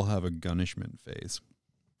phase. I will have a gunishment phase.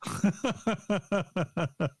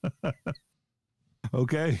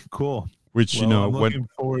 Okay, cool. Which, well, you know, I'm looking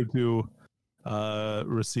forward to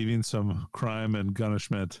receiving some crime and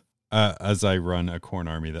gunishment. As I run a Khorne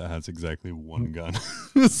army that has exactly one gun.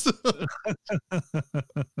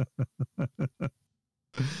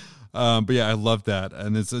 But yeah, I love that.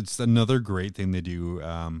 And it's just another great thing they do.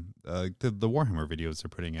 The Warhammer videos they're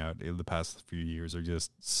putting out in the past few years are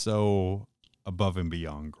just so above and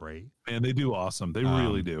beyond great. Man, they do awesome. They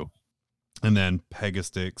really do. And then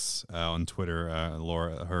Pegastix on Twitter,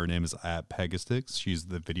 Laura, her name is @Pegastix. She's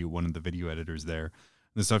one of the video editors there.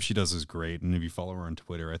 The stuff she does is great. And if you follow her on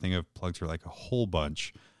Twitter, I think I've plugged her like a whole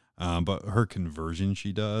bunch. But her conversions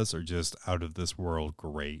she does are just out of this world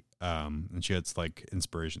great. And she gets like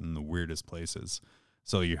inspiration in the weirdest places.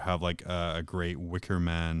 So you have like a great Wicker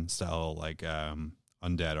Man style, like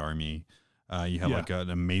undead army You have Yeah. like an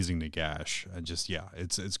amazing Nagash.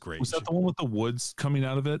 It's great. Was that the one with the woods coming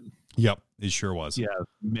out of it? Yep, it sure was. Yeah,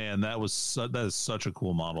 man, that is such a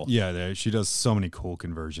cool model. Yeah, she does so many cool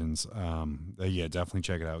conversions. Yeah, definitely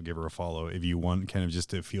check it out. Give her a follow if you want, kind of just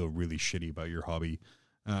to feel really shitty about your hobby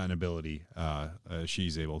and ability.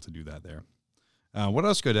 She's able to do that there. What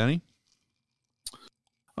else good, Danny?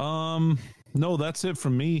 No, that's it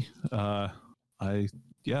from me. This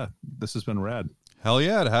has been rad. Hell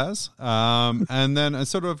yeah, it has. And then a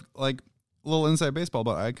sort of like a little inside baseball,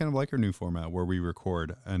 but I kind of like our new format where we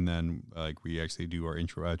record and then like we actually do our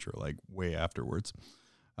intro outro like way afterwards.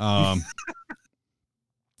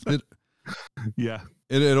 It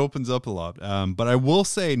opens up a lot. But I will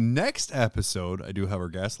say next episode I do have our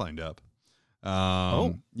guest lined up.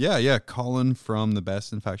 Colin from the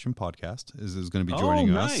Best in Faction podcast is going to be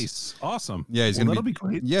joining us. Nice. Awesome. Yeah, that'll be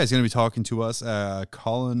great. Yeah, he's going to be talking to us.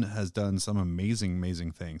 Colin has done some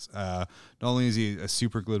amazing things. Not only is he a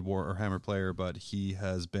super good Warhammer player, but he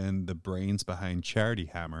has been the brains behind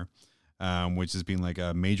Charity Hammer, which has been like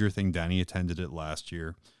a major thing. Danny attended it last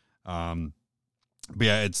year. But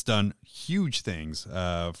yeah, it's done huge things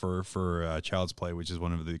for Child's Play, which is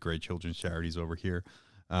one of the great children's charities over here.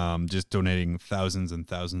 Just donating thousands and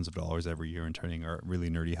thousands of dollars every year and turning our really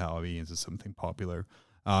nerdy hobby into something popular.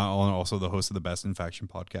 Also the host of the Best in Faction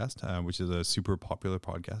podcast, which is a super popular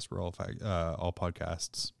podcast where all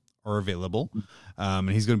podcasts are available. And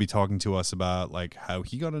he's going to be talking to us about like how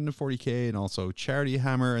he got into 40K and also Charity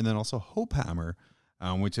Hammer and then also Hope Hammer,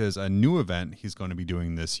 which is a new event he's going to be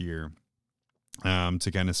doing this year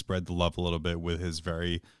to kind of spread the love a little bit with his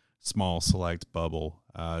very small select bubble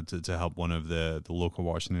to help one of the local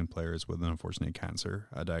Washington players with an unfortunate cancer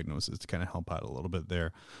diagnosis to kind of help out a little bit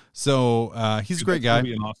there. So he's a great guy. It's going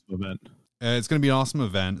to be an awesome event. It's going to be an awesome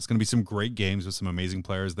event. It's going to be some great games with some amazing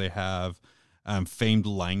players. They have famed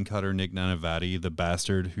line cutter Nick Nanavati, the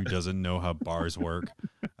bastard who doesn't know how bars work,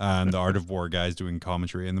 the Art of War guys doing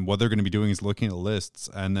commentary. And what they're going to be doing is looking at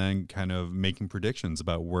lists and then kind of making predictions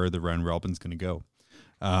about where the round robin's going to go.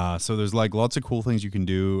 So there's like lots of cool things you can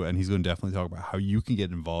do, and he's going to definitely talk about how you can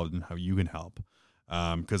get involved and how you can help,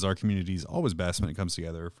 because our community is always best when it comes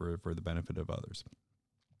together for the benefit of others.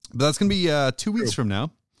 But that's going to be 2 weeks from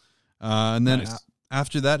now, and then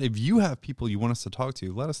after that, if you have people you want us to talk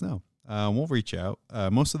to, let us know. We'll reach out.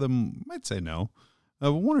 Most of them might say no,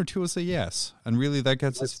 but one or two will say yes, and really that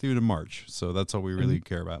gets us through to March. So that's all we really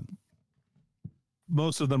care about.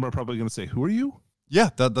 Most of them are probably going to say, "Who are you?"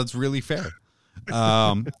 Yeah, that's really fair.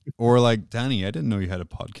 Or like, Danny, I didn't know you had a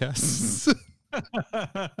podcast.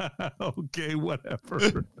 Okay,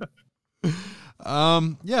 whatever.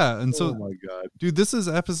 And so, oh my god, dude, this is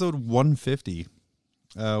episode 150,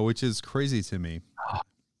 which is crazy to me.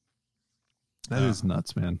 That is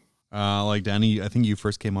nuts, man. Like Danny, I think you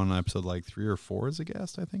first came on episode like 3 or 4 as a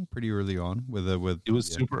guest. I think pretty early on with it was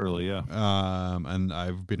super early, yeah. And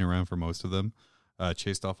I've been around for most of them.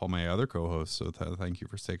 Chased off all my other co-hosts, so thank you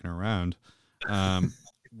for sticking around.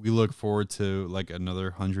 We look forward to like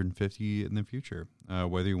another 150 in the future,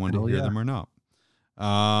 whether you want to hear them or not.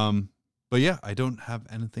 But yeah, I don't have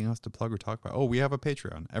anything else to plug or talk about. Oh, we have a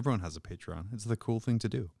Patreon. Everyone has a Patreon. It's the cool thing to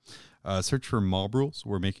do. Search for Mob Rules.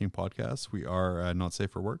 We're making podcasts. We are not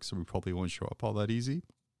safe for work, so we probably won't show up all that easy.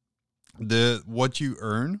 What you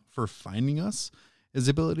earn for finding us is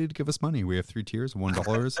the ability to give us money. We have 3 tiers,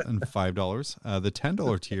 $1 and $5. The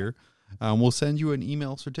 $10 tier will send you an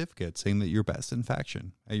email certificate saying that you're best in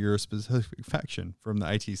faction at your specific faction from the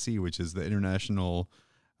ITC, which is the International...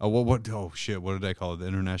 what did I call it? The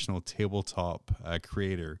International Tabletop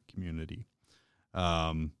Creator Community.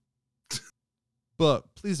 But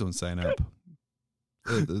please don't sign up.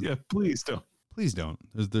 Yeah, please don't. Please don't.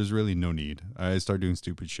 There's really no need. I start doing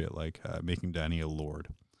stupid shit like making Danny a lord.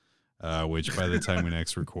 Which by the time we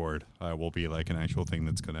next record will be like an actual thing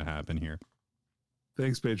that's going to happen here.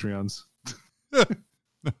 Thanks, Patreons.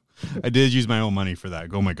 I did use my own money for that.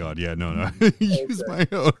 Oh my god, yeah, no. Use my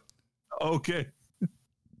own. Okay.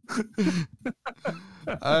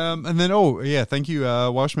 And then thank you,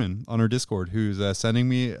 Washman on our Discord, who's sending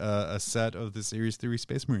me a set of the Series 3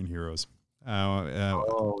 Space Marine heroes.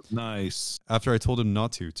 Nice. After I told him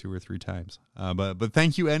not to 2 or 3 times. But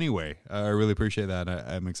thank you anyway. I really appreciate that.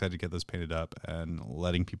 I'm excited to get those painted up and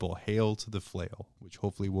letting people hail to the flail, which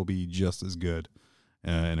hopefully will be just as good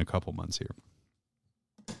in a couple months here.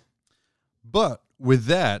 But with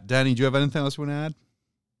that, Danny, do you have anything else you want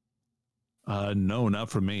to add? No, not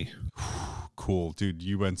for me. Cool. Dude,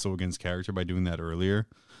 you went so against character by doing that earlier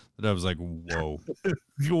that I was like, whoa.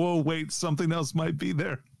 Whoa, wait, something else might be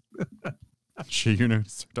there. Shit, you're not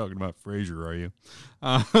start talking about Frasier, are you?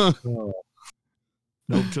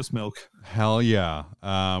 Nope, just milk. Hell yeah.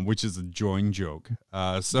 Which is a join joke.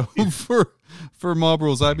 So for Mob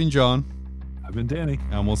Rules, I've been John. I've been Danny.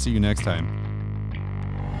 And we'll see you next time.